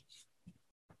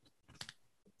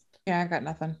 Yeah, I got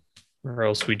nothing. Or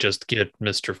else we just get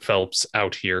Mr. Phelps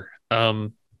out here.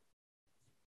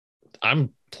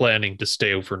 I'm planning to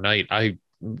stay overnight. I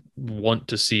want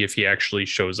to see if he actually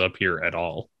shows up here at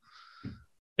all.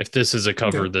 If this is a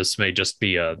cover, This may just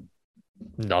be a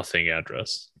nothing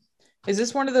address. Is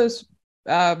this one of those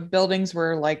buildings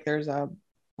where there's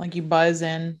you buzz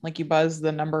in, you buzz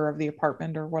the number of the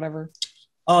apartment or whatever?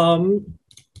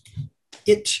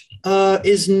 It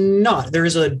is not. There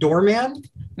is a doorman.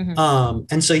 Mm-hmm.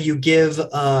 And so you give, you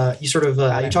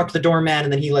talk to the doorman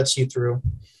and then he lets you through.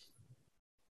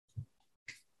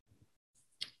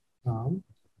 All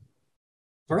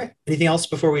right. Anything else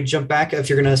before we jump back? If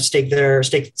you're going to stake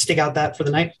out that for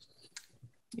the night?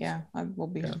 Yeah, I will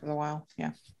be here for a while.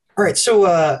 Yeah. All right.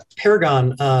 So,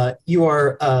 Paragon, you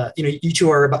are, you two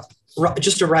are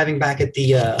just arriving back at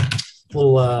the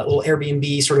little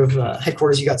Airbnb sort of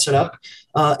headquarters you got set up.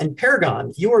 And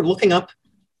Paragon, you are looking up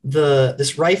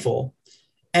this rifle,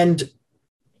 and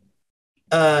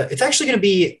it's actually going to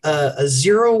be a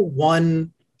 0-1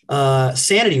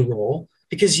 sanity roll,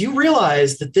 because you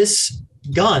realize that this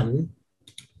gun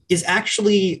is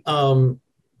actually an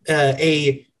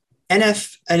NFA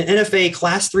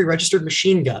Class 3 registered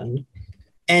machine gun,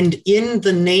 and in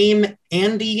the name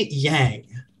Andy Yang.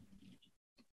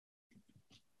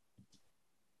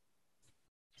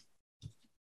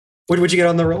 What would you get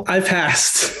on the roll? I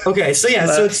passed. Okay, so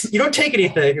yeah, so you don't take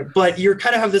anything, but you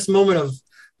kind of have this moment of,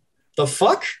 the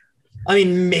fuck? I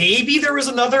mean, maybe there was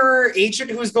another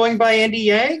agent who was going by Andy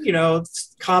Yang,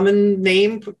 common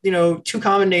name, two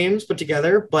common names put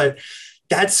together, but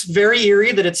that's very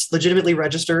eerie that it's legitimately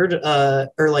registered,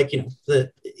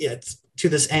 it's to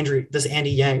this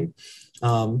Andy Yang.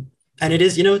 And it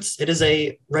is, it is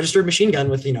a registered machine gun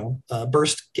with,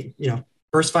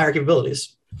 burst fire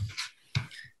capabilities.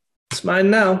 It's mine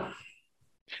now.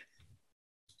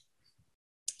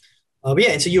 But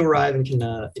yeah, and so you arrive and can,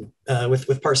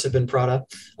 with Parsip and Prada,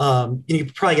 you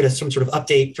probably get some sort of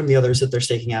update from the others that they're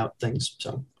staking out things.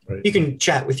 So you can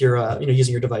chat with your,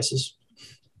 using your devices.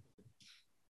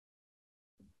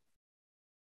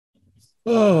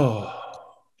 Oh,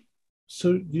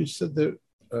 so you said that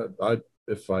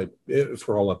if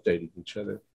we're all updating each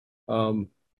other,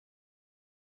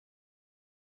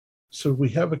 so we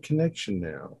have a connection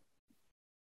now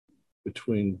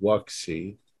between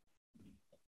Wuxi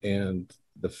and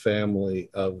the family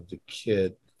of the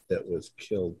kid that was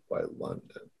killed by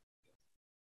London.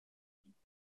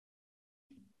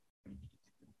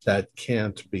 That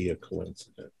can't be a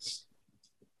coincidence.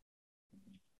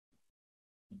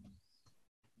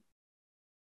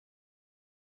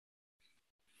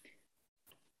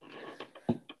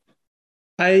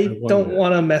 I don't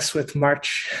want to mess with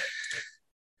March.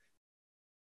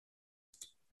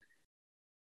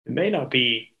 It may not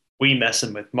be we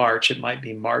messing with March. It might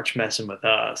be March messing with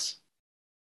us.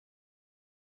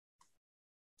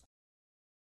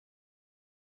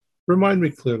 Remind me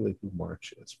clearly who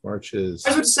March is. March is... I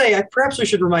was going to say, perhaps we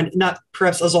should remind, not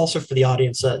perhaps us also for the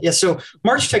audience. So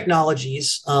March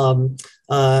Technologies,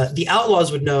 the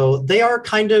Outlaws would know, they are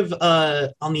kind of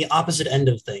on the opposite end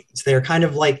of things. They're kind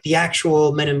of like the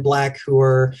actual Men in Black who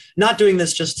are not doing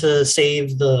this just to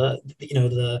save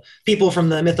the people from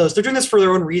the mythos. They're doing this for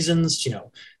their own reasons.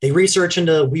 They research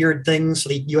into weird things for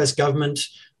the U.S. government.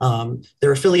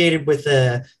 They're affiliated with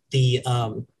the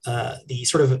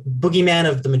sort of boogeyman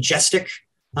of the Majestic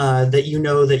that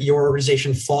that your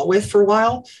organization fought with for a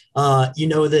while.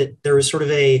 That there was sort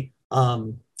of a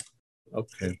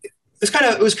okay.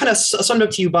 It was kind of summed up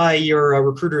to you by your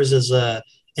recruiters as a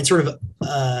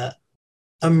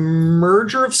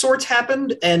merger of sorts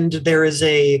happened, and there is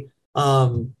a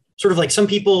sort of like some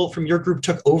people from your group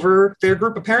took over their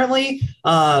group apparently,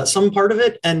 some part of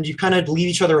it, and you kind of leave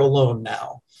each other alone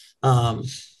now.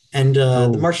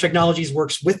 The March Technologies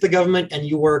works with the government, and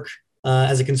you work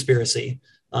as a conspiracy.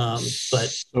 But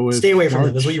stay away from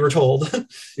them, is what you were told.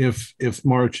 if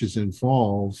March is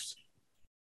involved,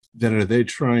 then are they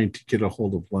trying to get a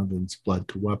hold of London's blood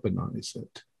to weaponize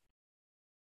it?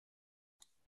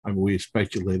 I mean, we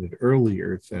speculated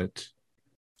earlier that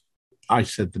I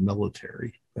said the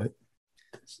military, but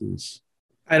this is...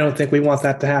 I don't think we want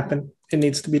that to happen. It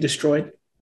needs to be destroyed.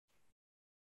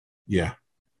 Yeah.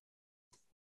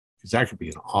 Because that could be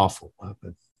an awful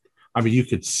weapon. I mean, you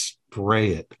could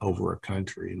spray it over a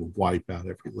country and wipe out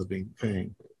every living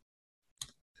thing.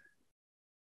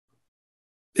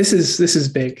 This is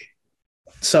big.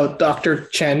 So Dr.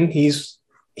 Chen, he's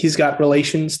got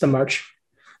relations to March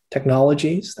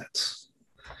Technologies.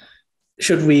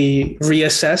 Should we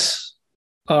reassess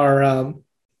our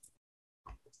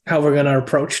how we're going to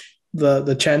approach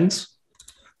the Chens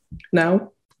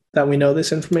now that we know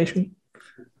this information?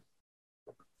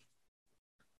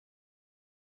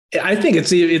 I think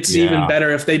it's even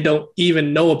better if they don't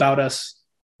even know about us.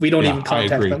 We don't even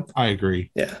contact them. I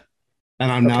agree. Yeah.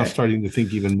 And I'm now starting to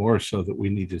think even more so that we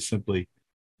need to simply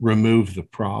remove the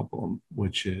problem,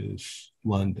 which is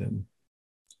London.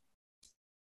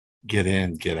 Get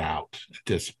in, get out,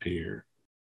 disappear.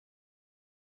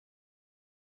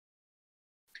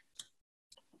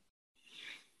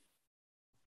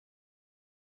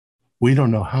 We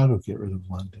don't know how to get rid of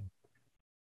London.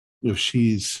 If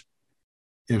she's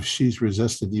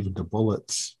resistant even to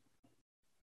bullets.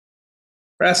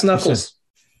 Brass knuckles.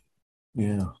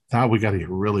 Yeah. Now we got to get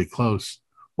really close.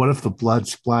 What if the blood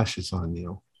splashes on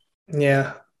you?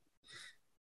 Yeah.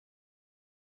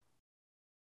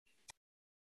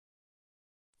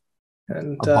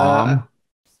 And a bomb?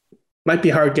 Might be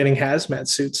hard getting hazmat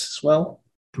suits as well.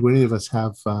 Do any of us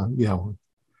have, how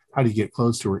do you get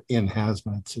close to her in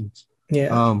hazmat suits?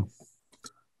 Yeah.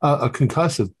 A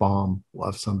concussive bomb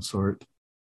of some sort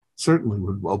certainly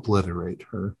would obliterate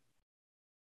her.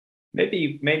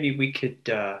 Maybe we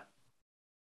could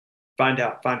find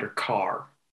her car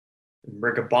and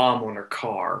rig a bomb on her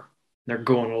car. They're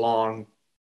going along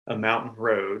a mountain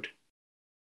road.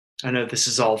 I know this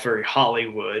is all very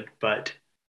Hollywood, but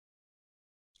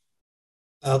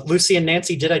Lucy and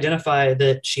Nancy did identify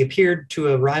that she appeared to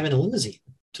arrive in a limousine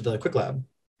to the Quick Lab.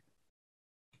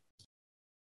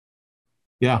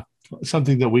 Yeah,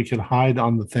 something that we could hide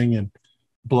on the thing and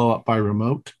blow up by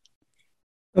remote.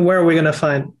 And where are we going to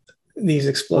find these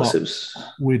explosives?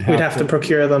 Well, we'd have to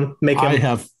procure them.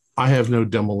 I have no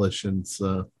demolitions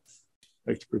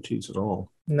expertise at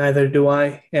all. Neither do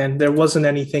I. And there wasn't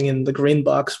anything in the green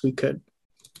box we could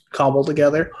cobble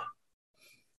together.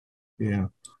 Yeah,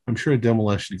 I'm sure a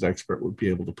demolitions expert would be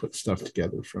able to put stuff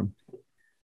together from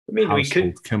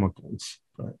household chemicals.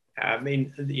 But I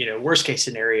mean, worst case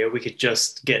scenario, we could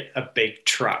just get a big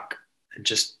truck and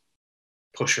just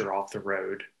push her off the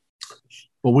road.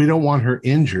 Well, we don't want her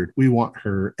injured. We want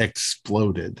her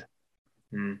exploded.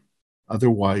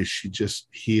 Otherwise, she just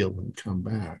heal and come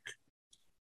back.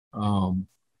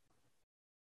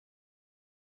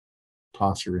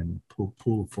 Toss her in a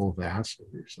pool full of acid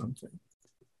or something.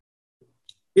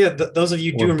 Yeah, those of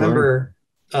you do remember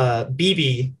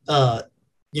BB.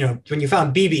 When you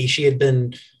found BB, she had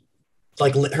been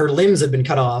like her limbs had been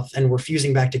cut off and were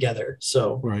fusing back together.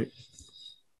 So right.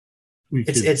 We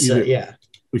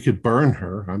could burn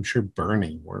her. I'm sure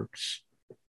burning works.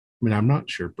 I mean, I'm not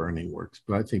sure burning works,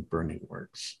 but I think burning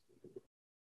works.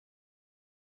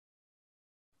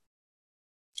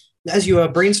 As you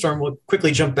brainstorm, we'll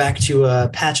quickly jump back to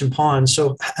Patch and Pawn.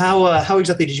 So how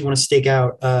exactly did you want to stake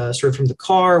out sort of from the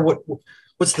car?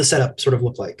 What's the setup sort of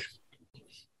look like?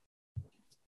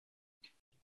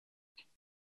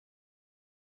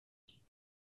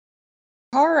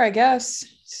 Car, I guess.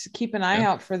 Just keep an eye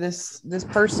out for this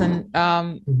person.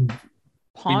 Pawn,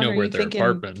 we know where their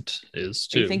apartment is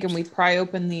too. Are you thinking we pry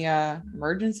open the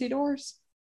emergency doors?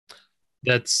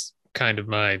 That's kind of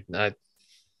my.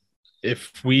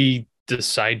 If we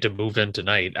decide to move in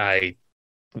tonight, I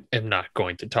am not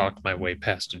going to talk my way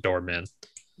past a doorman.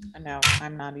 No,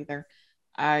 I'm not either.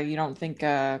 You don't think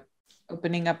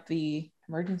opening up the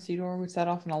emergency door would set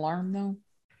off an alarm, though?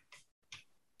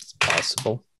 It's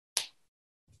possible.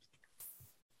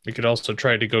 We could also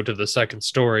try to go to the second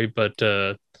story, but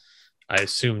I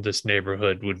assume this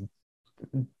neighborhood would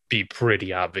be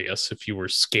pretty obvious if you were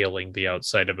scaling the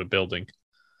outside of a building.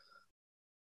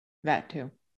 That too.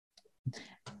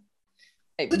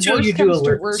 Worst you do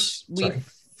alerts. Worst, we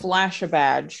flash a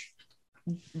badge,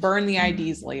 burn the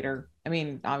IDs later. I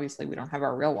mean, obviously we don't have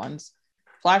our real ones.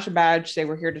 Flash a badge, say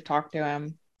we're here to talk to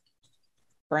him,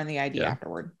 burn the ID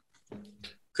afterward.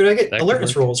 Could I get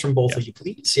alertness rolls from both of you,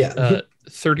 please? Yeah.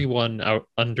 31 out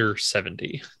under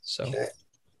 70. So okay.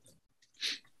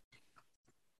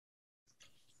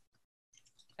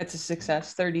 That's a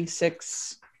success.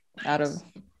 36 out of.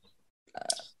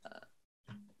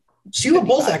 So you will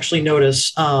both actually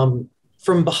notice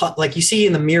from behind, like you see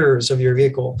in the mirrors of your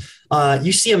vehicle,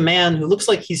 you see a man who looks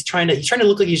like he's trying to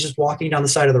look like he's just walking down the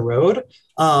side of the road.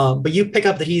 But you pick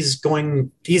up that he's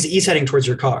heading towards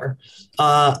your car.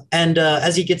 And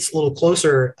as he gets a little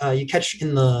closer, you catch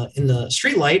in the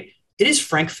street light, it is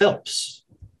Frank Phelps,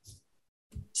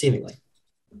 seemingly.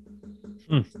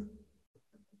 Well,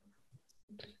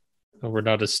 we're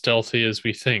not as stealthy as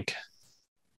we think.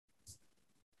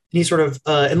 And he sort of,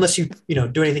 unless you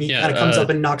do anything, he kind of comes up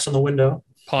and knocks on the window.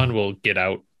 Pawn will get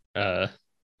out. Can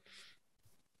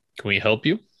we help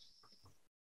you?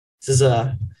 This is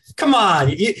come on.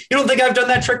 You don't think I've done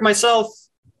that trick myself?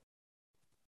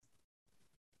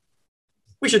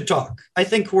 We should talk. I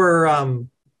think we're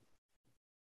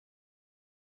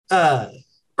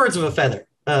birds of a feather.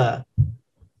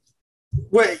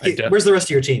 Where's the rest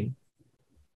of your team?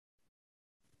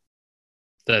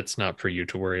 That's not for you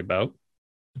to worry about.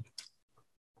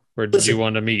 Where did you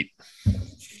want to meet?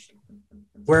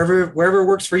 Wherever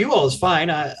works for you all is fine.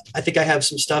 I think I have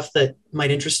some stuff that might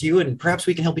interest you, and perhaps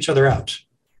we can help each other out.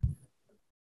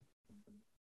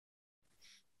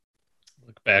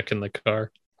 Look back in the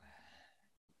car.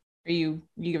 Are you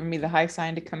giving me the high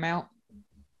sign to come out?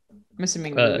 I'm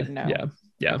assuming we would know.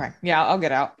 Yeah. Okay. Yeah, I'll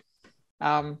get out.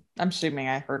 I'm assuming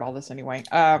I heard all this anyway.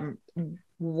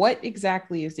 What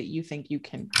exactly is it you think you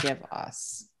can give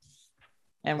us?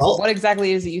 And what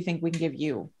exactly is it you think we can give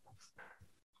you?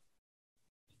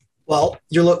 Well,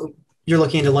 you're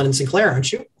looking into London Sinclair,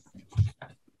 aren't you?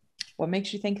 What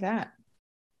makes you think that?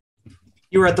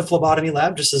 You were at the phlebotomy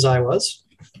lab just as I was.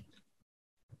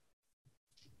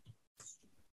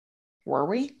 Were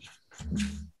we?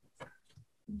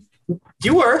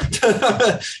 You were.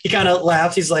 He kind of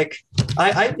laughs. He's like,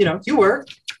 you were.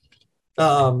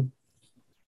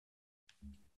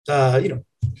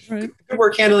 Right. Good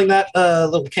work handling that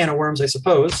little can of worms, I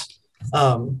suppose.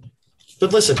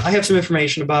 But listen, I have some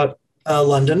information about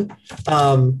London.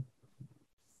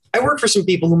 I work for some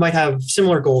people who might have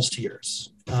similar goals to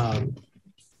yours.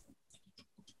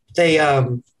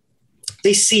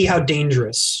 They see how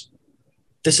dangerous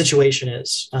the situation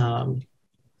is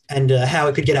and how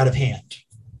it could get out of hand.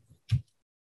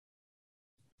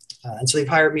 And so they've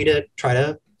hired me to try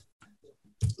to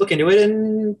look into it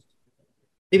and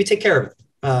maybe take care of it.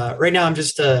 Right now, I'm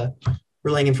just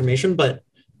relaying information, but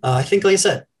I think, like I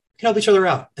said, we can help each other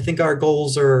out. I think our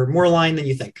goals are more aligned than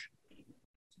you think.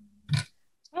 Why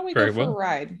don't we go for a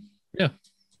ride? Yeah.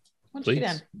 Once you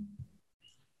get in.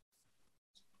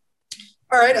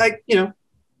 All right,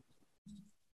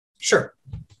 sure.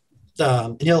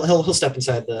 And he'll step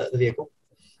inside the vehicle.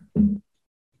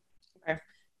 Okay.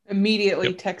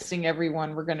 Immediately texting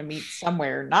everyone we're going to meet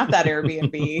somewhere, not that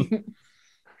Airbnb.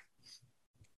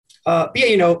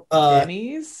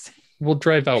 Denny's. We'll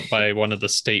drive out by one of the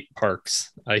state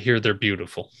parks. I hear they're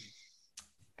beautiful.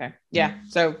 Okay. Yeah.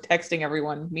 So texting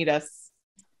everyone, meet us.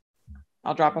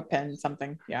 I'll drop a pin,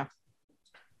 something. Yeah.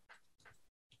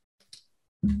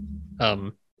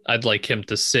 I'd like him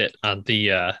to sit on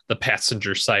the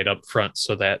passenger side up front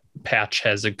so that Patch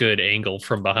has a good angle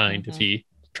from behind if he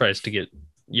tries to get,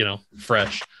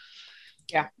 fresh.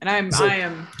 Yeah, and I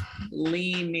am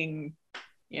leaning.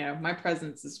 My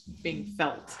presence is being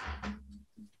felt.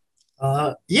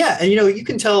 Yeah, and you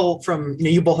can tell from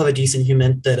you both have a decent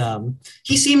human that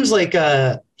he seems like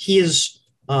he is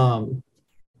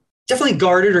definitely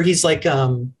guarded, or he's like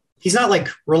he's not like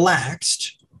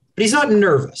relaxed, but he's not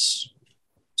nervous.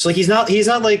 So like he's not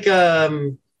like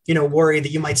worried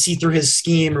that you might see through his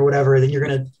scheme or whatever, that you're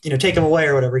gonna take him away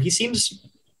or whatever. He seems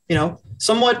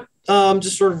somewhat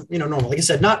just sort of normal. Like I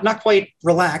said, not quite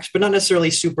relaxed, but not necessarily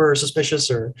super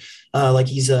suspicious or like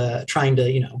he's trying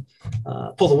to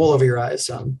pull the wool over your eyes.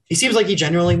 He seems like he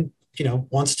genuinely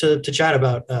wants to chat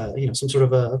about some sort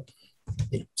of an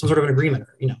agreement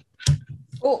or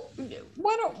Well,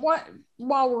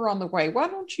 while we're on the way, why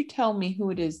don't you tell me who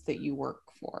it is that you work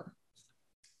for?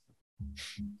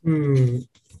 Let's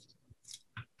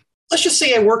just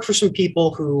say I work for some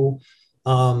people who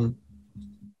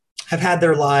have had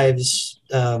their lives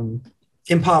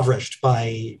impoverished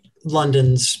by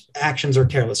London's actions or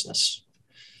carelessness.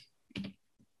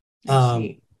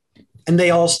 And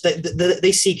they also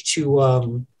they seek to, I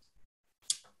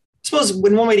suppose,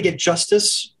 in one way to get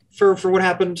justice for what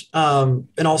happened,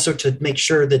 and also to make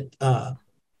sure that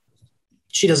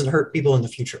she doesn't hurt people in the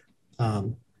future.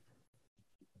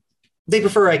 They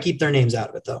prefer I keep their names out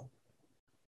of it, though.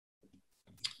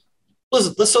 I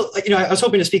was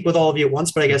hoping to speak with all of you at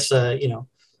once, but I guess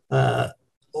while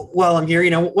I'm here,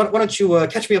 why don't you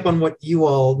catch me up on what you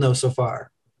all know so far,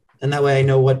 and that way I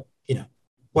know what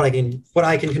I can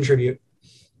contribute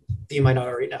that you might not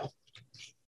already know.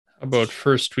 How about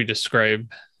first we describe,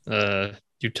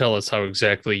 you tell us how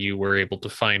exactly you were able to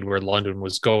find where London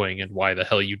was going and why the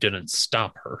hell you didn't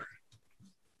stop her.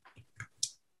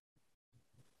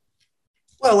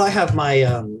 Well, I have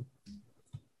my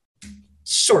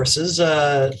sources.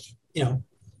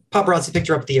 Paparazzi picked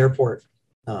her up at the airport.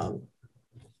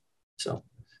 So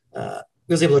I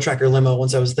was able to track her limo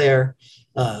once I was there.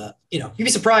 You'd be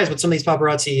surprised what some of these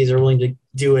paparazzis are willing to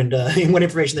do and what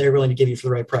information they're willing to give you for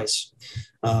the right price.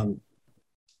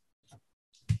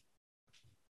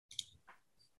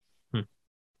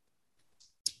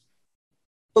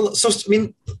 Well, so I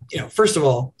mean, first of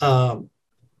all,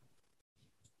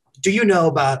 do you know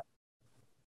about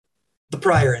the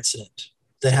prior incident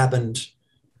that happened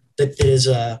that is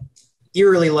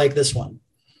eerily like this one?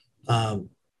 Have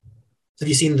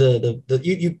you seen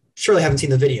you surely haven't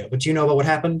seen the video, but do you know about what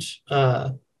happened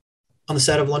on the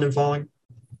set of London Falling?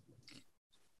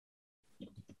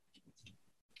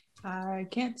 I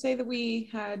can't say that we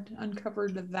had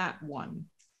uncovered that one.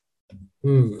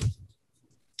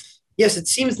 Yes, it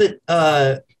seems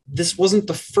that this wasn't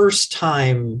the first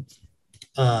time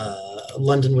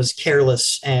London was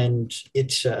careless and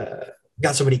it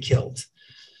got somebody killed.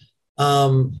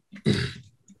 I'd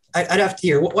have to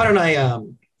hear. Why don't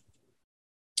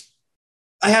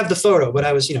I have the photo, but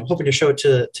I was hoping to show it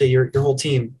to your whole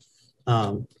team.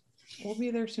 We'll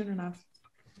be there soon enough.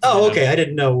 Oh, okay. I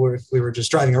didn't know if we were just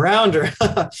driving around or.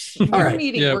 All right.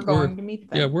 Meeting. Yeah, we're going to meet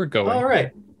them. Yeah, we're going. All right.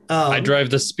 I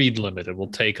drive the speed limit. It will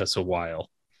take us a while.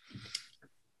 He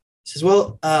says,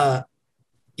 well,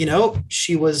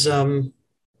 she was,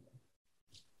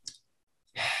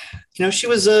 she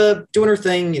was doing her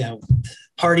thing,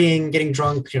 partying, getting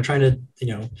drunk, trying to,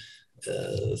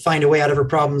 find a way out of her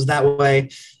problems that way.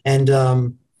 And,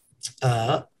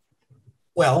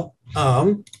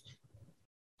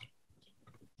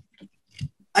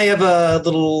 I have a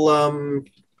little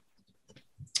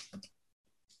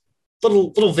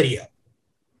video.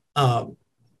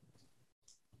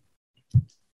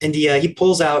 And he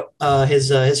pulls out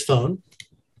his phone,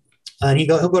 and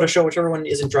he'll go to show whichever one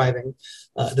isn't driving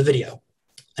the video.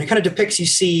 And it kind of depicts, you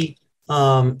see,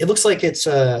 it looks like it's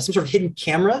some sort of hidden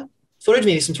camera footage,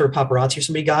 maybe some sort of paparazzi or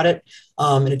somebody got it.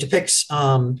 And it depicts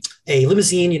a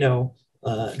limousine,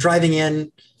 driving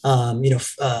in. You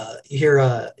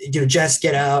hear Jess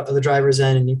get out of the driver's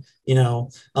end, and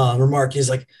remark, he's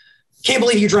like, "Can't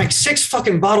believe you drank 6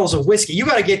 fucking bottles of whiskey. You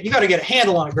gotta get a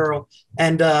handle on it, girl."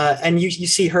 And you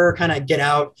see her kind of get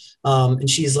out, and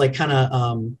she's like kind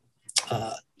of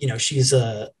she's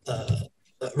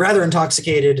rather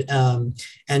intoxicated and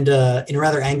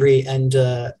rather angry, and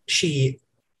she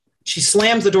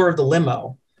slams the door of the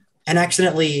limo and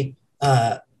accidentally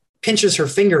pinches her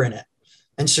finger in it.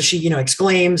 And so she,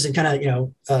 exclaims and kind of,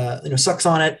 sucks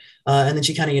on it. And then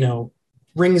she kind of,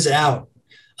 wrings it out.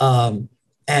 And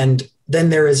then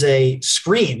there is a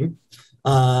scream.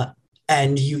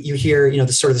 And you hear,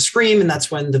 the sort of the scream. And that's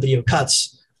when the video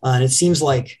cuts. And it seems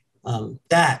like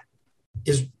That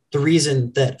is the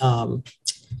reason that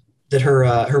that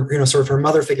her sort of her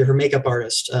mother figure, her makeup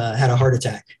artist, had a heart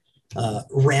attack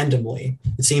randomly.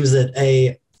 It seems that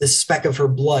this speck of her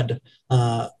blood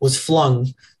was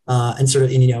flung and sort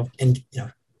of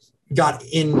got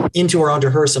into or onto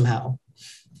her somehow.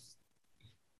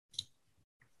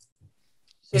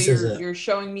 So you're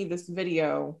showing me this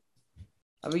video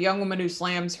of a young woman who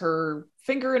slams her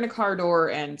finger in a car door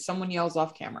and someone yells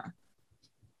off camera.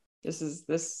 This.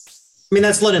 I mean,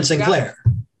 that's London Sinclair.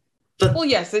 Well,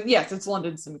 yes, it's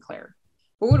London Sinclair.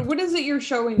 But what is it you're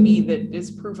showing me that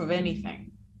is proof of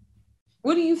anything?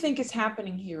 What do you think is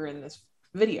happening here in this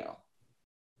video?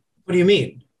 What do you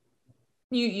mean?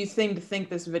 You seem to think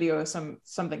this video is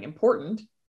something important.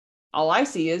 All I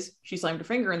see is she slammed her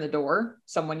finger in the door,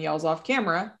 someone yells off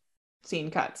camera,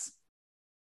 scene cuts.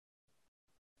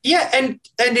 Yeah, and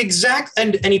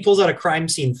he pulls out a crime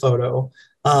scene photo,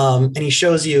 and he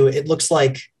shows you, it looks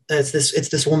like it's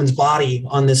this woman's body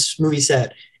on this movie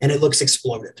set, and it looks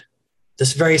exploded.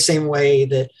 This very same way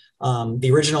that the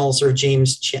original sort of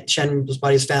James Chen's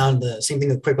body is found, the same thing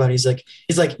with Quick Lab. He's like,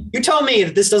 you tell me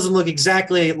that this doesn't look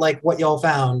exactly like what y'all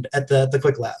found at the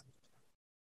Quick Lab.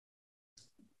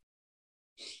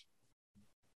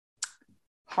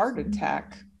 Heart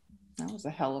attack. That was a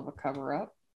hell of a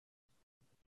cover-up.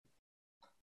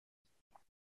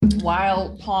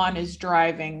 While Pawn is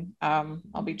driving, I'll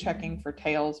be checking for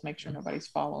tails, make sure nobody's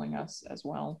following us as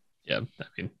well. Yeah, I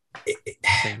mean,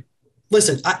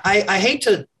 listen, I hate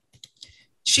to.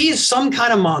 She is some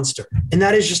kind of monster, and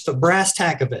that is just the brass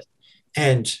tack of it.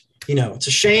 And it's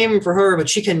a shame for her, but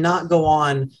she cannot go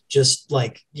on just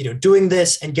doing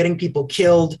this and getting people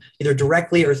killed either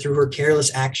directly or through her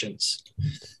careless actions.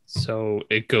 So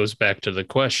it goes back to the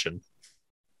question: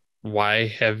 why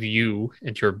have you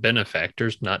and your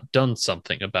benefactors not done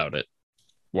something about it?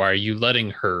 Why are you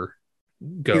letting her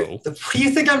go? What do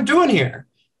you think I'm doing here?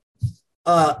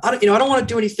 I don't want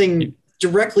to do anything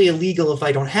directly illegal if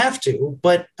I don't have to,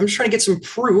 but I'm just trying to get some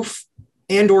proof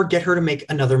and or get her to make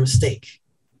another mistake.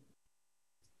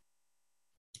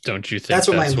 Don't you think that's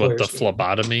what the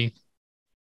phlebotomy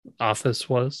office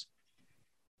was?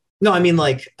 No, I mean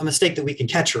like a mistake that we can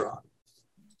catch her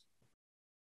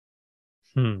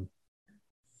on.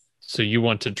 So you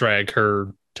want to drag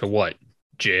her to what?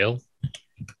 Jail?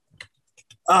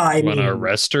 You want to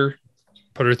arrest her?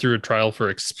 Put her through a trial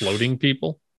for exploding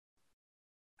people?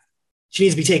 She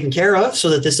needs to be taken care of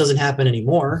so that this doesn't happen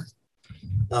anymore.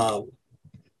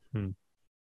 And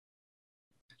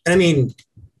I mean,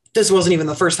 this wasn't even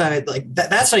the first time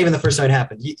that's not even the first time it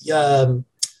happened.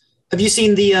 Have you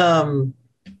seen the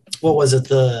what was it,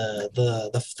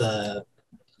 the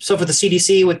stuff with the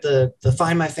CDC with the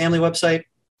Find My Family website?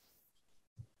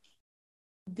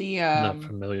 I'm not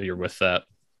familiar with that.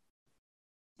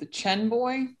 The Chen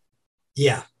boy?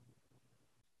 Yeah.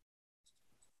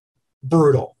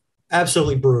 Brutal.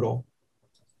 Absolutely brutal.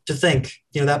 To think,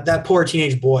 that poor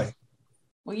teenage boy.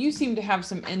 Well, you seem to have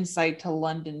some insight to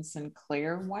London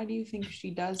Sinclair. Why do you think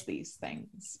she does these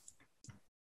things?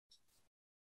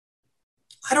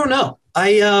 I don't know.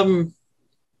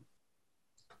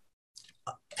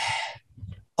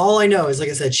 All I know is, like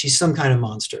I said, she's some kind of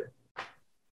monster.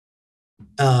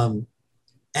 And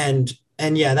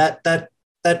yeah,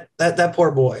 that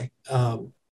poor boy.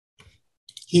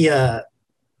 Yeah.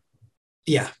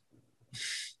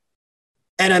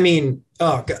 And I mean,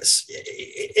 oh gosh,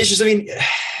 it's just, I mean,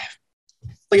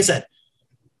 like I said,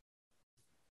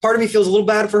 part of me feels a little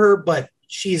bad for her, but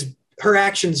her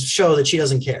actions show that she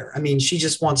doesn't care. I mean, she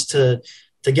just wants to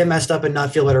get messed up and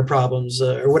not feel about her problems,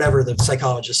 or whatever the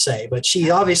psychologists say. But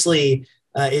she obviously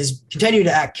is continuing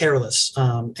to act careless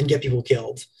and get people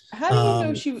killed. How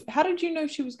did you know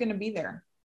she was going to be there?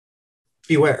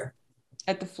 Beware.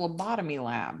 At the phlebotomy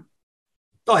lab.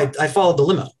 Oh, I followed the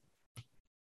limo.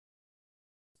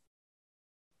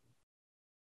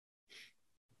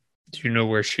 Do you know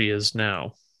where she is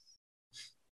now?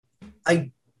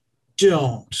 I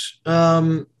don't.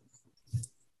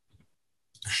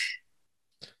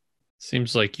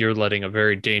 Seems like you're letting a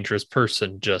very dangerous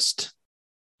person just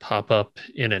pop up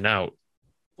in and out.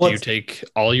 Do you take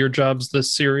all your jobs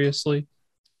this seriously?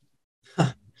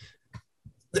 Huh.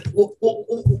 What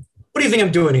do you think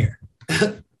I'm doing here?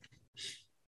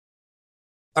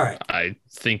 All right. I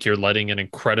think you're letting an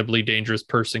incredibly dangerous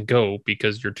person go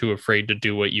because you're too afraid to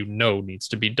do what you know needs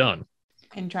to be done.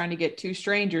 And trying to get two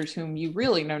strangers whom you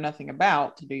really know nothing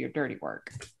about to do your dirty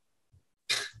work.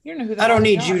 You don't know who I don't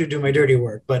need you to do my dirty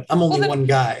work, but I'm only one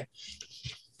guy.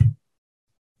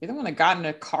 You're the one that got in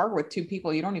a car with two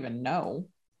people you don't even know.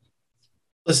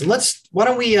 Listen, why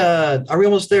don't we, are we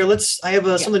almost there? I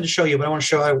have something to show you, but I want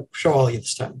to show all of you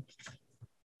this time.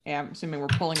 Yeah, I'm assuming we're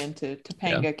pulling into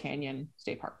Topanga Canyon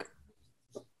State Park.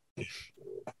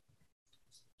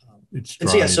 It's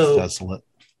dry, it's desolate.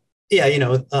 Yeah,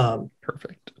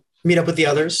 perfect. Meet up with the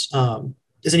others.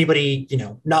 Does anybody,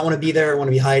 not want to be there, want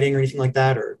to be hiding or anything like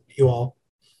that? Or you all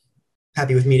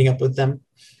happy with meeting up with them?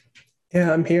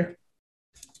 Yeah, I'm here.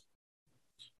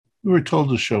 We were told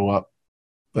to show up,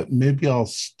 but maybe I'll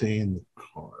stay in the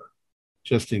car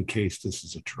just in case this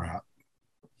is a trap.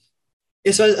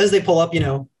 Yeah, so as they pull up,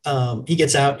 he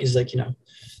gets out. He's like,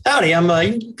 howdy,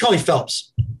 you can call me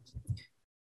Phelps.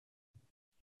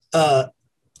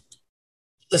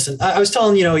 Listen, I was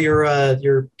telling,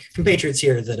 your compatriots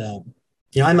here that,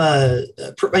 I'm a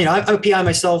PI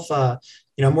myself.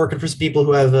 I'm working for some people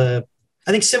who have, I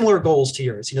think, similar goals to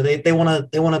yours. They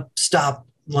want to stop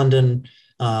London.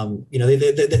 They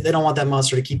don't want that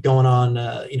monster to keep going on,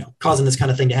 causing this kind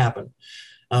of thing to happen.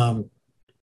 So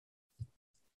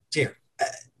here,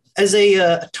 as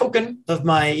a token of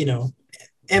my,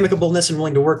 amicableness and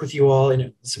willing to work with you all,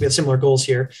 so we have similar goals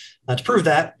here. To prove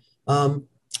that,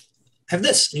 have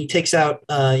this. And he takes out,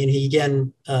 he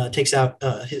again takes out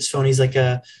his phone. He's like,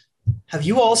 have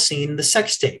you all seen the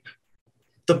sex tape?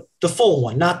 The full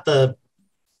one, not the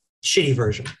shitty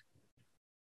version.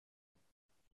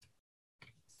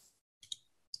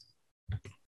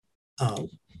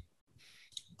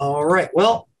 All right.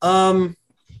 Well, I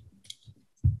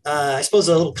suppose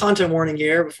a little content warning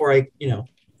here before I,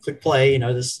 click play.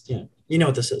 This, you know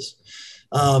what this is.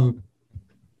 And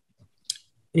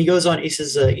he goes on. He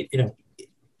says, and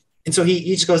so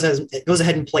he just goes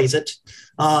ahead and plays it.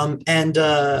 And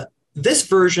this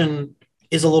version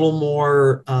is a little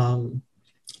more,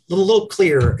 little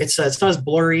clearer. It's not as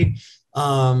blurry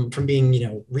from being,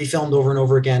 refilmed over and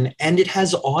over again, and it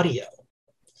has audio.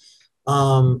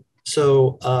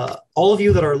 So all of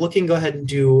you that are looking, go ahead and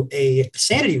do a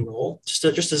sanity roll, just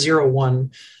a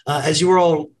 0-1, as you are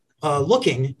all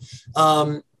looking,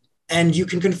 and you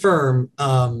can confirm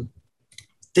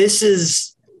this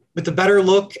is, with the better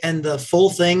look and the full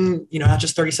thing, not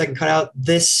just 30-second cutout.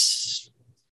 It's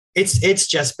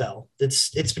Jess Bell.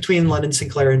 It's between London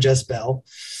Sinclair and Jess Bell.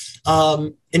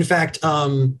 In fact,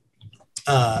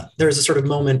 there's a sort of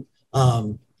moment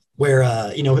where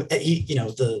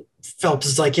the Phelps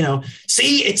is like,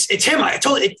 see, it's him. I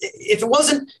told you, if it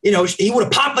wasn't, he would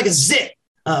have popped like a zit.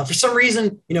 For some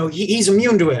reason, he's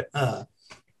immune to it.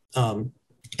 And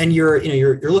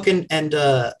you're looking, and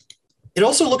it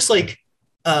also looks like,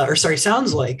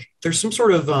 sounds like there's some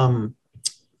sort of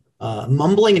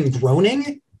mumbling and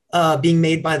groaning being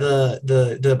made by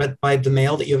the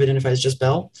male that you have identified as just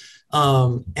Bell.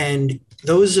 And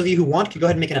those of you who want can go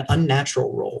ahead and make an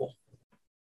unnatural roll.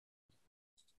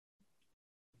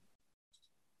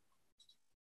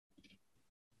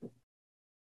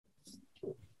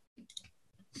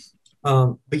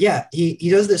 But yeah, he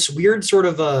does this weird sort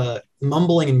of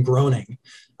mumbling and groaning.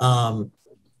 And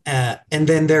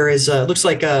then there is looks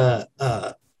like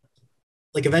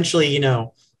eventually,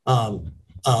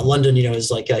 London,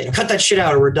 is like, cut that shit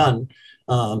out or we're done.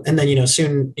 And then,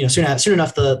 soon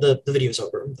enough, the video's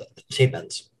over, the tape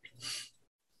ends.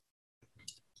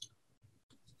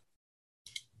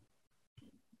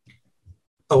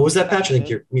 Oh, what was that, Patch? I think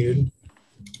you're muted.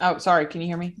 Oh, sorry. Can you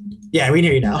hear me? Yeah, we can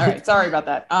hear you now. All right. Sorry about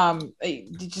that.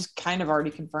 It just kind of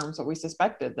already confirms what we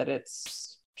suspected, that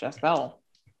it's Jess Bell.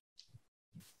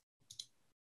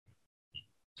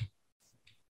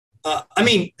 I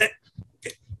mean,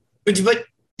 but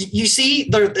you see,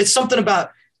 it's something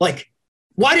about, like,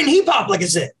 why didn't he pop like a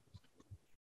zit?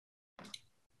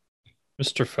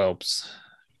 Mr. Phelps,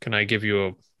 can I give you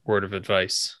a word of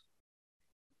advice?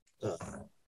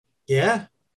 Yeah.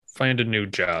 Find a new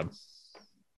job.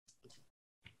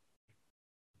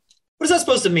 What is that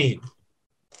supposed to mean?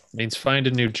 It means find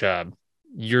a new job.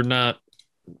 You're not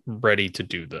ready to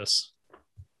do this.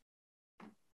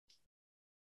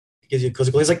 He's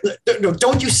like, no,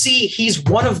 don't you see? He's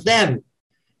one of them.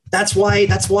 That's why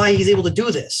he's able to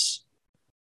do this.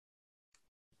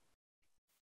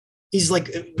 He's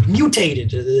like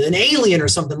mutated, an alien or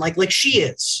something, like she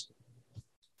is.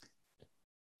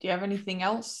 Do you have anything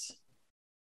else?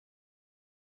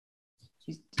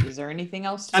 Is there anything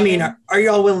else? I mean, are you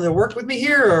all willing to work with me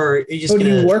here, or are you just? Who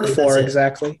do you work for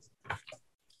exactly?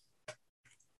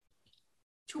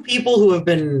 Two people who have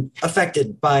been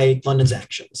affected by London's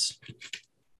actions.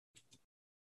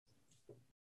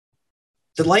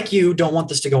 That, like you, don't want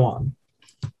this to go on.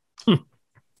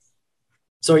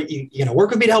 So you gonna work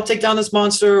with me to help take down this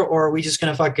monster, or are we just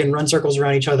gonna fucking run circles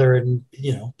around each other and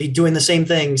be doing the same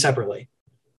thing separately?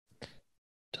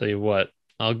 Tell you what,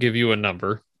 I'll give you a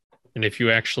number. And if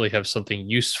you actually have something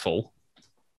useful,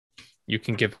 you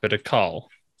can give it a call.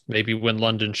 Maybe when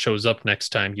London shows up next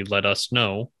time, you let us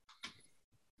know.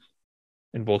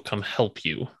 And we'll come help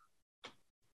you.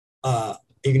 Are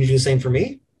you going to do the same for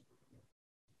me?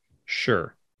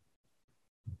 Sure.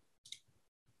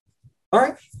 All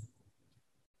right.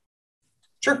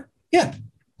 Sure. Yeah.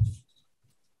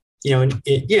 And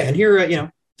here, if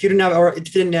you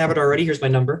didn't have it already, here's my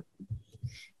number.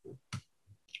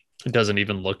 He doesn't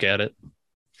even look at it.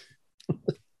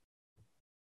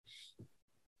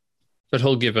 But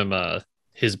he'll give him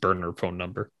his burner phone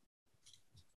number.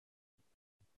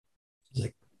 He's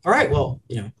like, all right, well,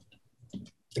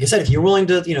 like I said, if you're willing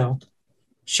to,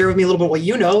 share with me a little bit what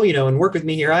and work with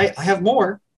me here, I have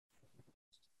more.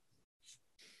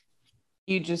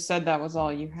 You just said that was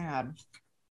all you had.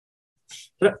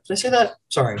 Did I say that?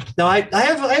 Sorry. No, I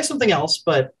have something else,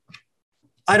 but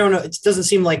I don't know. It doesn't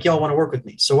seem like y'all want to work with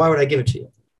me. So why would I give it to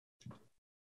you?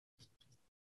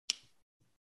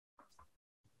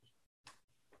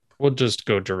 We'll just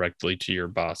go directly to your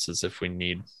bosses if we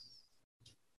need.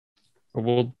 Or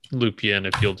we'll loop you in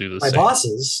if you'll do the same. My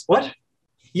bosses? What?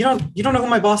 You don't know who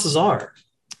my bosses are.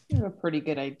 You have a pretty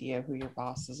good idea who your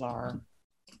bosses are.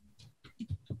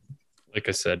 Like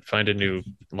I said, find a new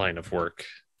line of work,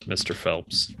 Mr.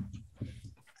 Phelps.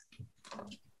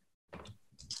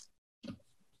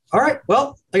 All right.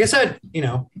 Well, like I said, if you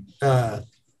want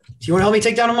to help me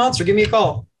take down a monster, give me a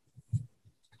call.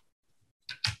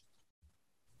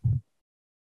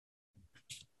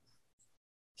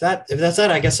 If that's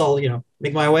that, I guess I'll,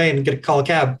 make my way and call a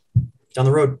cab down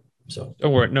the road. So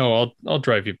don't worry. No, I'll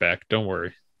drive you back. Don't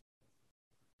worry.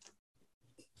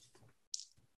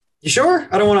 You sure?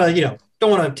 I don't want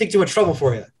to, take too much trouble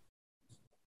for you.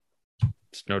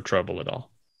 It's no trouble at all.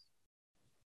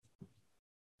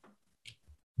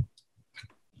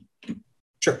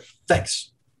 Sure.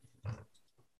 Thanks.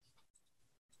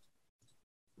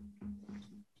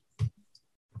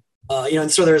 And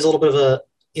so there's a little bit of a,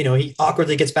 he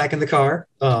awkwardly gets back in the car.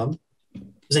 Is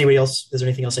there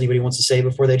anything else anybody wants to say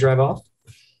before they drive off?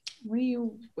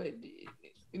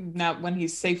 Now when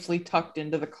he's safely tucked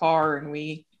into the car and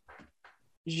we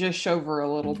zhush over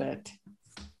a little bit.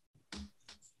 What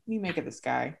do you make of this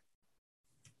guy?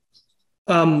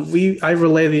 I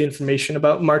relay the information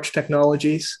about March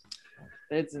Technologies.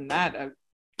 Isn't that a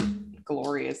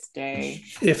glorious day?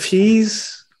 If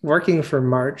he's working for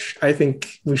March, I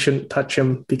think we shouldn't touch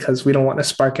him because we don't want to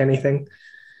spark anything.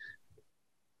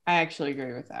 I actually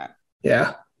agree with that.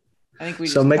 Yeah. I think we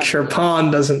so make sure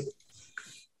Pond doesn't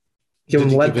give him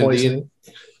lead poisoning.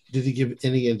 Did he give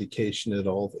any indication at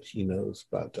all that he knows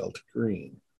about Delta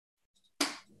Green?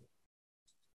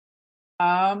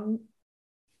 The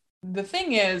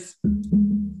thing is,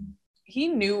 he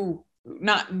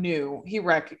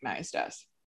recognized us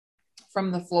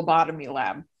from the phlebotomy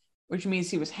lab, which means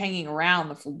he was hanging around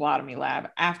the phlebotomy lab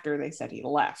after they said he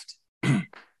left.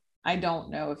 I don't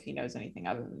know if he knows anything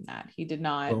other than that. He did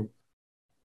not.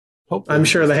 Well, I'm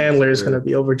sure the handler is going to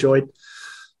be overjoyed.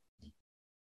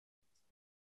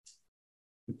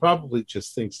 He probably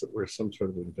just thinks that we're some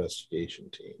sort of investigation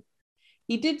team.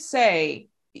 He did say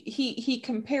he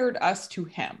compared us to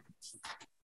him.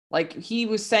 Like he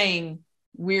was saying,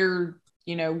 we're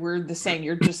the same.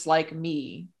 You're just like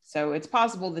me. So it's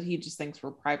possible that he just thinks we're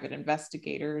private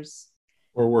investigators.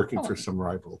 Or working for some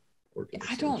rival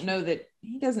organization. I don't know that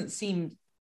he doesn't seem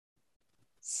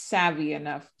savvy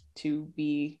enough to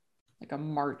be like a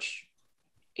March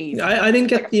 8th. I didn't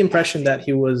get the impression that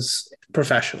he was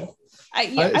professional.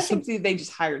 I think they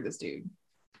just hired this dude.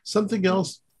 Something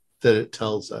else that it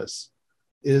tells us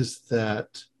is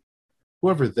that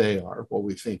whoever they are, well,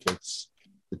 we think it's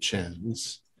the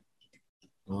Chens,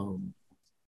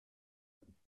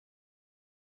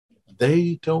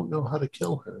 they don't know how to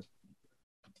kill her.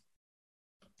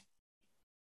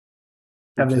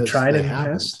 Have they tried in the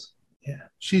past? Yeah.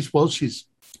 She's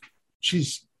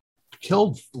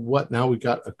killed now we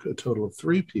got a total of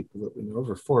 3 people that we know,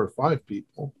 over 4 or 5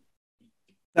 people.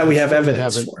 That we have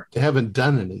evidence for. They haven't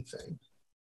done anything,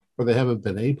 or they haven't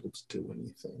been able to do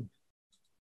anything.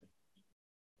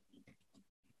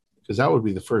 Because that would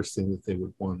be the first thing that they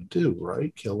would want to do,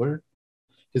 right? Kill her.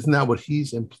 Isn't that what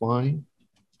he's implying?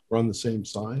 We're on the same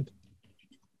side.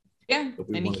 Yeah,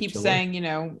 and he keeps saying,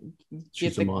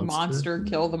 get the monster,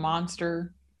 kill the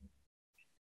monster.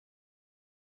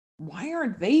 Why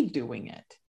aren't they doing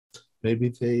it? Maybe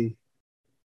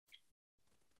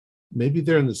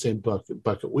they're in the same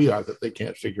bucket we are, that they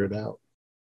can't figure it out.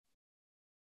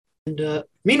 And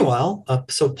meanwhile,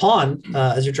 so Pawn,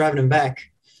 as you're driving him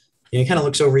back, he kind of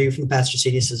looks over you from the passenger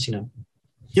seat. He says,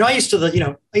 I used to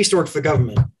work for the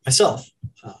government myself.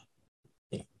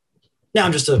 Now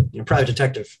I'm just a private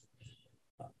detective.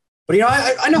 But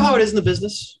I know how it is in the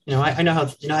business. I know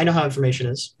how information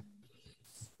is.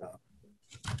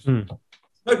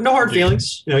 No hard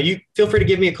feelings. You feel free to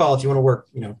give me a call if you want to work.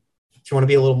 If you want to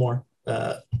be a little more,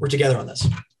 we're together on this.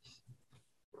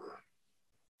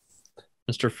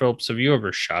 Mr. Phelps, have you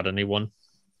ever shot anyone?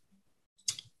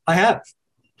 I have.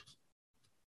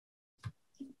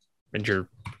 And you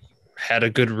had a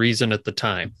good reason at the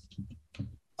time.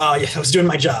 Yeah, I was doing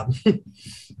my job.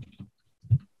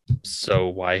 So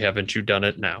why haven't you done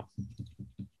it now?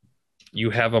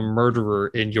 You have a murderer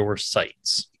in your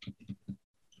sights.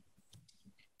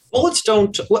 Bullets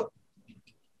don't.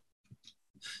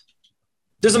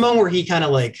 There's a moment where he kind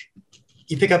of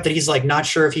you pick up that he's not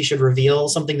sure if he should reveal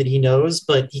something that he knows,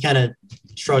 but he kind of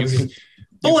shrugs.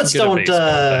 Bullets don't.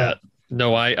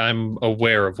 No, I'm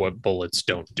aware of what bullets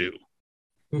don't do.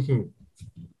 Mm-hmm.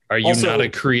 Are you also not a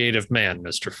creative man,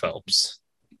 Mr. Phelps?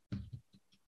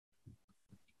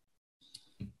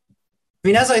 I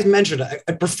mean, as I mentioned,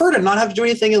 I prefer to not have to do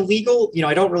anything illegal.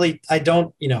 I don't want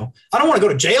to go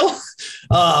to jail.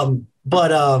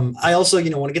 But I also,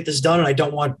 want to get this done, and I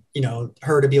don't want,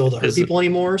 her to be able to hurt people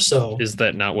anymore. So is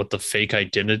that not what the fake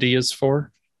identity is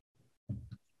for?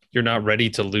 You're not ready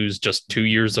to lose just 2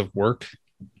 years of work?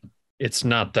 It's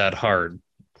not that hard.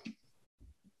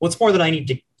 What's more that I need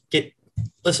to get?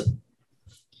 Listen,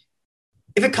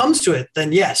 if it comes to it,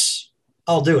 then yes,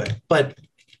 I'll do it. But,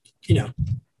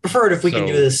 prefer it if we can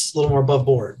do this a little more above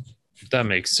board. That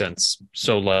makes sense.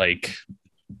 So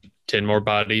 10 more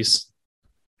bodies,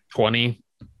 20.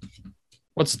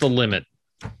 What's the limit?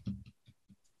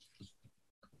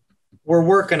 We're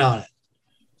working on it.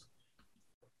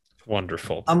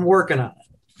 Wonderful. I'm working on it.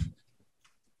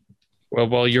 Well,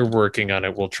 while you're working on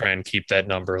it, we'll try and keep that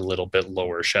number a little bit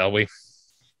lower, shall we?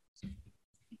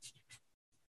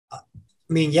 I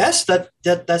mean, yes,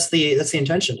 that's the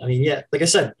intention. I mean, yeah, like I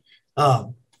said,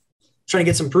 trying to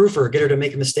get some proof or get her to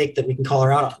make a mistake that we can call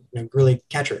her out on and really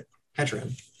catch her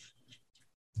in.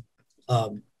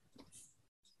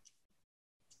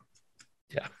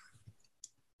 Yeah.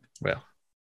 Well,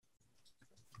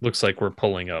 looks like we're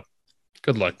pulling up.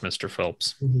 Good luck, Mr.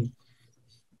 Phelps. Mm-hmm.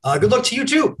 Good luck to you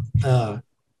too.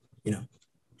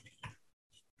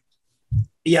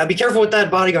 Yeah, be careful with that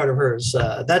bodyguard of hers.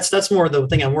 That's more the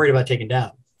thing I'm worried about taking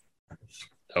down.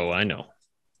 Oh, I know.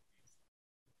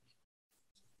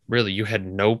 Really, you had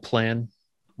no plan?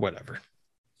 Whatever.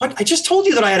 What? I just told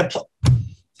you that I had a plan.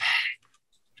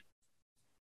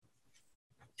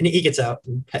 And he gets out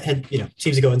and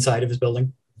seems to go inside of his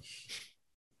building.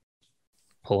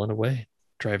 Pulling away,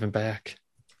 driving back.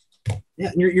 Yeah,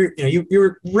 and you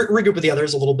regroup with the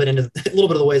others a little bit of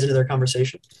the ways into their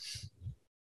conversation.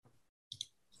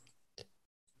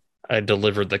 I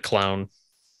delivered the clown.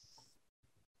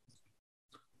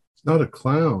 It's not a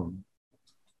clown.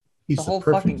 He's the whole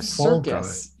perfect fucking fall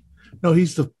circus. guy. No,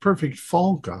 he's the perfect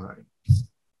fall guy.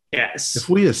 Yes. If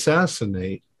we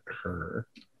assassinate her,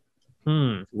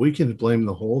 we can blame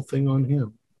the whole thing on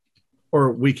him.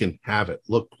 Or we can have it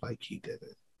look like he did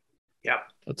it. Yeah.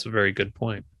 That's a very good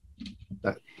point.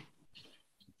 That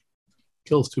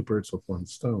kills two birds with one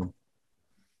stone.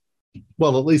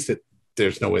 Well, at least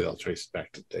there's no way they'll trace it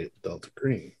back to Delta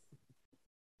Green.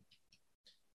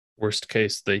 Worst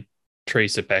case, they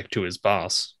trace it back to his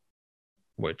boss,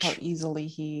 which... How easily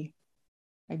he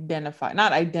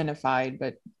not identified,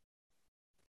 but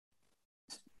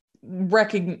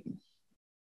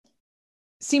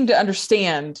seemed to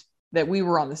understand that we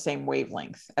were on the same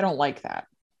wavelength. I don't like that.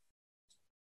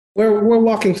 We're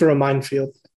walking through a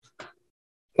minefield.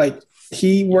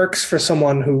 He works for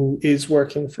someone who is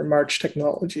working for March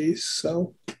Technologies,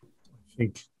 so I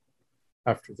think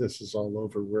after this is all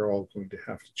over, we're all going to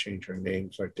have to change our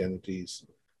names, identities,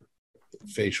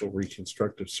 facial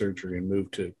reconstructive surgery, and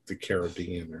move to the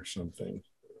Caribbean or something.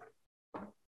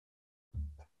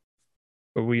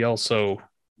 But we also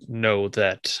know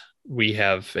that we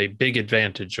have a big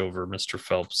advantage over Mr.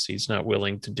 Phelps. He's not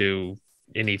willing to do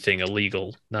anything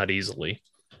illegal, not easily.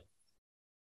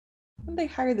 What did they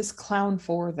hire this clown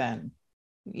for then?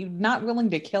 You're not willing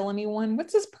to kill anyone?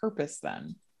 What's his purpose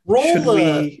then? Should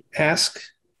we ask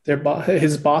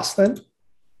his boss then?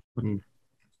 Why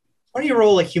don't you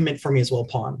roll a human for me as well,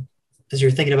 Pawn? As you're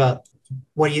thinking about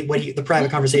the private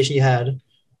conversation you had,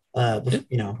 on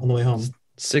the way home.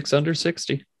 6 under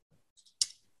 60.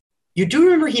 You do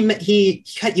remember you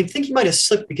think he might have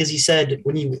slipped because he said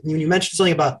when you mentioned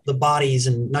something about the bodies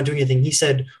and not doing anything, he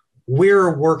said,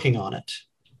 "We're working on it."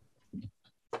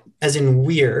 As in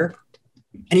we're.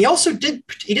 And he also did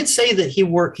say that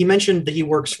he mentioned that he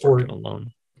works for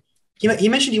alone. he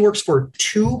mentioned he works for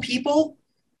 2 people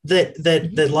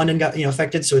that London got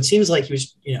affected. So it seems like he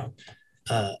was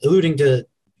alluding to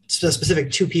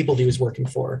specific 2 people he was working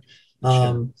for.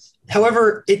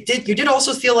 However, you did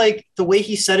also feel like the way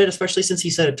he said it, especially since he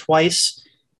said it twice,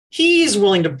 he's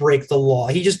willing to break the law.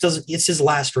 He just doesn't. It's his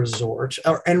last resort,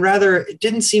 and rather, it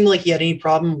didn't seem like he had any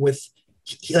problem with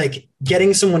like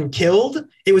getting someone killed.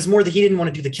 It was more that he didn't want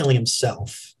to do the killing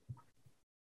himself.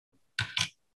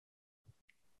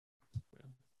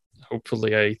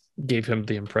 Hopefully I gave him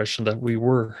the impression that we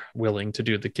were willing to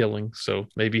do the killing, so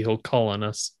maybe he'll call on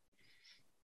us.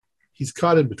 He's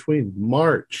caught in between.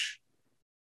 March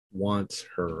wants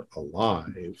her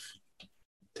alive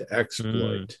to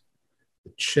exploit.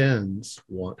 The Chens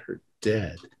want her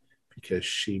dead because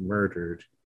she murdered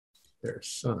their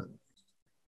son.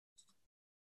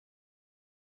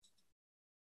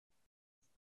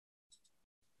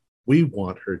 We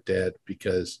want her dead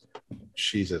because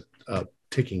she's a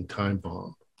ticking time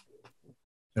bomb,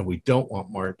 and we don't want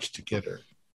March to get her.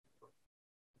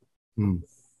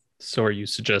 So are you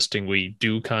suggesting we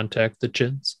do contact the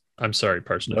Chins? I'm sorry,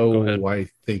 Parsnip. No, go ahead. I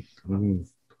think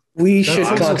we should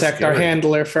contact our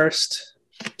handler first,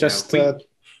 just to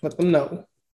let them know.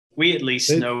 We at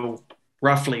least know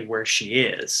roughly where she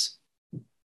is.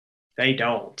 They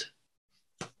don't.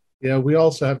 Yeah, we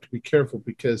also have to be careful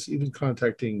because even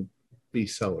contacting B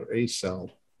cell or A cell,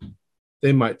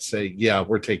 they might say, yeah,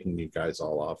 we're taking you guys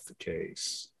all off the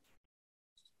case.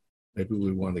 Maybe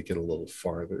we want to get a little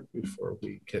farther before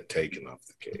we get taken off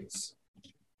the case.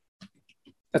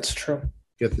 That's true.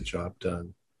 Get the job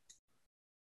done.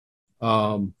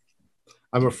 I'm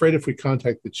afraid if we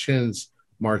contact the Chins,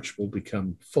 March will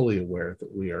become fully aware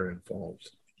that we are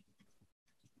involved.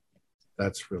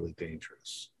 That's really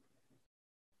dangerous.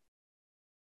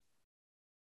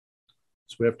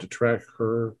 So we have to track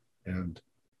her and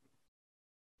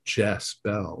Jess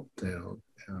Bell down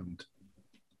and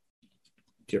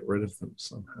get rid of them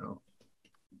somehow.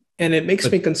 And it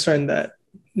makes me concerned that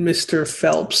Mr.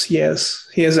 Phelps,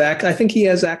 I think he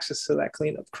has access to that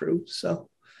cleanup crew. So,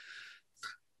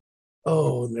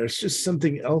 and there's just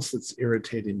something else that's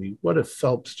irritating me. What if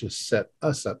Phelps just set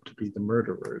us up to be the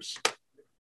murderers?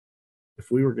 If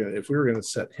we were gonna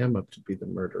set him up to be the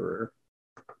murderer,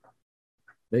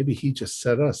 maybe he just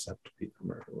set us up to be the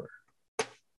murderer.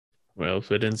 Well,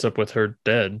 if it ends up with her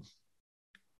dead.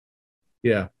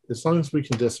 Yeah, as long as we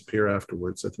can disappear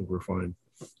afterwards, I think we're fine.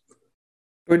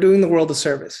 We're doing the world a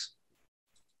service.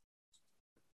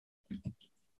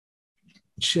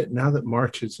 Shit, now that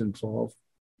March is involved,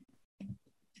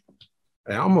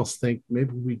 I almost think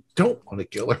maybe we don't want to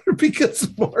kill her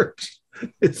because March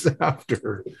is after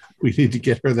her. We need to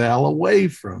get her the hell away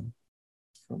from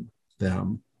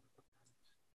them.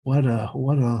 What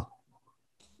a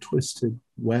twisted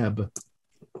web.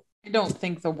 I don't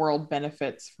think the world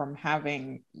benefits from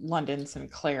having London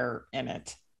Sinclair in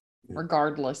it,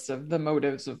 regardless of the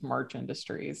motives of March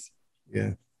Industries.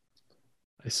 Yeah.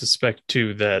 I suspect,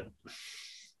 too, that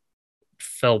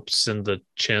Phelps and the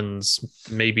Chins,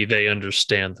 maybe they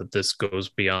understand that this goes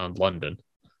beyond London.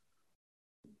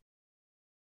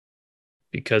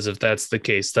 Because if that's the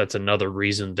case, that's another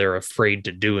reason they're afraid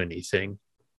to do anything.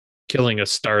 Killing a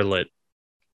starlet,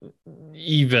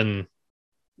 even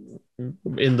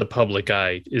in the public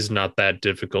eye, is not that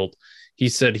difficult. He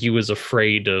said he was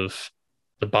afraid of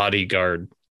the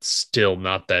bodyguard, still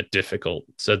not that difficult.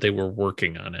 Said they were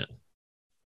working on it.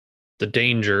 The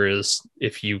danger is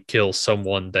if you kill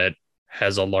someone that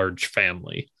has a large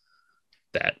family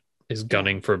that is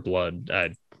gunning for blood.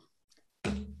 I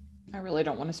really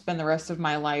don't want to spend the rest of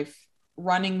my life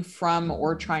running from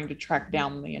or trying to track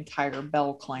down the entire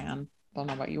Bell clan. Don't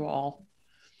know about you all.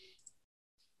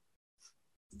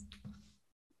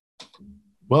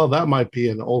 Well, that might be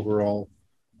an overall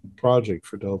project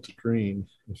for Delta Green,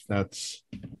 if that's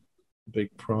a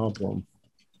big problem.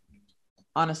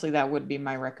 Honestly, that would be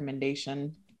my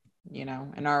recommendation. In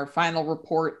our final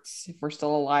reports, if we're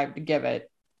still alive to give it,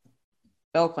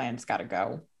 Bell Clan's got to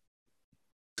go.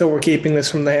 So we're keeping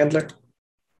this from the handler?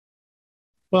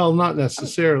 Well, not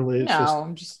necessarily.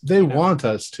 It's they want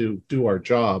us to do our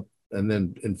job and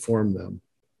then inform them.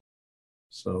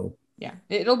 So yeah,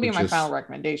 it'll be my final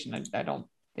recommendation. I don't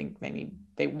think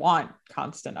they want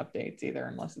constant updates either,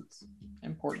 unless it's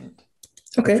important.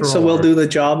 Okay, so we'll do the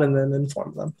job and then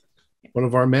inform them. One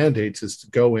of our mandates is to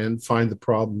go in, find the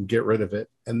problem, get rid of it,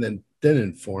 and then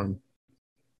inform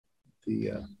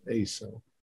the ASO.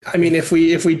 I mean, if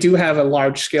we do have a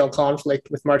large scale conflict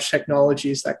with March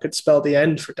Technologies, that could spell the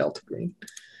end for Delta Green.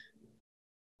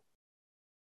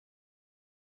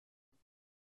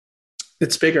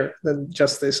 It's bigger than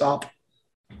just this op.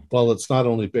 Well, it's not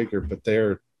only bigger, but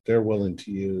they're willing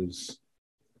to use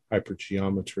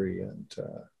hypergeometry and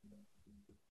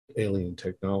alien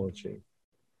technology.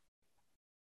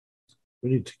 We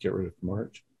need to get rid of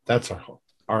March. That's we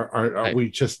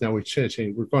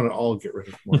change. We're going to all get rid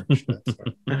of March. It's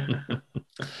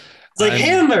like,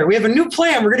 Handler, we have a new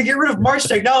plan. We're going to get rid of March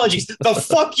Technologies. The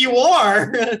fuck you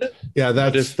are. Yeah,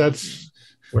 that's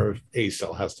where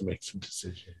ACEL has to make some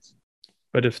decisions.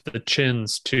 But if the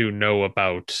Chins too know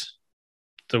about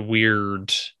the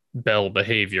weird Bell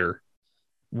behavior,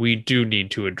 we do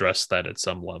need to address that at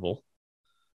some level.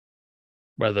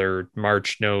 Whether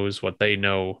March knows what they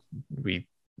know,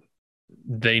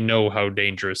 they know how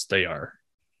dangerous they are.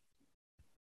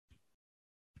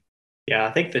 Yeah,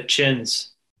 I think the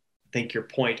Chins, I think your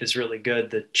point is really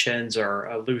good. The Chins are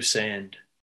a loose end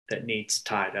that needs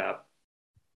tied up.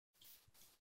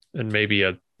 And maybe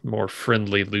a more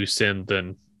friendly loose end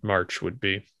than March would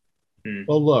be.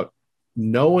 Well, look,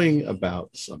 knowing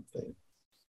about something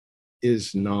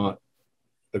is not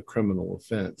a criminal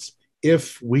offense.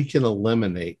 If we can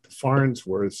eliminate the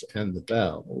Farnsworths and the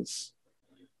Bells,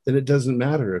 then it doesn't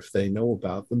matter if they know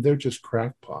about them. They're just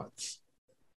crackpots.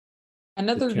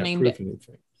 Another name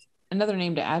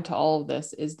to add to all of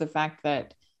this is the fact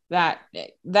that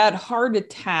heart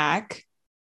attack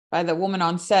by the woman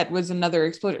on set was another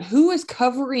explosion. Who is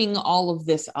covering all of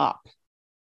this up?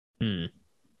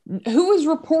 Who is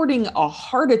reporting a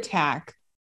heart attack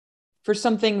for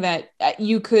something that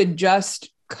you could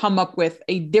just come up with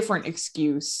a different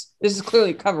excuse? This is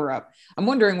clearly a cover up. I'm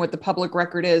wondering what the public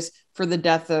record is for the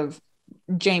death of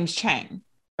James Chang.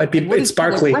 It's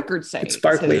Barkley. Record say? It's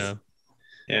Barkley.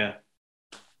 Yeah.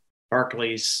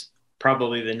 Barkley's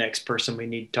probably the next person we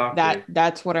need to talk to.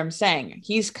 That's what I'm saying.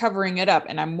 He's covering it up,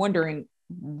 and I'm wondering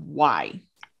why.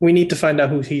 We need to find out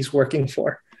who he's working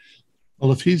for.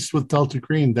 Well, if he's with Delta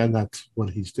Green, then that's what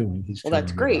he's doing.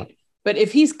 That's great. But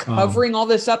if he's covering all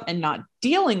this up and not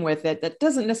dealing with it, that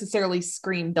doesn't necessarily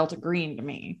scream Delta Green to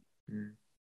me.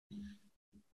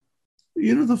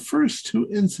 You know, the first two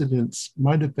incidents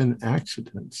might have been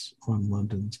accidents on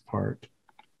London's part.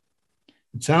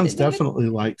 It sounds definitely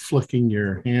like flicking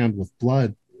your hand with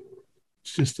blood.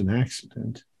 It's just an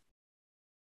accident.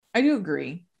 I do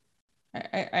agree.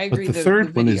 I agree. But the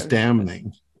third one is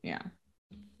damning. Yeah.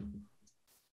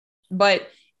 But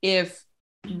if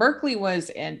Berkeley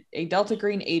was a Delta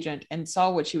Green agent and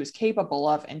saw what she was capable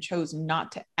of and chose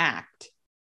not to act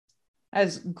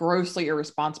as grossly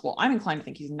irresponsible, I'm inclined to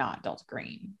think he's not Delta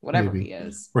Green, whatever he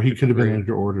is. Or he could have been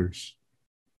under orders.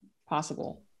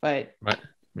 Possible, but... Right.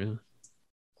 Yeah.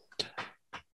 Of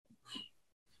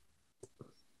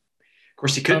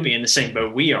course, he could be in the same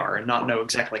boat we are and not know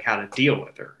exactly how to deal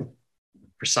with her.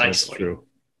 Precisely. That's true.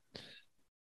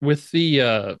 With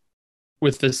the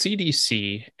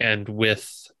CDC and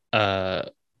with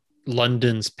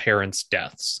London's parents'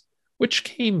 deaths, which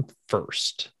came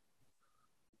first?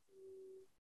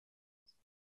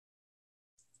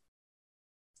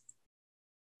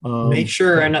 Make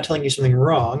sure I'm not telling you something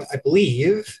wrong. I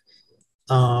believe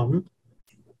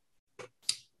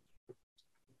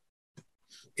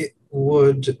it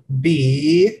would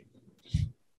be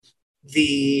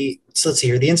let's see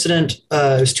here. The incident it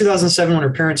was 2007 when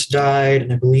her parents died,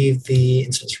 and I believe the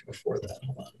incidents from before that.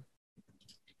 Hold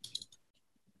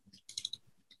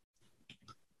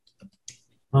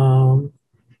on.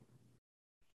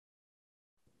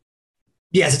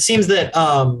 Yes, it seems that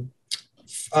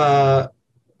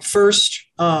first,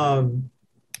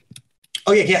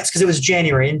 because it was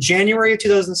January. In January of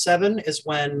 2007 is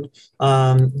when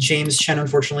James Chen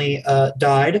unfortunately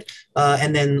died.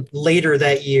 And then later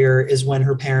that year is when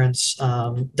her parents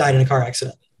died in a car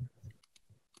accident.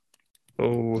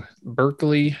 Oh,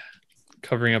 Berkeley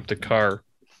covering up the car.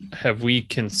 Have we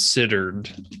considered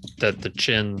that the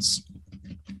Chins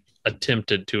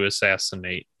attempted to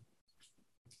assassinate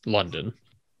London?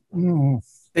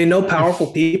 They know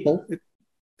powerful people.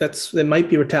 It might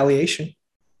be retaliation.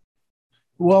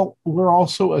 Well, we're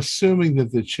also assuming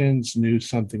that the Chins knew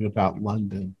something about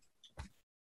London.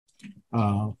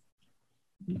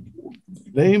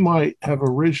 They might have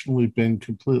originally been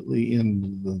completely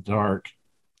in the dark,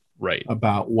 right,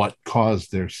 about what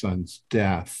caused their son's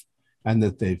death, and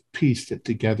that they've pieced it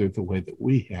together the way that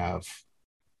we have.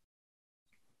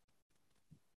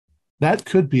 That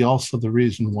could be also the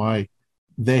reason why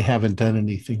they haven't done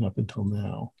anything up until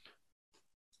now,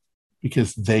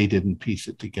 because they didn't piece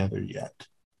it together yet.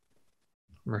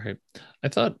 Right. I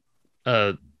thought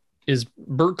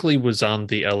Berkeley was on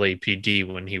the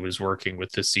LAPD when he was working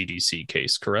with the CDC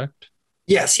case, correct?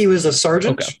 Yes, he was a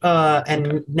sergeant,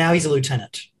 and now he's a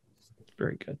lieutenant.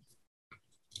 Very good.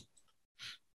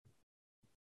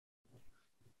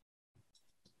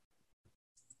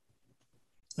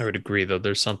 I would agree, though.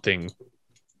 There's something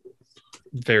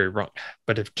very wrong.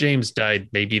 But if James died,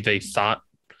 maybe they thought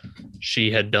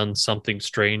she had done something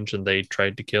strange and they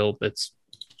tried to kill.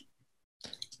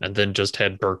 And then just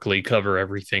had Berkeley cover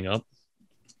everything up.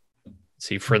 Is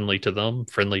he friendly to them?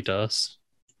 Friendly to us?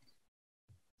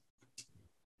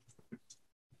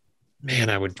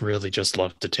 Man, I would really just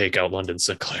love to take out London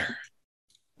Sinclair.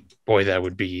 Boy, that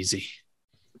would be easy.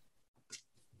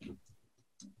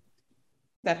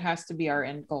 That has to be our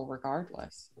end goal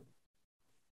regardless.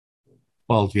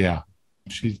 Well, yeah,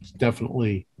 she's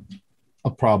definitely a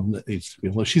problem that needs to be.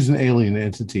 Well, she's an alien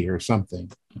entity or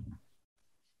something,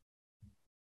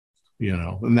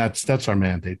 and that's our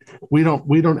mandate. We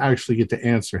don't actually get to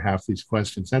answer half these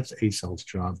questions. That's ACEL's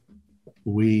job.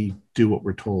 We do what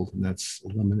we're told, and that's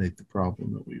eliminate the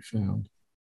problem that we found.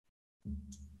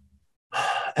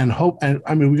 And hope, and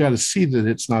I mean, we got to see that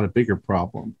it's not a bigger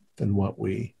problem than what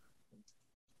we're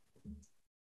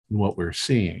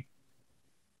seeing.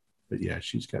 But yeah,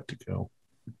 she's got to go.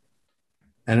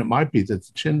 And it might be that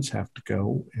the Chins have to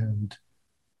go. And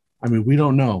I mean, we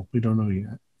don't know. We don't know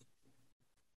yet.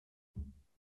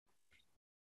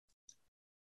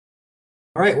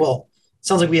 All right. Well,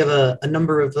 sounds like we have a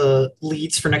number of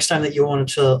leads for next time that you wanted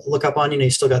to look up on. You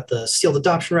still got the sealed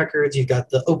adoption records. You've got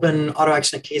the open auto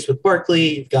accident case with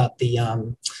Barkley. You've got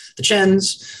the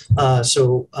Chens.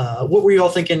 So what were you all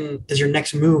thinking is your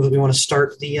next move that we want to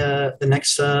start our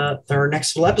next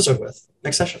little episode with,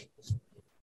 next session?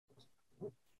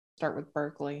 Start with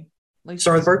Berkeley.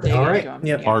 Start with Berkeley. All right.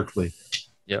 Yeah, Barkley.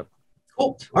 Yep.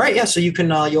 Cool. All right. Yeah. So you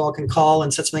all can call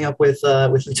and set something up with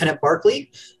Lieutenant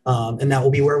Barkley, and that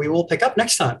will be where we will pick up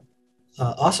next time.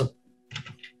 Awesome.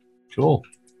 Cool.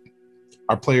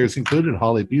 Our players included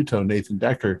Holly Buto, Nathan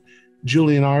Decker,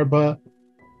 Julian Arba,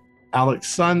 Alex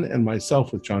Sun, and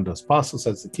myself with John Dos Passos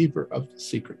as the keeper of the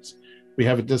secrets. We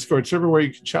have a Discord server where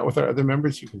you can chat with our other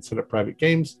members, you can set up private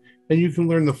games, and you can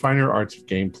learn the finer arts of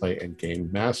gameplay and game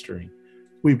mastering.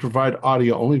 We provide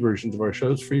audio-only versions of our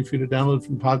shows free for you to download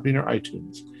from Podbean or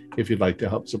iTunes. If you'd like to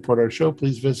help support our show,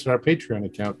 please visit our Patreon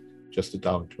account. Just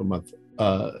 $1 a month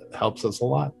helps us a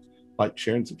lot. Like,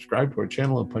 share, and subscribe to our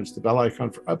channel and punch the bell icon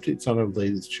for updates on our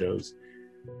latest shows.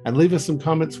 And leave us some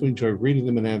comments. We enjoy reading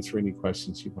them and answering any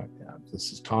questions you might have.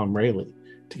 This is Tom Rayleigh,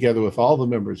 together with all the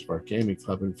members of our gaming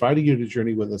club, inviting you to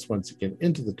journey with us once again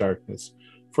into the darkness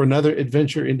for another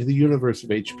adventure into the universe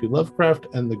of H.P. Lovecraft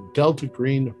and the Delta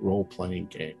Green role-playing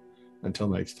game. Until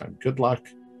next time, good luck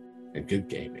and good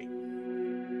gaming.